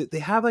 They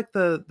have like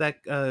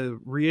that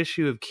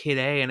reissue of Kid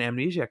A and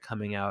Amnesia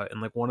coming out,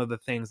 and like one of the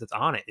things that's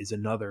on it is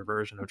another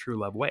version of True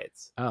Love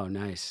Waits. Oh,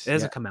 nice. It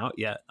hasn't come out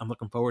yet. I'm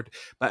looking forward to,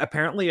 but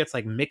apparently it's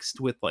like mixed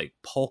with like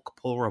Polk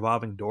Pull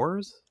Revolving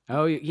Doors.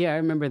 Oh yeah, I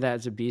remember that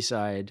as a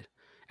B-side.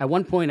 At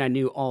one point, I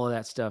knew all of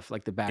that stuff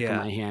like the back of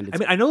my hand. I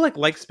mean, I know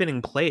like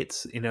Spinning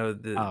Plates.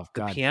 The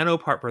piano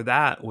part for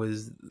that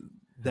was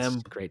That's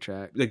them a great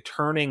track. like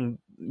turning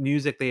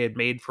music they had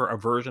made for a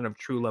version of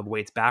True Love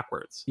Waits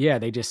backwards. Yeah,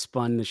 they just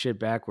spun the shit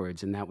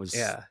backwards, and that was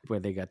Yeah. where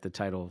they got the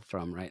title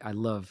from, right? I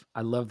love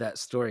that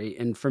story,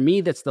 and for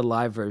me, that's the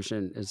live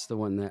version. Is the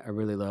one that I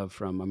really love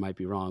from I Might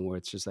Be Wrong, where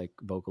it's just like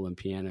vocal and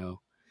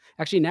piano.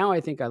 Actually, now I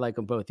think I like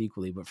them both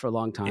equally, but for a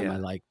long time, Yeah. I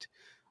liked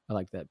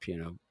that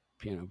piano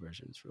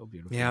version. It's real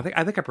beautiful. Yeah,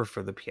 I think I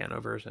prefer the piano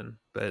version,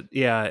 but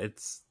yeah,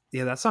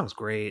 that song's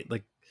great.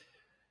 Like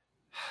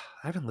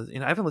I haven't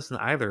listened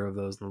to either of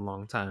those in a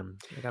long time.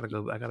 I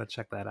gotta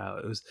check that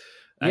out. It was,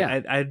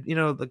 Yeah. I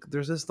like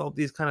there's just all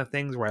these kind of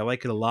things where I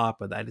like it a lot,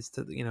 but I just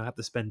have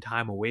to spend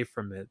time away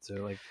from it. So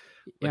like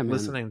Yeah, man.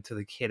 listening to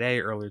the Kid A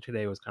earlier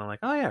today was kind of like,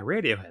 oh yeah,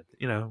 Radiohead,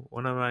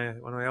 one of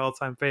my all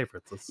time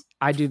favorites.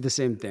 I do the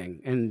same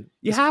thing, and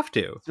You have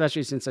to.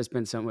 especially since I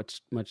spent so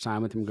much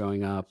time with him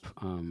growing up.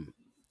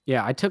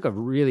 Yeah, I took I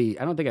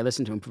don't think I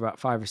listened to him for about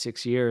 5 or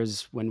 6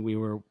 years when we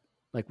were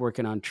like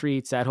working on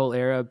Treats, that whole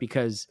era,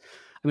 because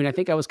I mean, I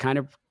think I was kind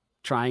of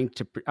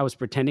I was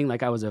pretending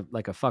like I was a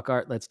fuck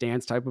art, let's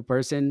dance type of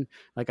person.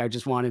 Like I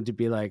just wanted to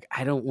be like,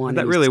 I don't want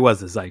That really was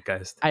the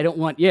zeitgeist. I don't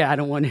want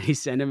any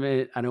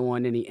sentiment. I don't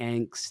want any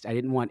angst. I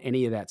didn't want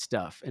any of that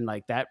stuff. And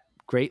like that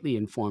greatly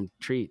informed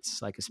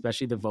Treats, like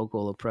especially the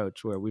vocal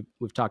approach, where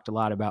we've talked a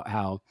lot about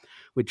how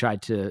we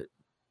tried to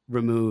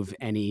remove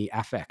any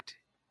affect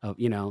of,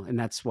 and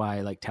that's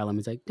why like Tell 'Em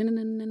is like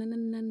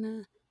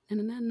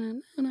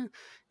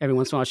every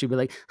once in a while she'd be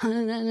like, be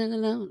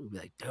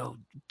like,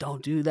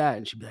 don't do that,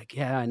 and she'd be like,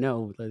 yeah, I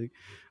know.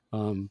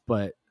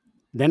 But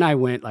then I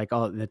went like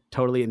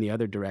totally in the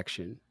other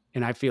direction,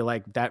 and I feel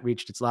like that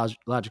reached its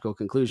logical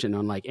conclusion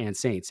on like Ann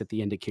Saints at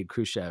the end of Kid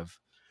Khrushchev,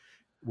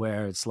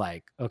 where it's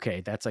like,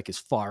 okay, that's like as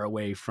far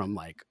away from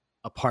like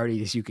a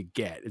party as you could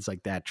get. It's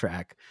like that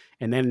track,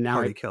 and then now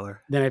Party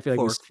killer. Then I feel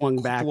like we swung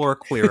back, floor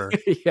clearer.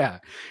 yeah,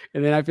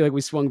 and then I feel like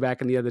we swung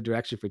back in the other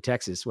direction for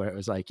Texas, where it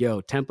was like,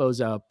 yo,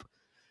 tempo's up,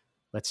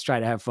 let's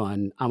try to have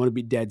fun. I'm gonna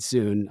be dead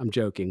soon. I'm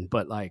joking,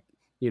 but like,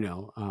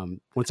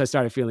 once I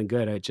started feeling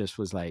good, I just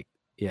was like,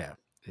 yeah,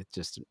 it's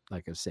just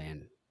like I was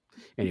saying.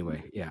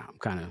 Anyway, yeah, I'm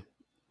kind of.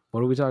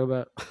 What are we talking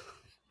about?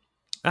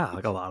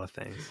 Like a lot of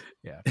things.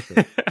 Yeah.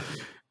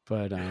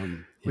 But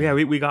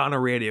we got on a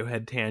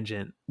Radiohead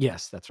tangent.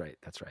 Yes, that's right.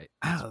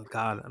 Oh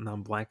God, and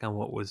I'm blank on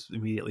what was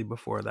immediately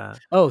before that.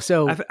 Oh,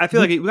 so I feel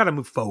like we got to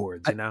move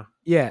forwards,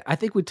 Yeah, I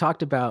think we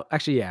talked about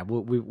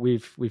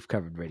we've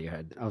covered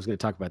Radiohead. I was going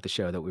to talk about the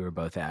show that we were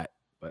both at,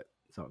 but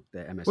so the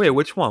MSG. Wait,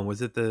 which one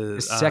was it?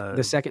 The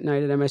second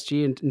night at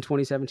MSG in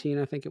 2017,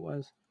 I think it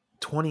was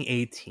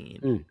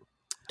 2018.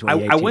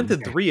 I went to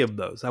 3 of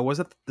those. I was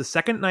at the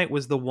second night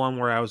was the one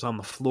where I was on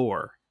the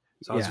floor.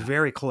 So I was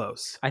very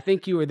close. I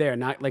think you were there,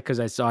 not like because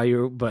I saw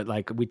you, but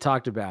like we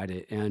talked about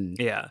it, and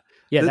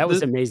that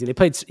was amazing. They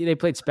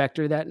played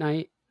Spectre that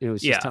night. It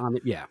was just Tom.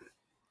 Yeah.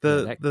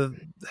 The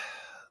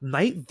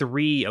night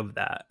 3 of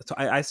that. So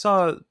I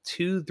saw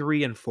 2,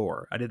 3, and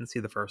 4. I didn't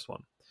see the first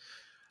one.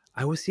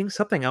 I was seeing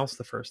something else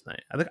the first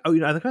night. I think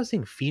I was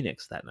seeing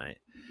Phoenix that night.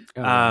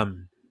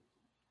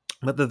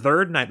 But the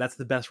third night, that's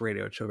the best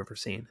radio show I've ever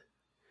seen.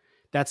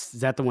 Is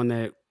that the one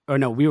that? Oh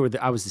no,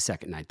 I was the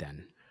second night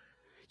then.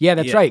 Yeah,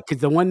 that's right.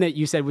 Because the one that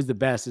you said was the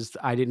best is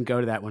I didn't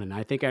go to that one, and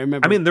I think I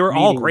remember. I mean, they were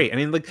all great. I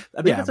mean, like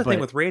I think that's the thing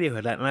with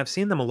Radiohead, and I've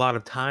seen them a lot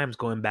of times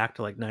going back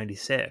to like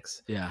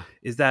 '96. Yeah,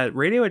 is that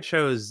Radiohead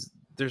shows?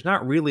 There's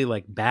not really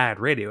like bad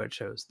Radiohead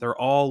shows. They're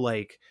all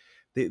like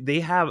they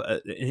have an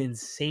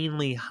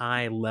insanely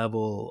high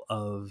level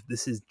of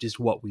this is just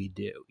what we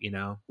do,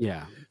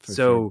 Yeah. So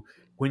sure.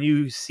 When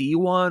you see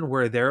one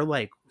where they're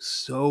like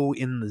so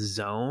in the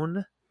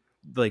zone,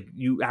 like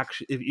you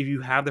actually, if you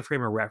have the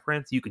frame of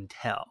reference, you can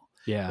tell.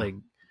 Yeah. Like,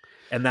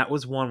 and that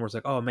was one where it's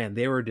like, oh man,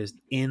 they were just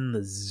in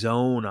the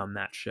zone on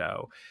that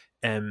show.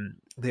 And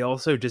they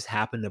also just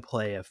happened to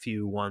play a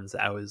few ones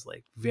that I was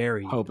like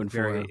very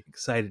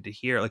excited to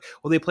hear. Like,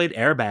 well, they played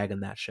Airbag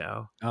in that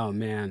show. Oh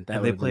man,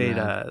 and they played.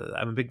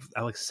 I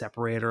like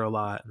Separator a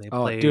lot. And they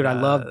played. Dude, I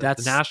love that.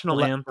 The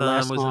national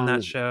anthem was in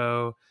that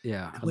show.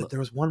 Yeah, there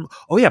was one.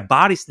 Oh yeah,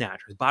 Body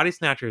Snatchers. Body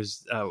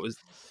Snatchers was.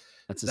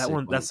 That's that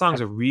one. That song's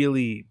a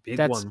really big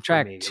one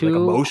track for me, 2, like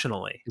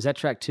emotionally. Is that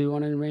track 2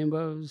 on In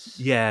Rainbows?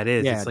 Yeah, it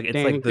is. Yeah. It's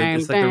like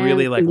the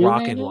really like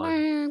rocking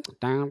one.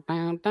 Down,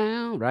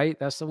 right?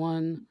 That's the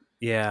one.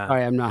 Yeah.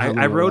 Sorry, I'm not.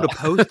 I wrote a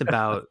post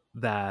about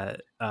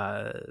that.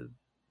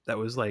 That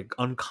was like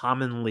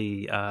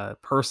uncommonly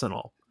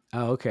personal.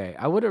 Oh, okay.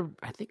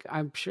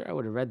 I'm sure I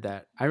would have read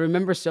that. I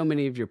remember so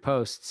many of your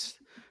posts,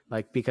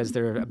 like because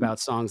they're about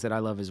songs that I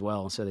love as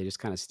well, so they just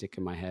kind of stick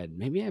in my head.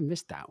 Maybe I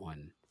missed that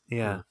one.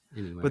 Yeah.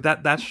 Anyway.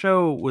 But that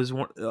show was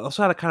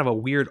also had a kind of a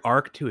weird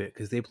arc to it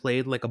because they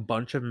played like a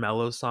bunch of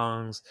mellow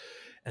songs,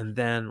 and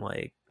then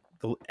like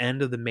the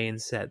end of the main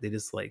set, they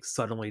just like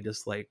suddenly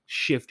just like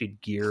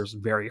shifted gears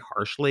very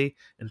harshly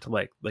into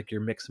like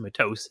your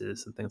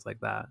Mixomatosis and things like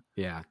that.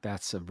 Yeah,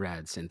 that's a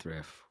rad synth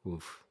riff.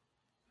 Oof,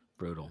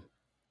 brutal.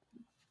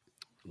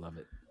 Love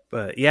it.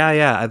 But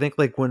yeah, I think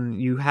like when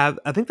you have,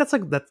 I think that's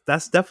like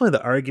that's definitely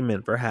the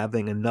argument for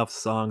having enough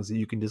songs that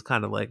you can just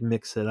kind of like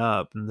mix it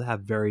up and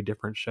have very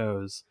different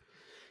shows.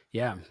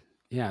 Yeah.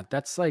 Yeah.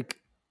 That's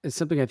like, it's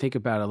something I think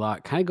about a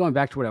lot. Kind of going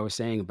back to what I was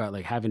saying about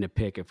like having to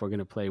pick if we're going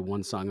to play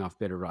one song off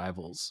Bitter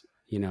Rivals.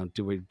 You know,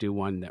 do we do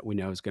one that we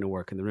know is going to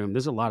work in the room?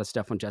 There's a lot of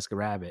stuff on Jessica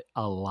Rabbit,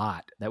 a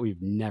lot that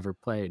we've never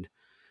played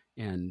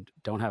and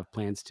don't have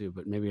plans to,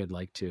 but maybe I'd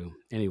like to.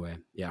 Anyway,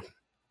 yeah.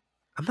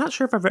 I'm not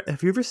sure if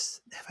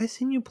have I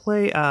seen you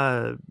play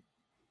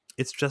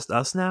It's Just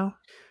Us Now?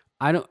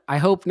 I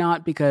hope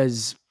not,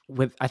 because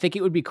I think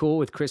it would be cool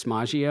with Chris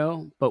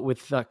Maggio, but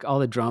with like all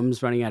the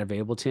drums running out of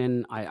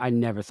Ableton, I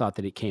never thought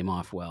that it came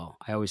off well.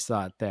 I always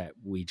thought that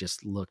we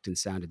just looked and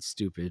sounded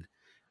stupid.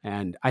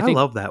 And I think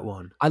love that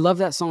one. I love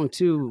that song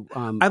too.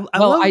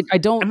 I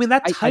don't. I mean,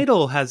 that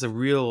title has a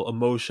real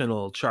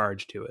emotional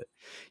charge to it.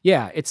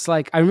 Yeah, it's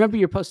like, I remember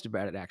your post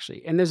about it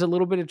actually, and there's a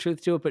little bit of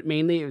truth to it, but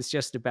mainly it was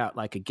just about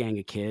like a gang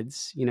of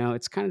kids. You know,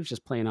 it's kind of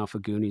just playing off a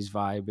Goonies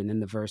vibe, and then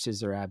the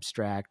verses are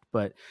abstract.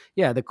 But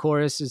yeah, the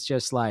chorus is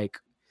just like,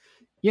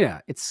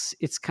 yeah,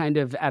 it's kind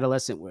of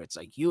adolescent, where it's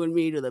like you and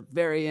me to the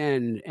very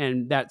end,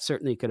 and that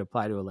certainly could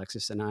apply to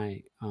Alexis and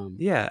I.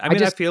 Yeah, I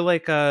mean, I feel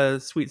like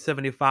Sweet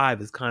 75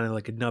 is kind of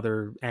like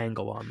another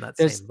angle on that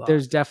same vibe.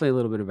 There's definitely a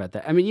little bit about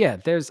that. I mean, yeah,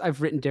 I've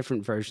written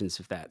different versions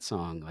of that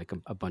song like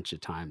a bunch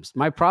of times.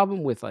 My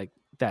problem with like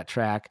that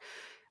track,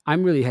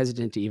 I'm really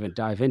hesitant to even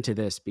dive into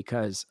this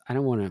because I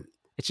don't want to.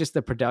 It's just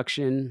the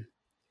production.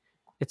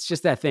 It's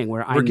just that thing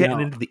where we're getting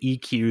into the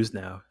EQs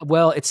now.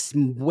 Well,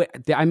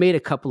 I made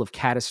a couple of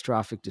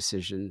catastrophic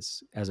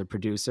decisions as a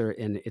producer,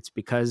 and it's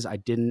because I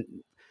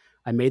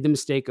made the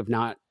mistake of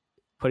not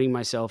putting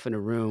myself in a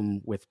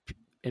room with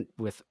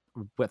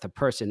a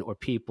person or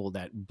people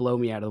that blow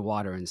me out of the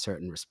water in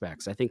certain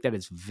respects. I think that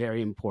is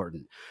very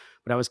important.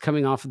 But I was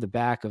coming off of the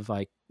back of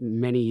like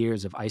many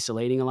years of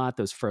isolating a lot.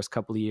 Those first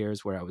couple of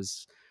years where I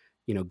was,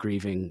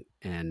 grieving,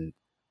 and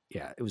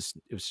yeah, it was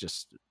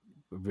just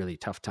a really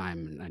tough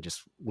time. And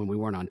when we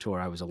weren't on tour,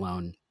 I was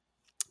alone.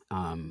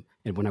 And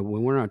when we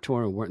weren't on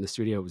tour and weren't in the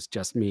studio, it was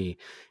just me,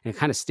 and it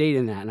kind of stayed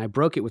in that. And I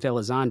broke it with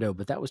Elizondo,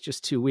 but that was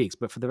just 2 weeks.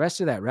 But for the rest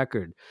of that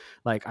record,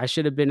 like I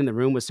should have been in the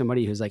room with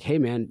somebody who's like, hey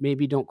man,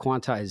 maybe don't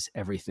quantize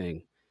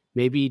everything.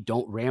 Maybe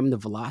don't ram the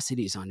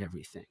velocities on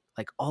everything.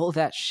 Like all of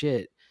that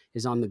shit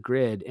is on the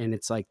grid. And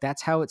it's like,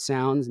 that's how it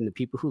sounds. And the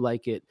people who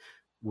like it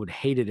would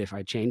hate it if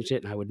I changed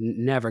it, and I would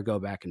never go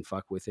back and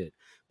fuck with it.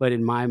 But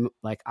in my,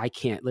 like, I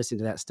can't listen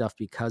to that stuff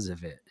because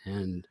of it.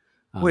 And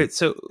wait,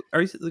 so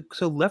are you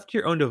left to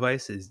your own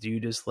devices? Do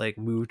you just like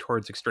move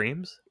towards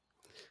extremes?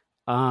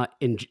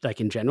 In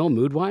general,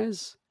 mood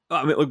wise?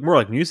 I mean, more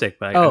like music,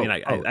 but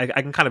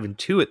I can kind of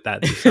intuit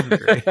that to some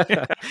degree.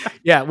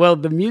 Yeah, well,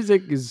 the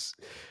music is,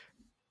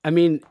 I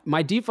mean,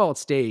 my default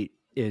state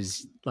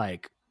is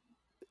like,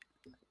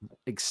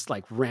 it's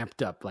like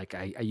ramped up. Like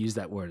I use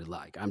that word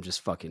like I'm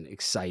just fucking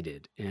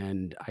excited,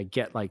 and I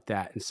get like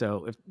that. And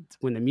so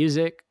when the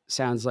music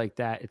sounds like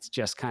that, it's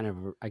just kind of,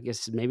 I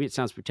guess maybe it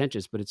sounds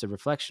pretentious, but it's a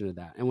reflection of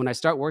that. And when I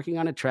start working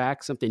on a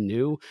track, something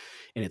new,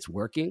 and it's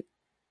working,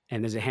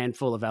 and there's a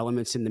handful of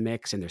elements in the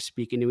mix and they're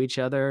speaking to each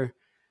other.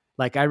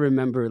 Like I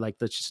remember, like,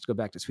 let's just go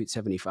back to Sweet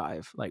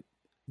 75. Like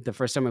the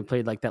first time I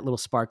played like that little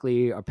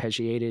sparkly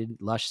arpeggiated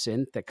lush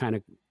synth that kind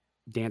of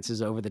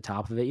dances over the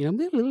top of it,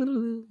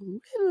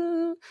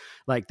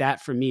 like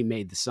that for me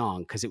made the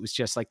song, because it was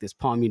just like this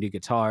palm muted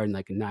guitar and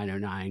like a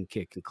 909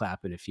 kick and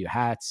clap and a few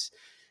hats,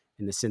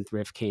 and the synth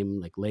riff came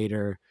like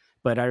later.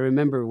 But I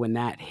remember when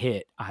that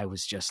hit, I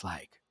was just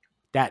like,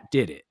 that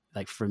did it.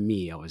 Like for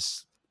me, I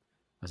was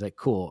like,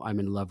 cool, I'm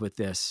in love with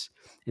this.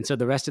 And so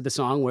the rest of the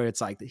song, where it's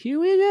like, here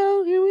we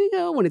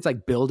go, when it's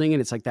like building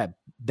and it's like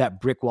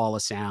that brick wall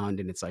of sound,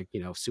 and it's like,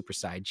 super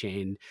side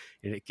chained,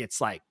 and it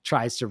gets like,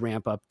 tries to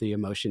ramp up the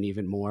emotion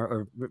even more,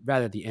 or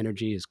rather the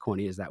energy, as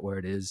corny as that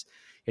word is.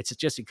 It's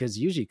just because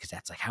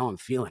that's like how I'm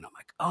feeling. I'm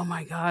like, oh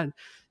my God.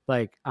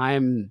 Like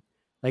I'm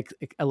like,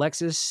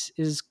 Alexis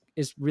is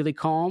really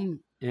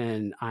calm,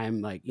 and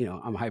I'm like,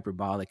 I'm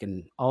hyperbolic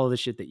and all of the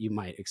shit that you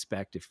might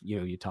expect if,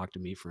 you talk to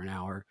me for an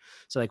hour.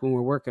 So like when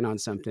we're working on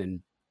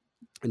something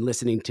and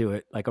listening to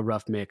it, like a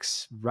rough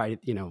mix, right,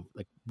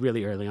 like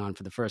really early on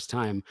for the first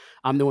time,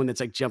 I'm the one that's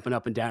like jumping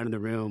up and down in the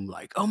room,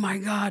 like, oh my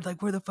God,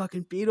 like we're the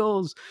fucking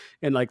Beatles.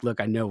 And like, look,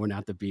 I know we're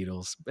not the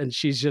Beatles. And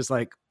she's just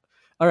like,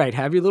 all right,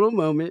 have your little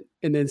moment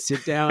and then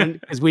sit down,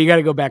 because we got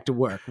to go back to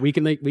work. We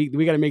can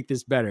we got to make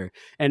this better.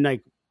 And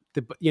like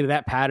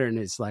that pattern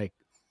is like,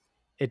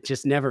 it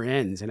just never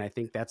ends. And I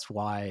think that's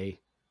why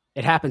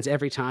it happens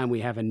every time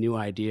we have a new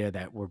idea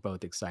that we're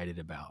both excited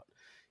about.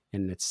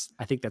 And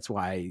I think that's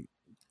why,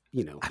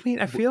 I mean,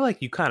 I feel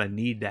like you kind of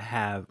need to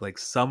have like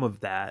some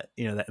of that,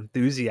 that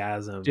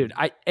enthusiasm, dude.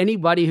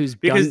 Anybody who's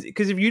because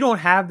if you don't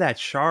have that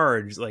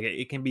charge, like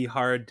it can be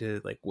hard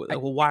to like,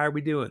 well, why are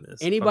we doing this?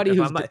 Anybody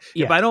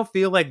if I don't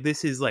feel like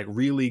this is like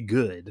really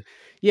good.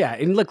 Yeah.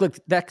 And look,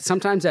 that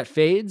sometimes that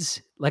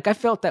fades. Like I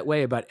felt that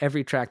way about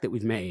every track that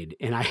we've made.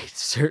 And I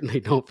certainly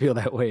don't feel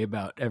that way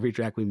about every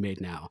track we made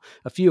now,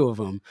 a few of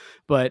them,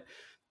 but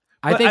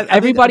I But think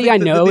everybody I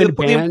know in the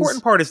bands.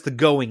 important part is the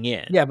going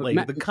in. Yeah, but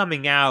like the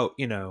coming out.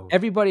 You know,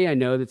 Everybody I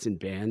know that's in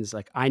bands,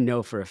 like I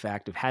know for a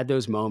fact, have had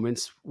those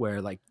moments where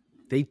like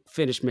they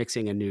finish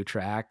mixing a new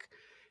track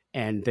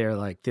and they're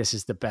like, "This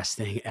is the best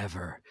thing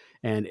ever,"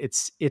 and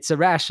it's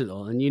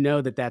irrational, and you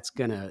know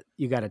that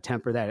you got to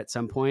temper that at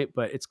some point.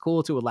 But it's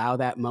cool to allow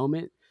that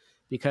moment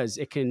because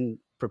it can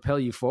propel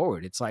you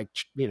forward. It's like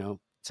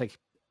it's like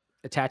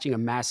attaching a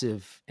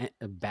massive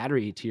a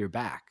battery to your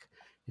back.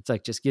 It's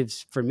like just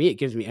gives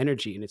me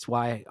energy, and it's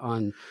why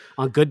on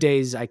good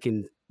days I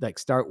can like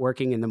start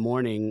working in the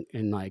morning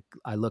and like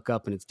I look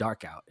up and it's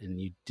dark out and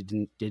you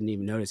didn't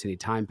even notice any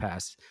time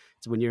passed.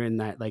 It's when you're in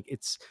that, like,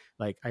 it's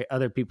like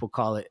other people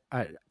call it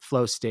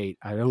flow state.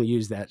 I don't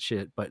use that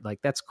shit, but like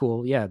that's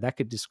cool. Yeah, that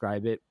could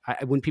describe it.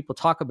 When people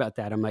talk about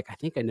that, I'm like, I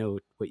think I know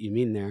what you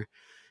mean there.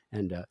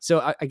 And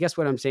so I guess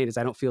what I'm saying is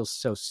I don't feel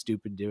so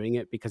stupid doing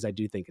it because I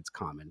do think it's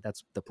common.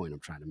 That's the point I'm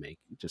trying to make.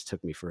 It just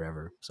took me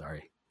forever.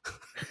 Sorry.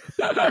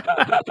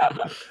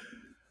 I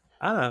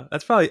don't know.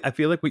 That's probably. I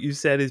feel like what you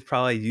said is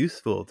probably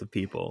useful to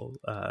people.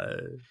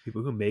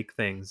 People who make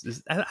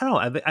things. I don't know.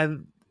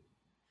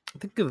 I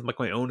think of like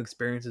my own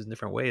experiences in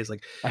different ways.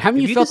 Like,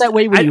 haven't if you felt that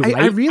way when you write?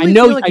 I really I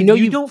know. feel like I know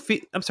you don't feel.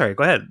 I'm sorry.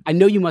 Go ahead. I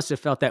know you must have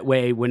felt that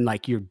way when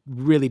like you're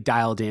really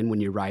dialed in when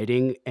you're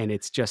writing, and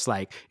it's just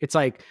like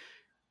I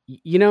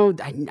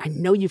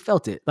know you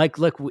felt it. Like,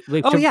 look.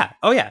 Oh yeah.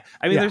 I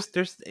mean, Yeah.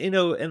 there's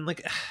and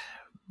like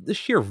the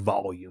sheer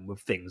volume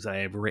of things I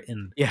have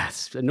written.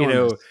 Yes,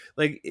 Enormous.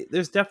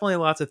 There's definitely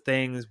lots of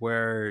things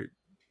where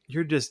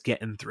you're just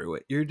getting through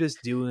it. You're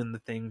just doing the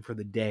thing for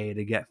the day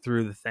to get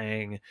through the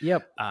thing.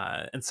 Yep.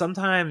 And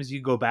sometimes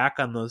you go back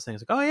on those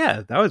things like, oh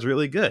yeah, that was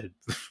really good.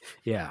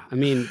 Yeah. I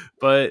mean,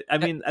 but I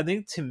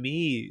think to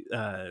me,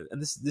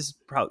 and this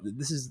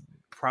is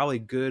probably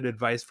good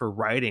advice for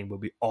writing,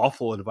 would be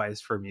awful advice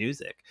for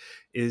music.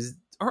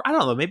 Or I don't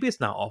know, maybe it's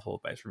not awful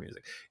advice for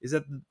music. Is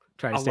that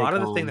a lot of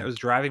the thing that was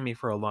driving me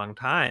for a long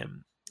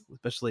time,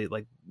 especially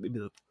like maybe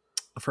the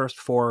first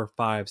 4,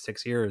 5,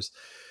 6 years,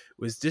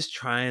 was just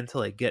trying to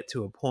like get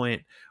to a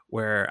point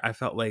where I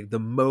felt like the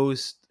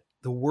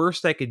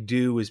worst I could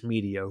do was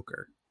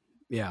mediocre.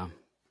 Yeah.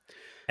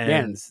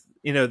 And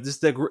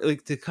just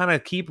to kind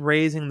of keep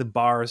raising the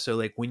bar, so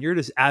like when you're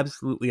just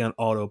absolutely on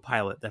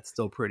autopilot, that's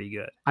still pretty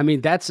good. I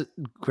mean, that's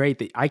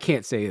great. I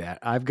can't say that.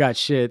 I've got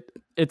shit.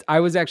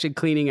 I was actually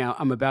cleaning out.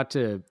 I'm about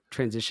to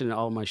transition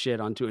all my shit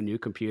onto a new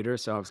computer,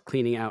 so I was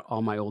cleaning out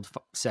all my old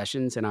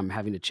sessions, and I'm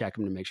having to check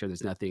them to make sure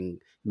there's nothing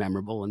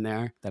memorable in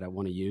there that I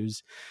want to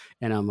use.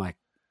 And I'm like,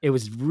 it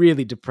was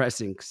really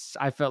depressing 'cause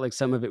I felt like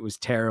some of it was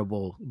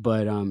terrible,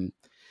 but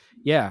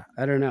yeah,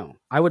 I don't know.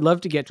 I would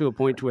love to get to a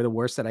point to where the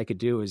worst that I could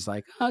do is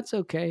like, oh, it's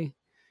okay.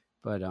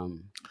 But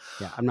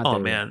yeah, I'm not. Oh there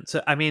man. yet.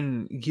 So I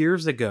mean,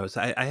 years ago,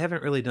 so I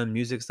haven't really done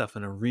music stuff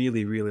in a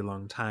really, really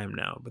long time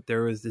now, but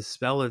there was this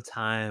spell of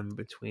time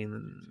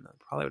between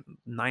probably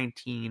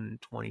 19,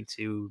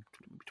 22,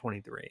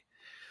 23,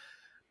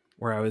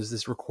 where I was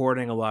just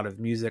recording a lot of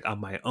music on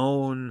my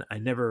own. I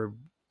never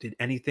did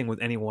anything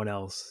with anyone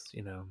else,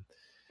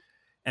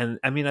 And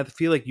I mean, I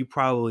feel like you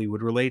probably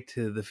would relate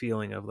to the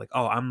feeling of like,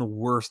 oh, I'm the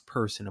worst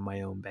person in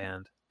my own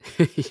band.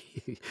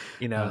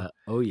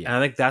 Oh yeah. And I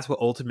think that's what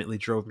ultimately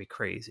drove me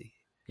crazy.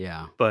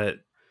 Yeah. But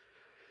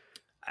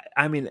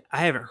I mean, I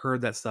haven't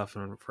heard that stuff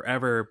in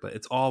forever, but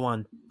it's all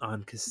on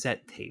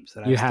cassette tapes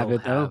that You I still have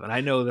it, though? And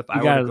I know that if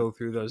You I gotta- were to go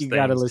through those You things,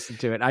 got to listen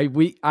to it. I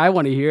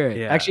want to hear it.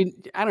 Yeah. Actually,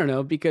 I don't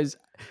know because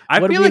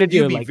I what are feel we like gonna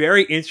you'd do? be Like,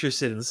 very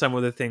interested in some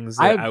of the things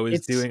that I was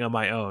it's doing on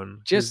my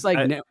own. just 'Cause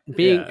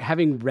like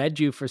having read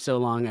you for so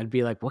long, I'd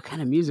be like, what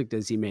kind of music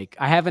does he make?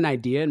 I have an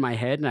idea in my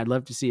head, and I'd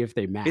love to see if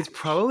they match. it's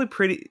probably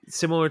pretty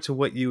similar to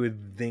what you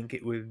would think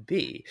it would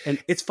be.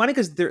 And- It's funny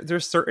because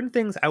there's certain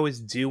things I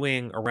was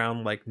doing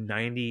around like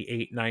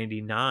 98,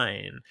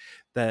 99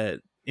 that,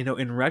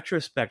 in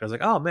retrospect, I was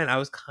like, oh man, I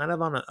was kind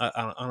of on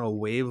a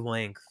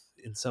wavelength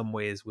in some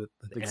ways with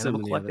the Like some Animal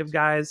of the Collective others.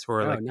 guys who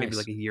are Oh, like maybe nice.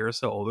 like a year or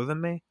so older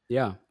than me.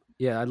 Yeah,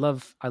 I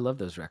love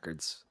those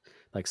records,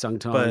 like Sung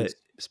Tongs, But-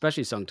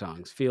 especially Sung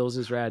Tongs. Feels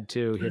is rad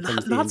too. Here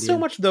comes the Not so Indian.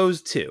 much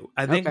those two.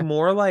 I think Okay.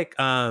 more like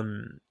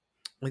the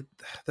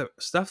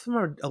stuff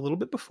from a little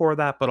bit before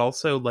that, but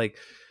also like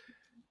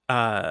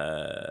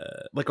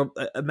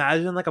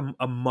imagine like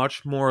a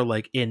much more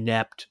like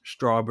inept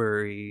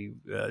Strawberry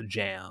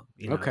Jam,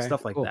 Okay,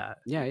 stuff like cool. that.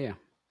 Yeah,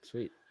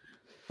 sweet.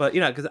 But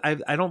because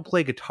I don't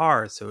play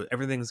guitar, so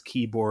everything's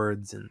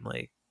keyboards and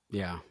like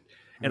Yeah,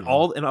 and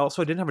Mhm. and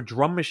also I didn't have a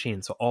drum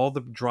machine, so all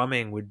the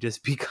drumming would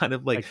just be kind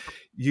of like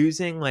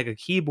using like a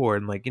keyboard,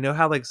 and like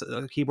how like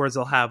keyboards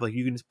they'll have like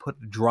you can just put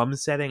the drum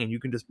setting and you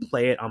can just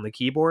play it on the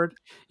keyboard.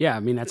 Yeah, I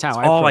mean that's how It's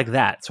I all pro- like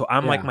that. So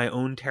I'm like Yeah. my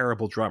own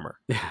terrible drummer.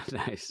 Yeah,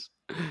 nice.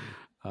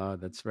 Oh,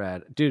 that's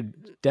rad, dude.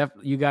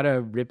 You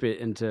gotta rip it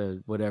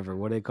into whatever.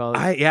 What do they call it?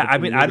 I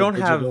mean I don't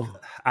Digital.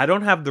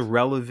 have the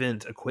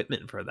relevant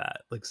equipment for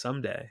that. Like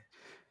someday.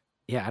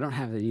 Yeah, I don't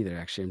have it either.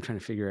 Actually, I'm trying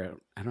to figure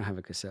out. I don't have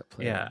a cassette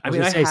player. Yeah, I I was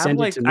mean, gonna say,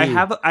 send it to me.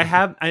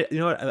 you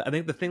know what? I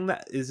think the thing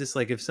that is just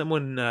like if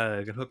someone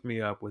can hook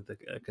me up with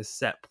a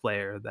cassette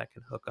player that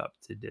can hook up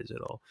to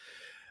digital,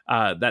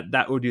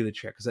 that would do the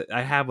trick. Because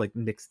I have like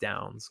mixed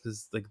downs.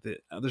 Because like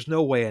there's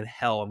no way in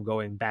hell I'm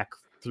going back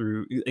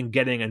through and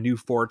getting a new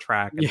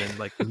 4-track and then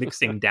like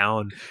mixing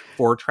down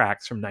 4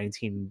 tracks from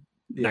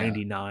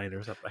 1999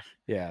 or something.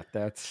 Yeah,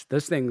 that's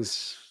those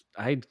things.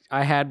 I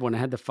had when I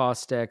had the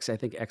Fostex, I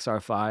think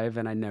XR5,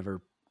 and I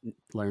never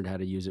learned how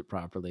to use it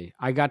properly.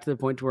 I got to the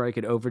point where I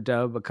could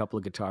overdub a couple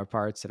of guitar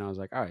parts, and I was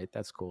like, all right,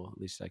 that's cool.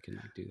 At least I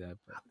can do that.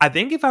 But I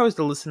think if I was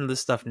to listen to this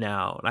stuff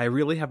now, and I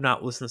really have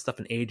not listened to stuff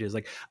in ages,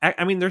 like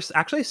I mean, there's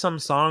actually some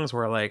songs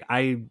where like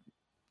I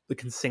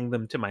can sing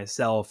them to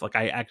myself. Like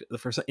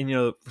for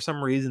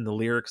some reason the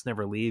lyrics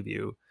never leave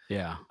you.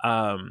 yeah,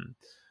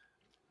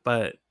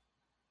 But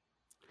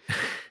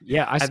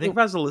yeah, I think if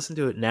I was to listen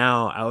to it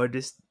now, I would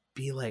just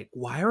be like,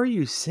 why are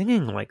you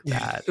singing like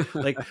that?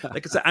 like I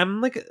said,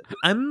 I'm like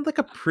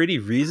a pretty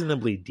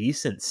reasonably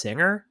decent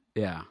singer,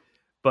 yeah,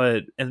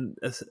 but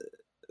I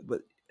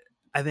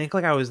think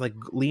like I was like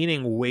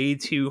leaning way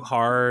too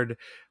hard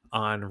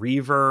on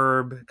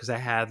reverb because I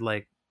had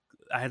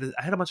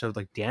a bunch of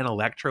like Dan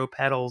Electro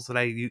pedals that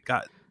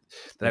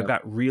I've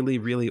got really,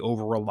 really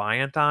over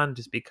reliant on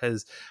just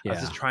because I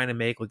was just trying to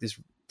make like this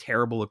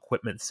terrible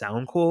equipment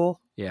sound cool.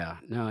 Yeah,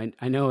 no,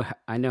 I know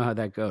how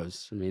that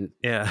goes. I mean,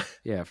 Yeah,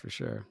 for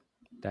sure.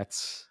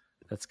 That's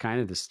kind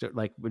of the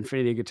like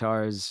Infinity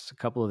Guitars. A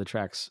couple of the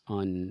tracks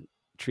on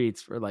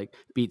Treats for like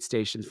beat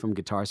stations from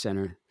Guitar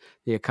Center.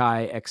 The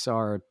Akai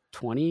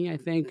XR20, I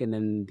think, and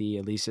then the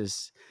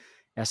Alesis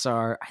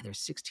SR either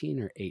 16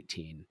 or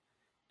 18,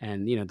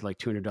 and like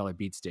 $200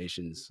 beat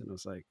stations. And I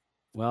was like,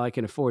 well, I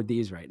can afford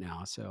these right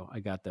now, so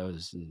I got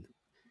those, and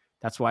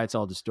that's why it's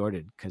all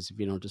distorted. Because if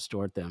you don't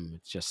distort them,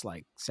 it just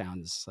like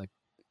sounds like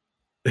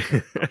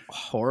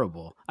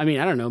horrible. I mean,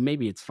 I don't know.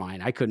 Maybe it's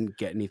fine. I couldn't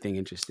get anything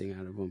interesting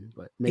out of them,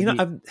 but maybe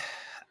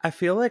I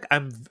feel like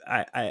I'm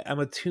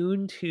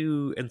attuned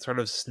to and sort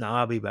of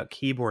snobby about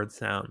keyboard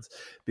sounds.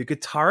 But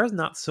guitar is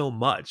not so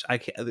much.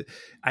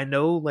 I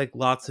know like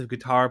lots of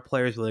guitar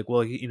players are like,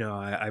 well,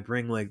 I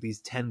bring like these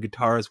 10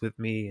 guitars with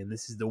me, and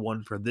this is the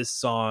one for this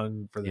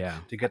song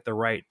to get the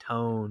right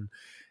tone.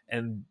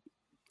 And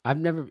I've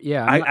never,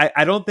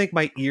 I don't think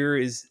my ear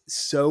is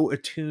so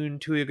attuned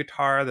to a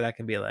guitar that I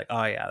can be like,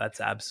 oh yeah, that's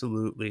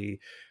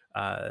absolutely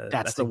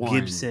that's the a one.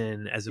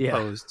 Gibson, as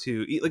opposed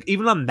to like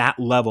even on that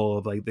level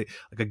of like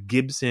a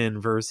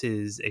Gibson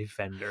versus a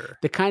Fender.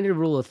 The kind of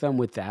rule of thumb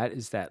with that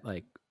is that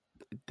like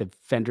the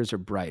Fenders are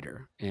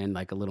brighter and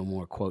like a little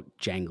more quote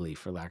jangly,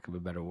 for lack of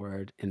a better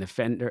word, and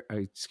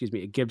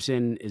a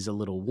Gibson is a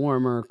little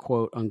warmer,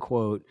 quote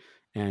unquote,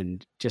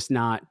 and just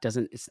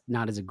it's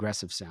not as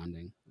aggressive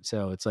sounding.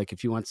 So it's like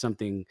if you want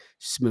something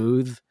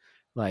smooth,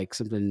 like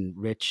something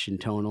rich and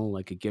tonal,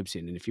 like a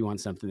Gibson, and if you want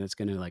something that's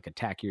going to like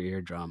attack your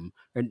eardrum,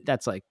 or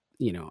that's like,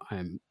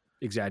 I'm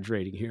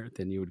exaggerating here,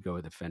 then you would go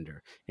with a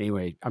Fender.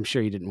 Anyway, I'm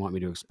sure you didn't want me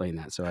to explain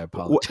that, so I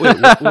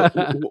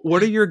apologize.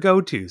 What are your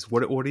go-tos?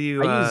 What do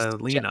you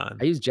lean on?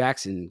 I use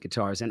Jackson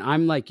guitars, and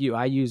I'm like you.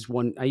 I use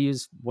one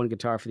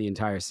guitar for the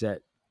entire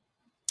set,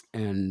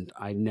 and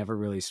I never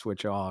really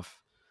switch off.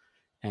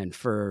 And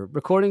for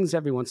recordings,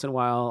 every once in a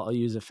while, I'll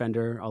use a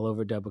Fender. I'll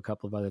overdub a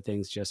couple of other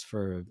things just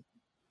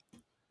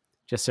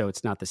so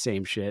it's not the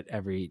same shit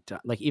every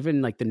time. Like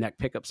even like the neck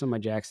pickups on my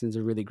Jacksons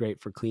are really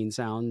great for clean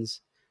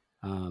sounds.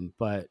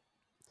 But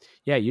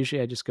yeah,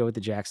 usually I just go with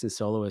the Jackson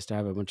Soloist. I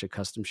have a bunch of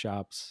custom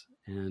shops,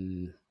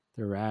 and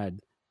they're rad.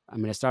 I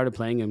mean, I started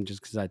playing them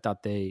just because I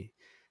thought they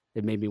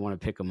made me want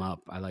to pick them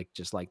up. I like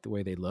the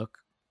way they look.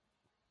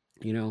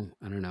 I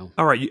don't know.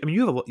 All right,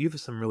 you have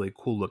some really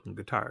cool looking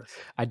guitars.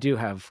 I do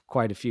have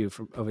quite a few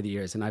from over the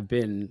years, and I'm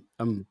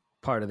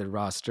part of the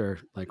roster,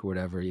 like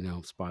whatever,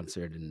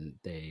 sponsored, and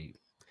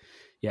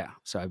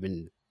so I've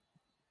been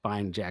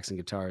buying Jackson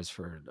guitars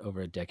for over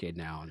a decade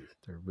now, and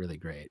they're really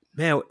great.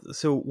 Man,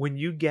 so when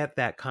you get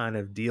that kind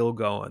of deal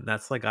going,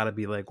 that's like got to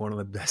be like one of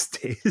the best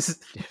days.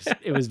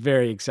 It was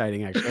very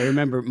exciting, actually. I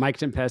remember Mike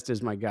Tempesta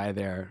is my guy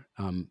there.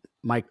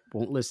 Mike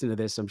won't listen to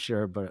this, I'm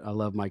sure, but I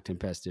love Mike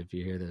Tempesta. If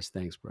you hear this,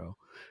 thanks, bro.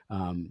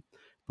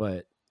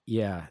 But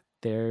yeah,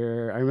 I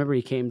remember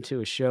he came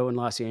to a show in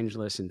Los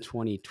Angeles in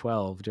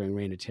 2012 during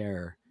Reign of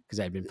Terror,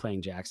 because I'd been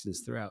playing Jacksons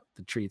throughout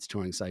the Treats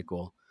touring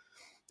cycle,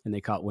 and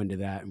they caught wind of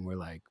that and were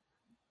like,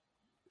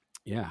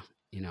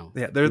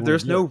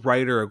 there's no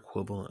writer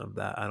equivalent of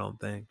that. I don't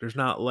think there's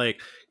not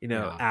like,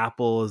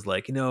 Apple is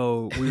like,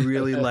 we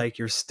really like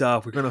your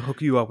stuff. We're going to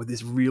hook you up with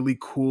this really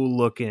cool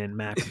looking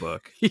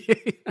MacBook.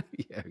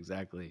 Yeah,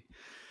 exactly.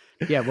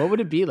 Yeah. What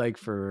would it be like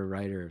for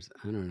writers?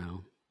 I don't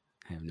know.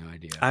 I have no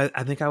idea.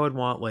 I think I would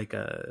want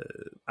the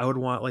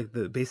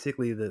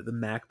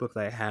MacBook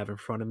that I have in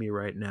front of me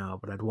right now,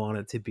 but I'd want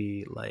it to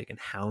be like in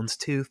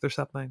houndstooth or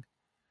something.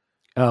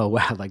 Oh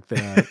wow! Like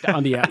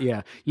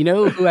yeah. You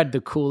know who had the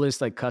coolest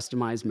like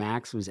customized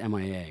Macs was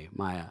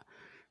Maya.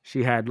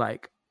 She had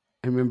like,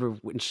 I remember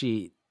when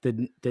the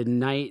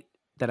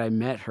that I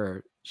met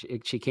her,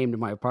 she came to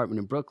my apartment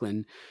in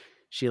Brooklyn.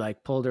 She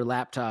like pulled her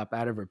laptop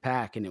out of her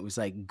pack and it was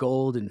like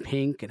gold and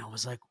pink. And I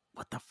was like,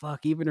 what the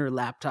fuck? Even her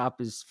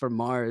laptop is from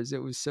Mars.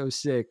 It was so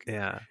sick.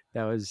 Yeah.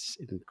 That was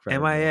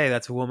incredible. MIA,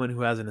 that's a woman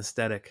who has an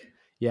aesthetic.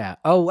 Yeah.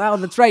 Oh, wow.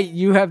 That's right.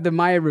 You have the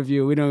Maya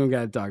review. We don't even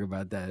got to talk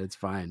about that. It's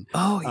fine.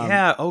 Oh,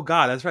 yeah. Oh,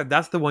 God. That's right.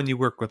 That's the one you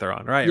work with her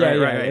on. Right. Yeah, right.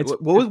 yeah, Right. it's-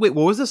 What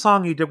was the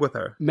song you did with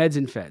her? Meds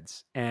and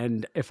Feds.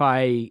 And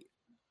I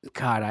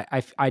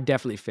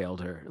definitely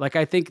failed her. Like,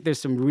 I think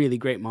there's some really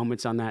great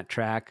moments on that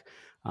track.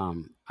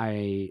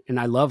 I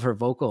love her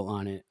vocal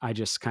on it. I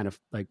just kind of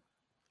like,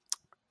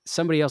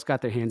 somebody else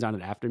got their hands on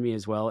it after me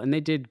as well. And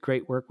they did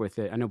great work with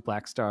it. I know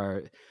Black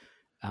Star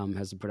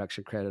has a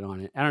production credit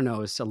on it. I don't know. It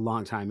was a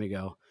long time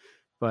ago.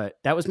 But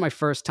that was my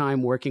first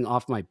time working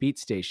off my beat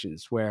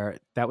stations, where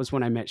that was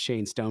when I met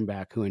Shane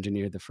Stoneback, who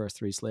engineered the first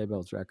 3 Sleigh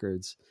Bells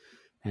records.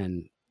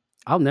 And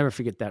I'll never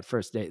forget that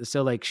first day.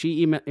 So like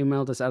she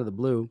emailed us out of the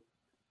blue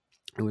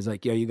and was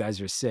like, yo, you guys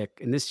are sick.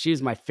 And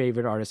she's my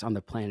favorite artist on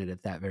the planet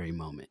at that very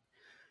moment.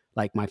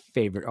 Like my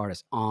favorite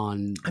artist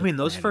on the I mean,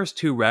 those planet. first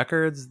 2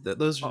 records,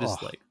 those are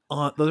just like,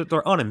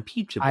 they're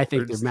unimpeachable. I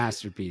think they're just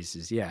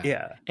masterpieces. Yeah.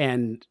 Yeah.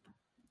 And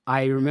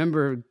I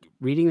remember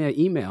reading that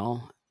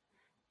email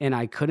and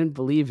I couldn't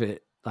believe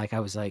it. Like I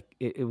was like,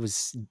 it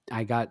was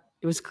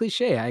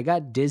cliche. I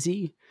got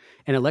dizzy,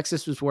 and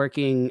Alexis was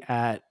working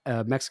at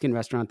a Mexican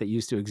restaurant that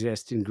used to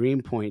exist in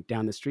Greenpoint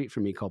down the street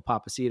from me called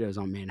Papacitos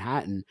on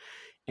Manhattan.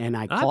 And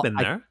I've been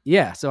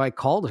there. So I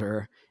called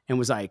her and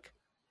was like,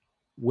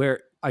 where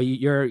are you?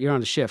 You're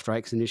on the shift, right?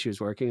 Because I knew she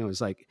was working. I was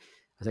like,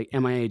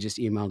 MIA just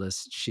emailed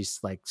us. She's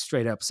like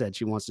straight up said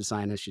she wants to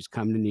sign us. She's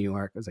coming to New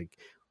York. I was like,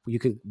 you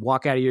can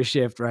walk out of your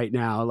shift right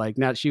now. Like,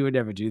 not, she would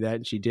never do that.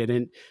 And she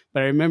didn't.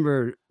 But I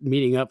remember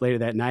meeting up later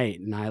that night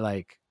and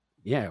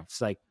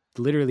it's like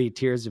literally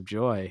tears of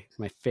joy.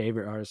 My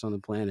favorite artist on the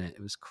planet.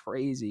 It was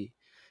crazy.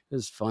 It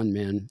was fun,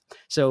 man.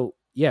 So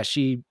yeah,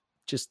 she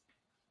just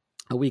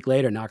a week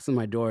later knocks on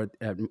my door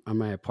on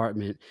my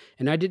apartment,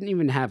 and I didn't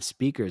even have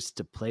speakers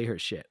to play her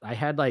shit. I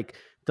had like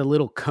the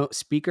little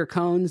speaker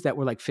cones that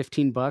were like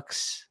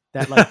 $15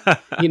 that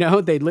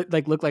like, they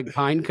look like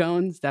pine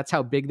cones. That's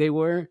how big they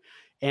were.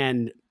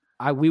 And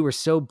we were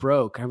so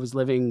broke. I was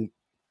living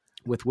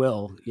with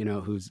Will,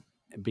 who's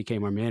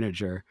became our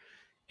manager.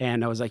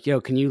 And I was like, yo,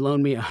 can you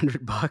loan me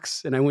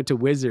 $100? And I went to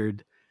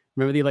Wizard.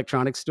 Remember the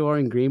electronics store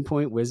in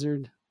Greenpoint,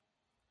 Wizard?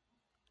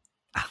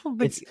 I don't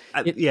think.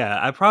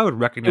 I probably would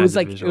recognize it. Was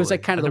visually. It was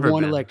like kind of I've the never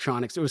one been.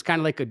 electronics. It was kind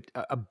of like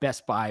a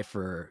Best Buy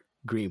for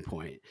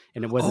Greenpoint,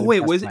 and it wasn't. Oh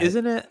wait, Best Buy.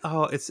 isn't it?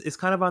 Oh, it's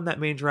kind of on that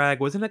main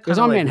drag. Wasn't it was kind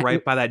of on like Manhattan.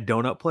 right by that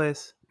donut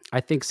place? I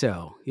think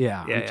so.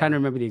 Yeah. Yeah, I'm trying to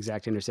remember the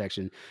exact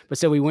intersection. But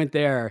so we went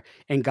there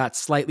and got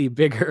slightly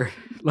bigger,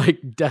 like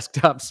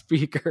desktop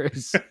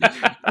speakers.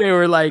 They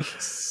were like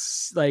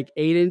 8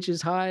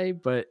 inches high,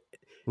 but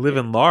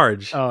Living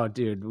large. oh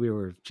dude, we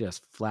were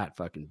just flat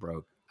fucking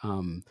broke.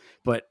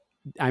 But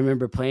I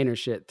remember playing her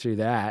shit through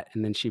that.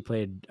 And then she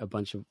played a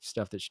bunch of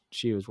stuff that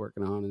she was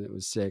working on, and it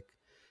was sick.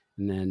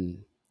 And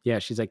then, yeah,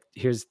 she's like,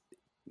 here's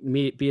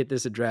me, be at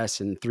this address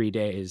in 3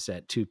 days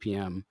at 2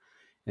 p.m.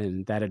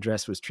 And that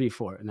address was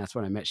Treefort. And that's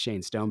when I met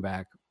Shane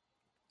Stoneback.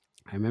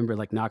 I remember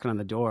like knocking on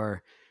the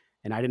door,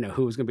 and I didn't know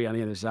who was going to be on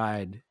the other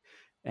side.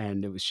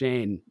 And it was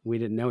Shane. We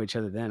didn't know each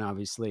other then,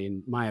 obviously.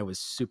 And Maya was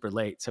super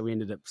late. So we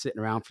ended up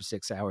sitting around for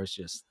 6 hours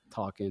just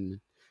talking. And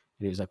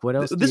he was like, what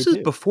else? This is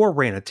before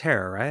Reign of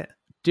Terror, right?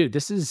 Dude,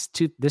 this is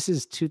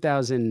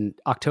 2000,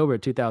 October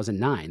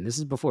 2009. This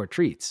is before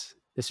Treats.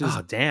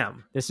 Oh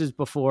damn! This is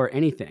before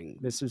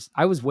anything.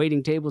 I was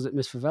waiting tables at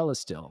Miss Favela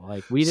still.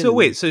 Like we didn't. So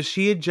wait, so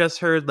she had just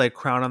heard like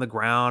Crown on the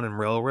Ground and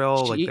Real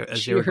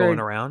as they were going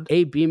around.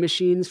 A.B.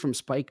 Machines from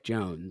Spike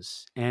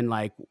Jones and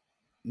like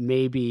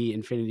maybe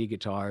Infinity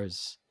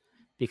Guitars,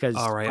 because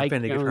Spike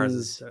Infinity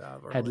Jones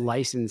Guitars had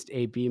licensed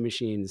A.B.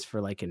 Machines for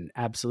like an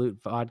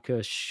Absolute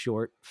Vodka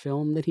short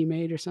film that he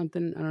made or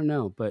something. I don't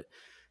know, but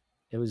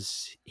he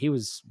was he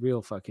was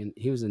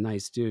a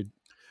nice dude.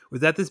 Was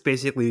that this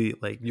basically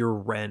like your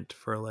rent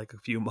for like a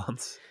few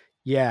months?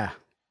 Yeah.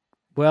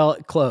 Well,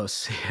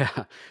 close.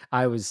 Yeah.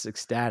 I was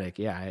ecstatic.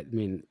 Yeah. I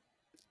mean,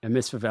 at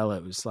Miss Favela,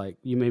 it was like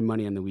you made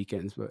money on the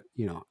weekends, but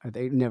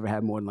they never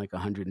had more than like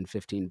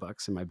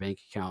 $115 in my bank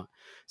account.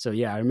 So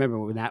yeah, I remember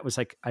when that was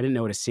like, I didn't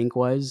know what a sync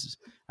was.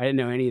 I didn't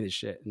know any of this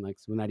shit. And like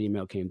when that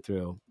email came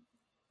through,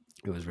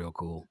 it was real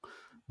cool.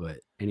 But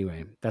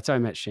anyway, that's how I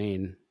met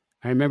Shane.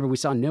 I remember we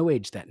saw No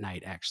Age that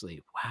night,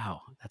 actually. Wow,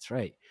 that's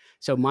right.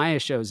 So Maya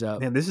shows up.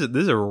 Man, this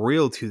is a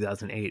real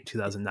 2008,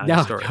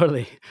 2009 story.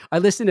 Totally. I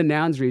listened to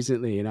Nouns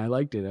recently and I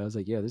liked it. I was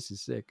like, yeah, this is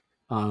sick.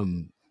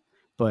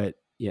 But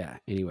yeah,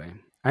 anyway.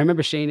 I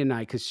remember Shane and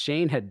I, because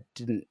Shane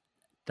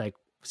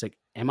was like,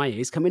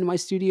 MIA's coming to my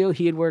studio.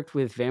 He had worked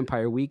with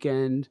Vampire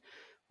Weekend,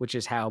 which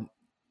is how,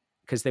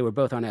 because they were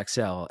both on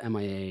XL,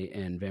 MIA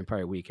and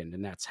Vampire Weekend.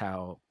 And that's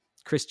how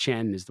Chris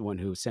Chen is the one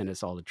who sent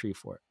us all to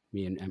Treefort,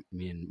 me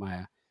and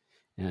Maya.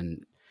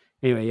 And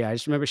Anyway, yeah, I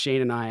just remember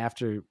Shane and I,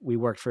 after we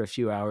worked for a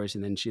few hours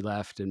and then she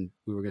left and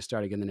we were going to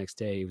start again the next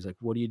day. He was like,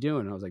 "What are you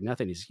doing?" And I was like,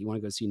 "Nothing." He's like, "You want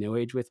to go see No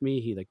Age with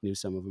me?" He like knew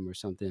some of them or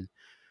something,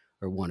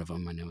 or one of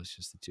them. I know it's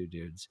just the two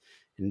dudes.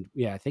 And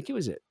yeah, I think it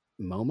was at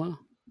MoMA.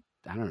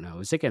 I don't know. It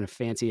was like in a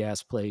fancy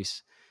ass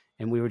place.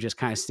 And we were just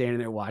kind of standing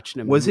there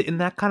watching them. Was it in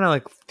that kind of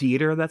like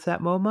theater that's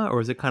at MoMA, or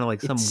was it kind of like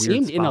some It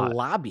weird seemed in a spot?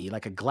 lobby,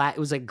 like a glass. It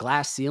was like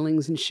glass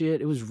ceilings and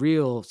shit. It was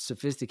real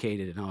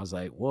sophisticated. And I was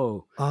like,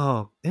 whoa.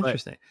 Oh,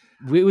 interesting.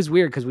 It was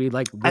weird because we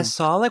like I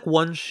saw like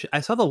I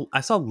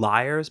saw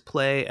Liars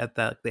play at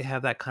that. They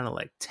have that kind of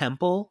like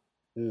temple.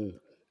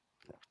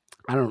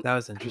 I don't. That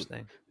was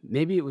interesting.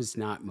 Maybe it was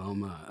not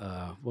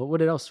MoMA.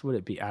 What else would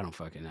it be? I don't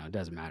fucking know. It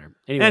doesn't matter.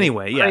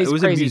 Anyway, yeah, it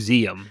was crazy. a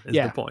museum. Is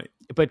Yeah. the point?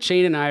 But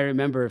Shane and I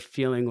remember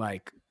feeling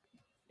like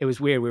it was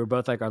weird. We were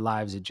both like our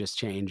lives had just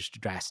changed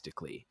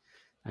drastically.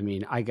 I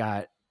mean,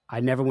 I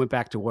never went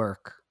back to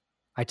work.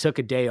 I took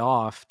a day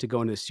off to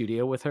go into the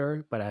studio with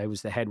her, but I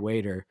was the head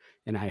waiter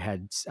and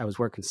I was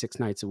working 6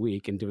 nights a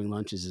week and doing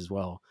lunches as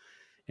well.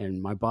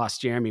 And my boss,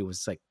 Jeremy,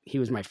 was like, he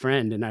was my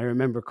friend. And I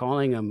remember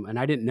calling him and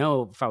I didn't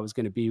know if it was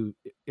going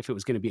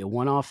to be a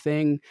one-off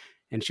thing.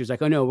 And she was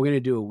like, "Oh no, we're going to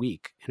do a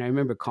week." And I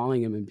remember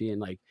calling him and being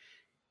like,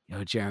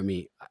 "Yo,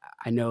 Jeremy,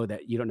 I know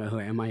that you don't know who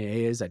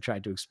MIA is." I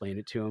tried to explain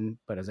it to him,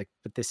 but I was like,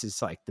 "But this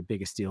is like the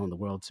biggest deal in the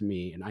world to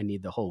me. And I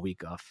need the whole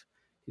week off."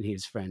 And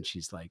his friend,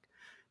 she's like,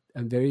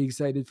 "I'm very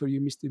excited for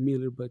you, Mr.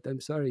 Miller, but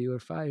I'm sorry you were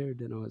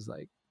fired." And I was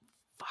like,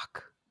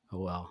 fuck. Oh,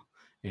 well.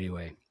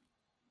 Anyway.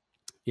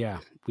 Yeah,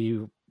 we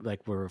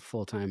like were a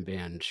full-time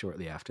band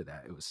shortly after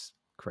that. It was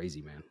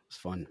crazy, man. It was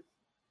fun.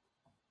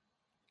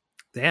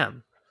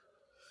 Damn.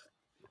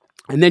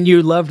 And then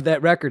you loved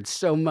that record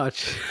so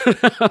much.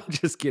 I'm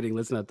just kidding.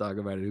 Let's not talk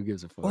about it. Who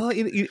gives a fuck? Well,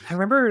 I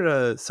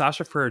remember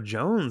Sasha Farrer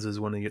Jones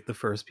is one of the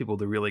first people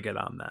to really get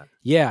on that.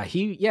 Yeah, I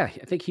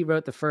think he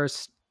wrote the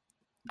first.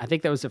 I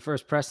think that was the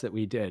first press that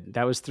we did.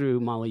 That was through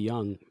Molly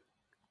Young.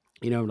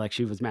 You know, like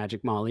she was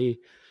Magic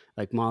Molly.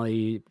 Like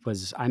Molly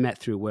was, I met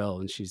through Will,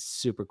 and she's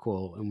super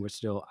cool. And we're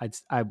still,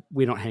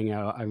 we don't hang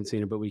out. I haven't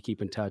seen her, but we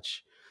keep in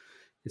touch.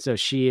 And so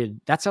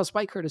that's how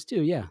Spike heard us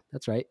too. Yeah,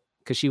 that's right.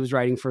 Because she was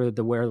writing for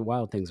the Where the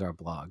Wild Things Are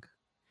blog.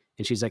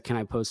 And she's like, "Can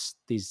I post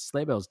these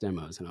Sleigh Bells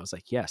demos?" And I was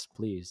like, "Yes,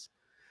 please."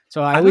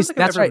 So I don't think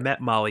I've ever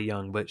met Molly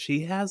Young, but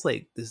she has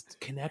like this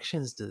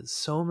connections to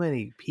so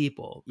many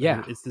people.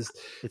 Yeah. It's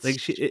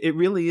like it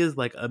really is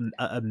like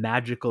a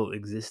magical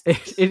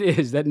existence. It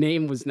is. That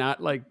name was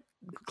not like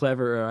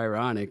clever or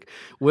ironic.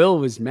 Will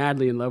was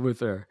madly in love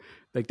with her.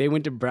 Like they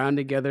went to Brown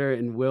together,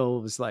 and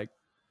Will was like,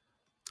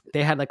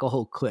 they had like a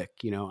whole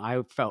clique. You know,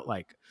 I felt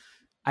like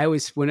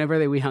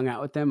whenever we hung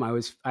out with them, I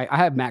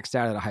had maxed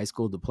out at a high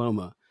school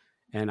diploma.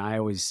 And I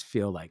always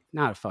feel like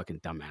not a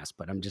fucking dumbass,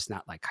 but I'm just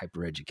not like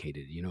hyper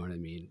educated. You know what I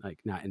mean? Like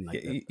not in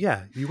like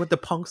yeah. You went to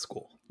punk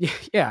school.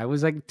 Yeah. I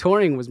was like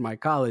touring was my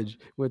college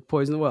with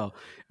Poison the Well.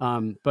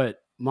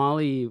 But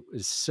Molly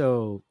is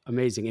so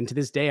amazing, and to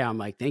this day I'm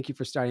like, thank you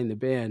for starting the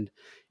band.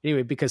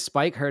 Anyway, because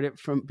Spike heard it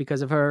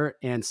because of her,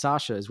 and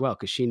Sasha as well,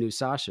 because she knew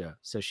Sasha,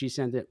 so she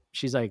sent it.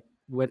 She's like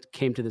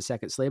came to the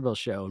second Sleigh Bells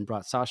show and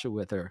brought Sasha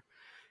with her,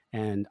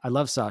 and I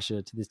love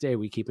Sasha to this day.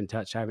 We keep in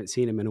touch. I haven't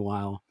seen him in a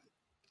while.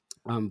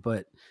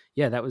 But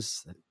yeah, that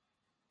was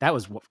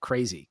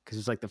crazy because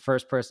it's like the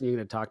first person you're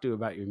going to talk to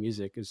about your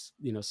music is,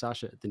 you know,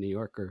 Sasha at the New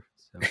Yorker.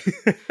 So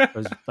it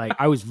was like,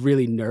 I was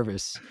really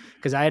nervous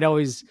because I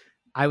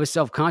was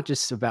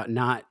self-conscious about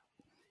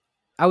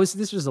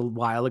this was a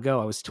while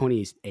ago. I was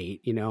 28,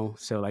 you know,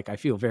 so like I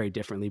feel very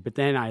differently, but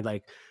then I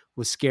like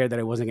was scared that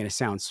I wasn't going to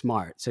sound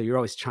smart. So you're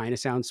always trying to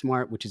sound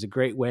smart, which is a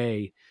great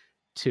way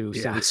to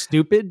sound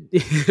stupid.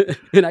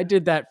 And I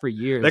did that for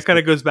years. That kind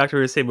of goes back to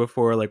what I was saying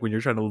before, like when you're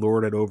trying to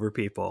lord it over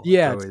people.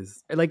 Yeah.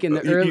 Like in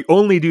the you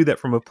only do that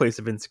from a place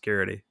of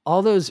insecurity.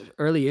 All those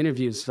early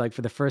interviews, like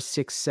for the first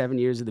 6-7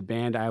 years of the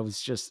band, I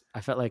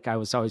felt like I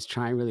was always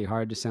trying really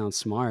hard to sound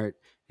smart.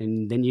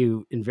 And then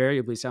you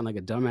invariably sound like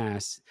a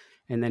dumbass.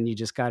 And then you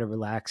just got to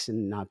relax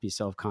and not be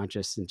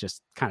self-conscious and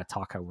just kind of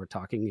talk how we're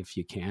talking if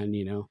you can,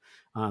 you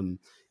know?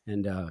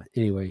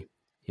 Anyway,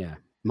 yeah.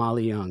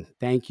 Molly Young,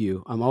 thank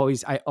you.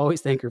 I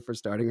always thank her for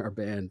starting our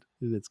band,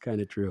 and it's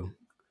kind of true.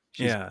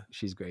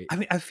 She's great. I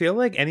mean, I feel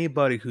like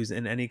anybody who's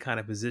in any kind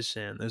of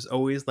position, there's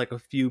always like a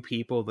few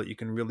people that you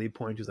can really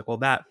point to. It's like, well,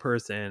 that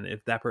person,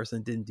 if that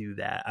person didn't do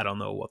that, I don't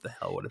know what the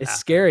hell would have happened. It's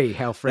scary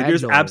how fragile.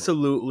 Like, there's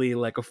absolutely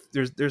like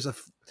there's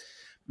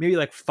maybe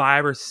like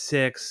 5 or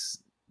 6,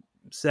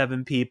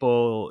 7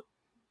 people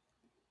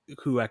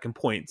who I can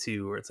point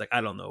to where it's like,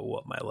 I don't know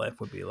what my life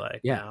would be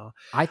like now.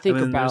 I think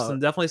there's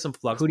definitely some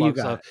flux. Who do you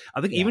got? I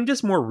think even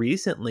just more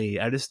recently,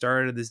 I just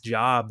started this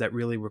job that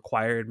really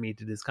required me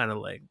to just kind of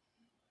like,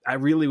 I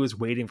really was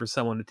waiting for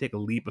someone to take a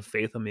leap of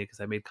faith on me because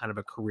I made kind of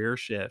a career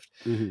shift.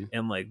 Mm-hmm.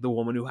 And like the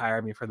woman who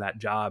hired me for that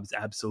job is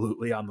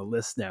absolutely on the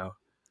list now.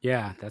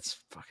 Yeah, that's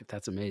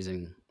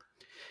amazing.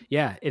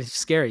 Yeah, it's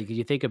scary because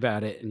you think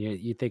about it and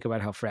you think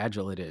about how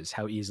fragile it is,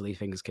 how easily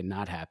things can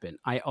not happen.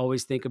 I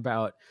always think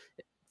about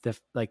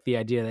the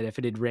idea that if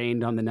it had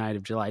rained on the night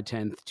of July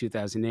 10th,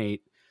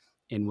 2008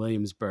 in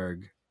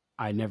Williamsburg,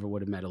 I never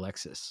would have met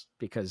Alexis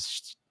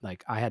because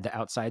like I had the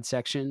outside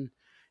section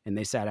and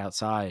they sat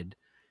outside,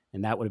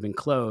 and that would have been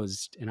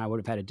closed, and I would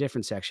have had a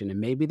different section, and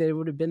maybe they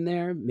would have been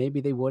there, maybe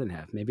they wouldn't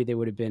have, maybe they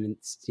would have been,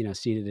 you know,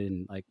 seated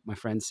in like my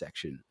friend's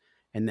section.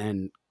 And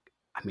then,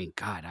 I mean,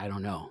 God, I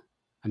don't know.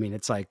 I mean,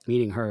 it's like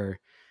meeting her.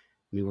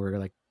 I mean, we're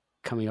like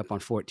coming up on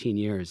 14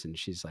 years, and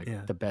she's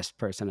like the best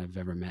person I've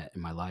ever met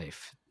in my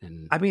life.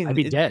 And I mean, I'd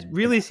be it dead.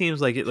 really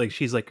seems like it, like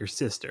she's like your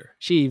sister.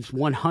 She's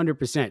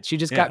 100%. She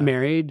just got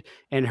married,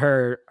 and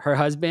her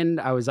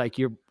husband, I was like,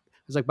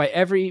 by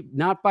every,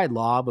 not by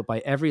law, but by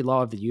every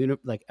law of the universe,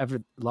 like every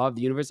law of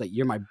the universe, like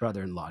you're my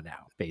brother-in-law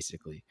now,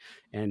 basically.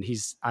 And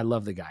I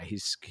love the guy.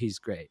 He's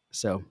great.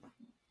 So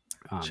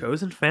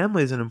chosen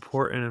family is an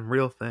important and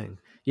real thing.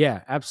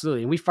 Yeah,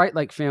 absolutely. And we fight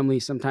like family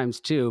sometimes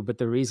too, but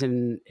the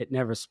reason it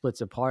never splits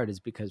apart is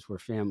because we're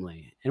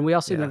family. And we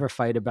also never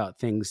fight about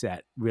things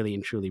that really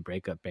and truly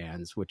break up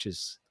bands, which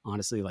is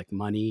honestly like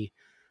money,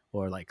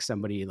 or like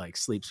somebody like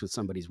sleeps with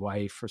somebody's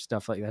wife or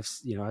stuff like that.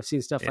 You know, I've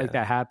seen stuff like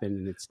that happen,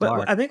 and it's dark.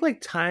 But I think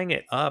like tying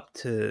it up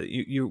to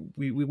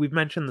we've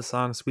mentioned the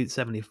song Sweet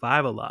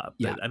 75 a lot.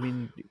 But I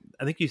mean,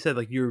 I think you said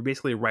like you were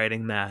basically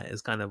writing that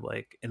as kind of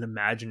like an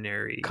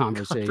imaginary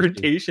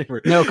confrontation.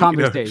 No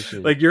conversation.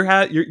 You know, like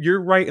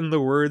you're writing the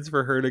words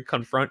for her to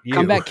confront you.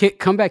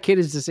 Comeback Kid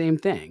is the same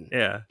thing.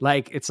 Yeah.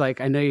 Like, it's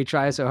like, I know you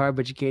try so hard,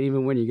 but you can't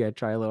even win. You got to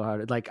try a little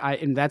harder. Like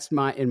and that's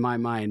in my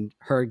mind,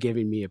 her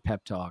giving me a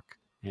pep talk.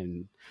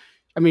 And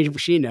I mean,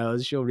 she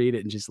knows, she'll read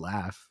it and just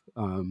laugh.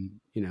 You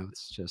know,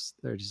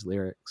 they're just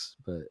lyrics.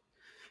 But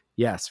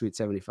yeah, Sweet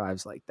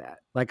 75's like that.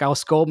 Like, I'll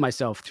scold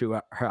myself through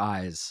her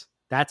eyes.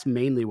 That's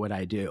mainly what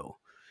I do.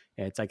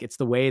 It's like, it's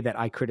the way that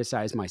I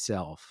criticize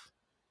myself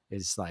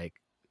is like,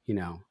 you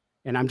know,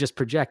 and I'm just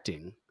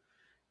projecting.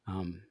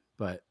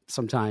 But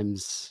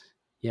sometimes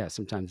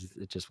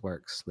it just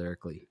works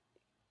lyrically.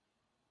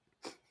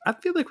 I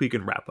feel like we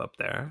can wrap up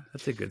there.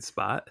 That's a good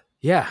spot.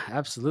 Yeah,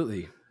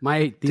 absolutely.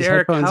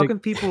 Derek, how can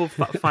people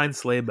find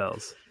Sleigh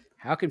Bells?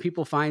 How can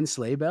people find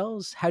Sleigh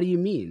Bells? How do you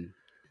mean?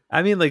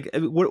 I mean, like,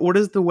 what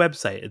is the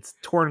website? It's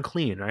Torn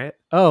Clean, right?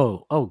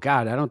 Oh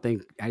God, I don't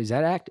think, is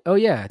that act? Oh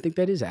yeah, I think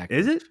that is active.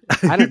 Is it?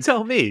 You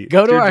tell me.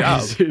 Go to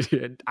our.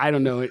 I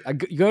don't know.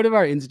 Go to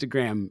our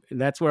Instagram.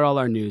 That's where all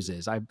our news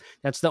is.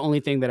 That's the only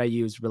thing that I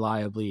use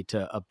reliably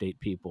to update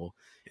people.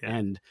 Yeah.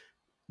 And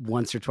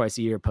once or twice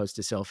a year, post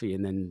a selfie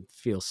and then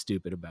feel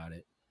stupid about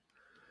it.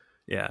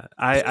 Yeah,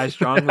 I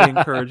strongly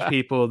encourage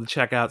people to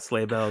check out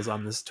Sleigh Bells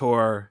on this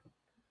tour.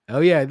 Oh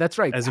yeah, that's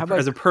right. As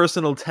a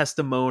personal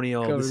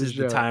testimonial, this is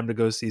the time to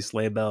go see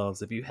Sleigh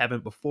Bells. If you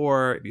haven't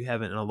before, if you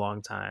haven't in a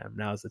long time,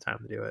 now is the time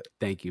to do it.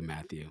 Thank you,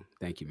 Matthew.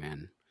 Thank you,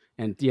 man.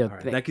 And yeah,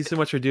 thank you so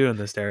much for doing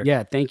this, Derek.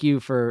 Yeah, thank you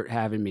for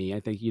having me. I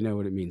think you know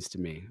what it means to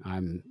me.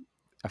 I'm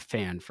a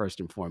fan first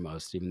and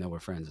foremost, even though we're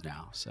friends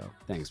now. So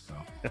thanks, bro.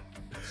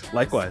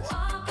 Likewise.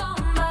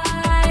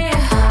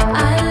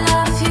 I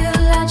love you,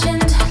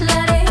 legend.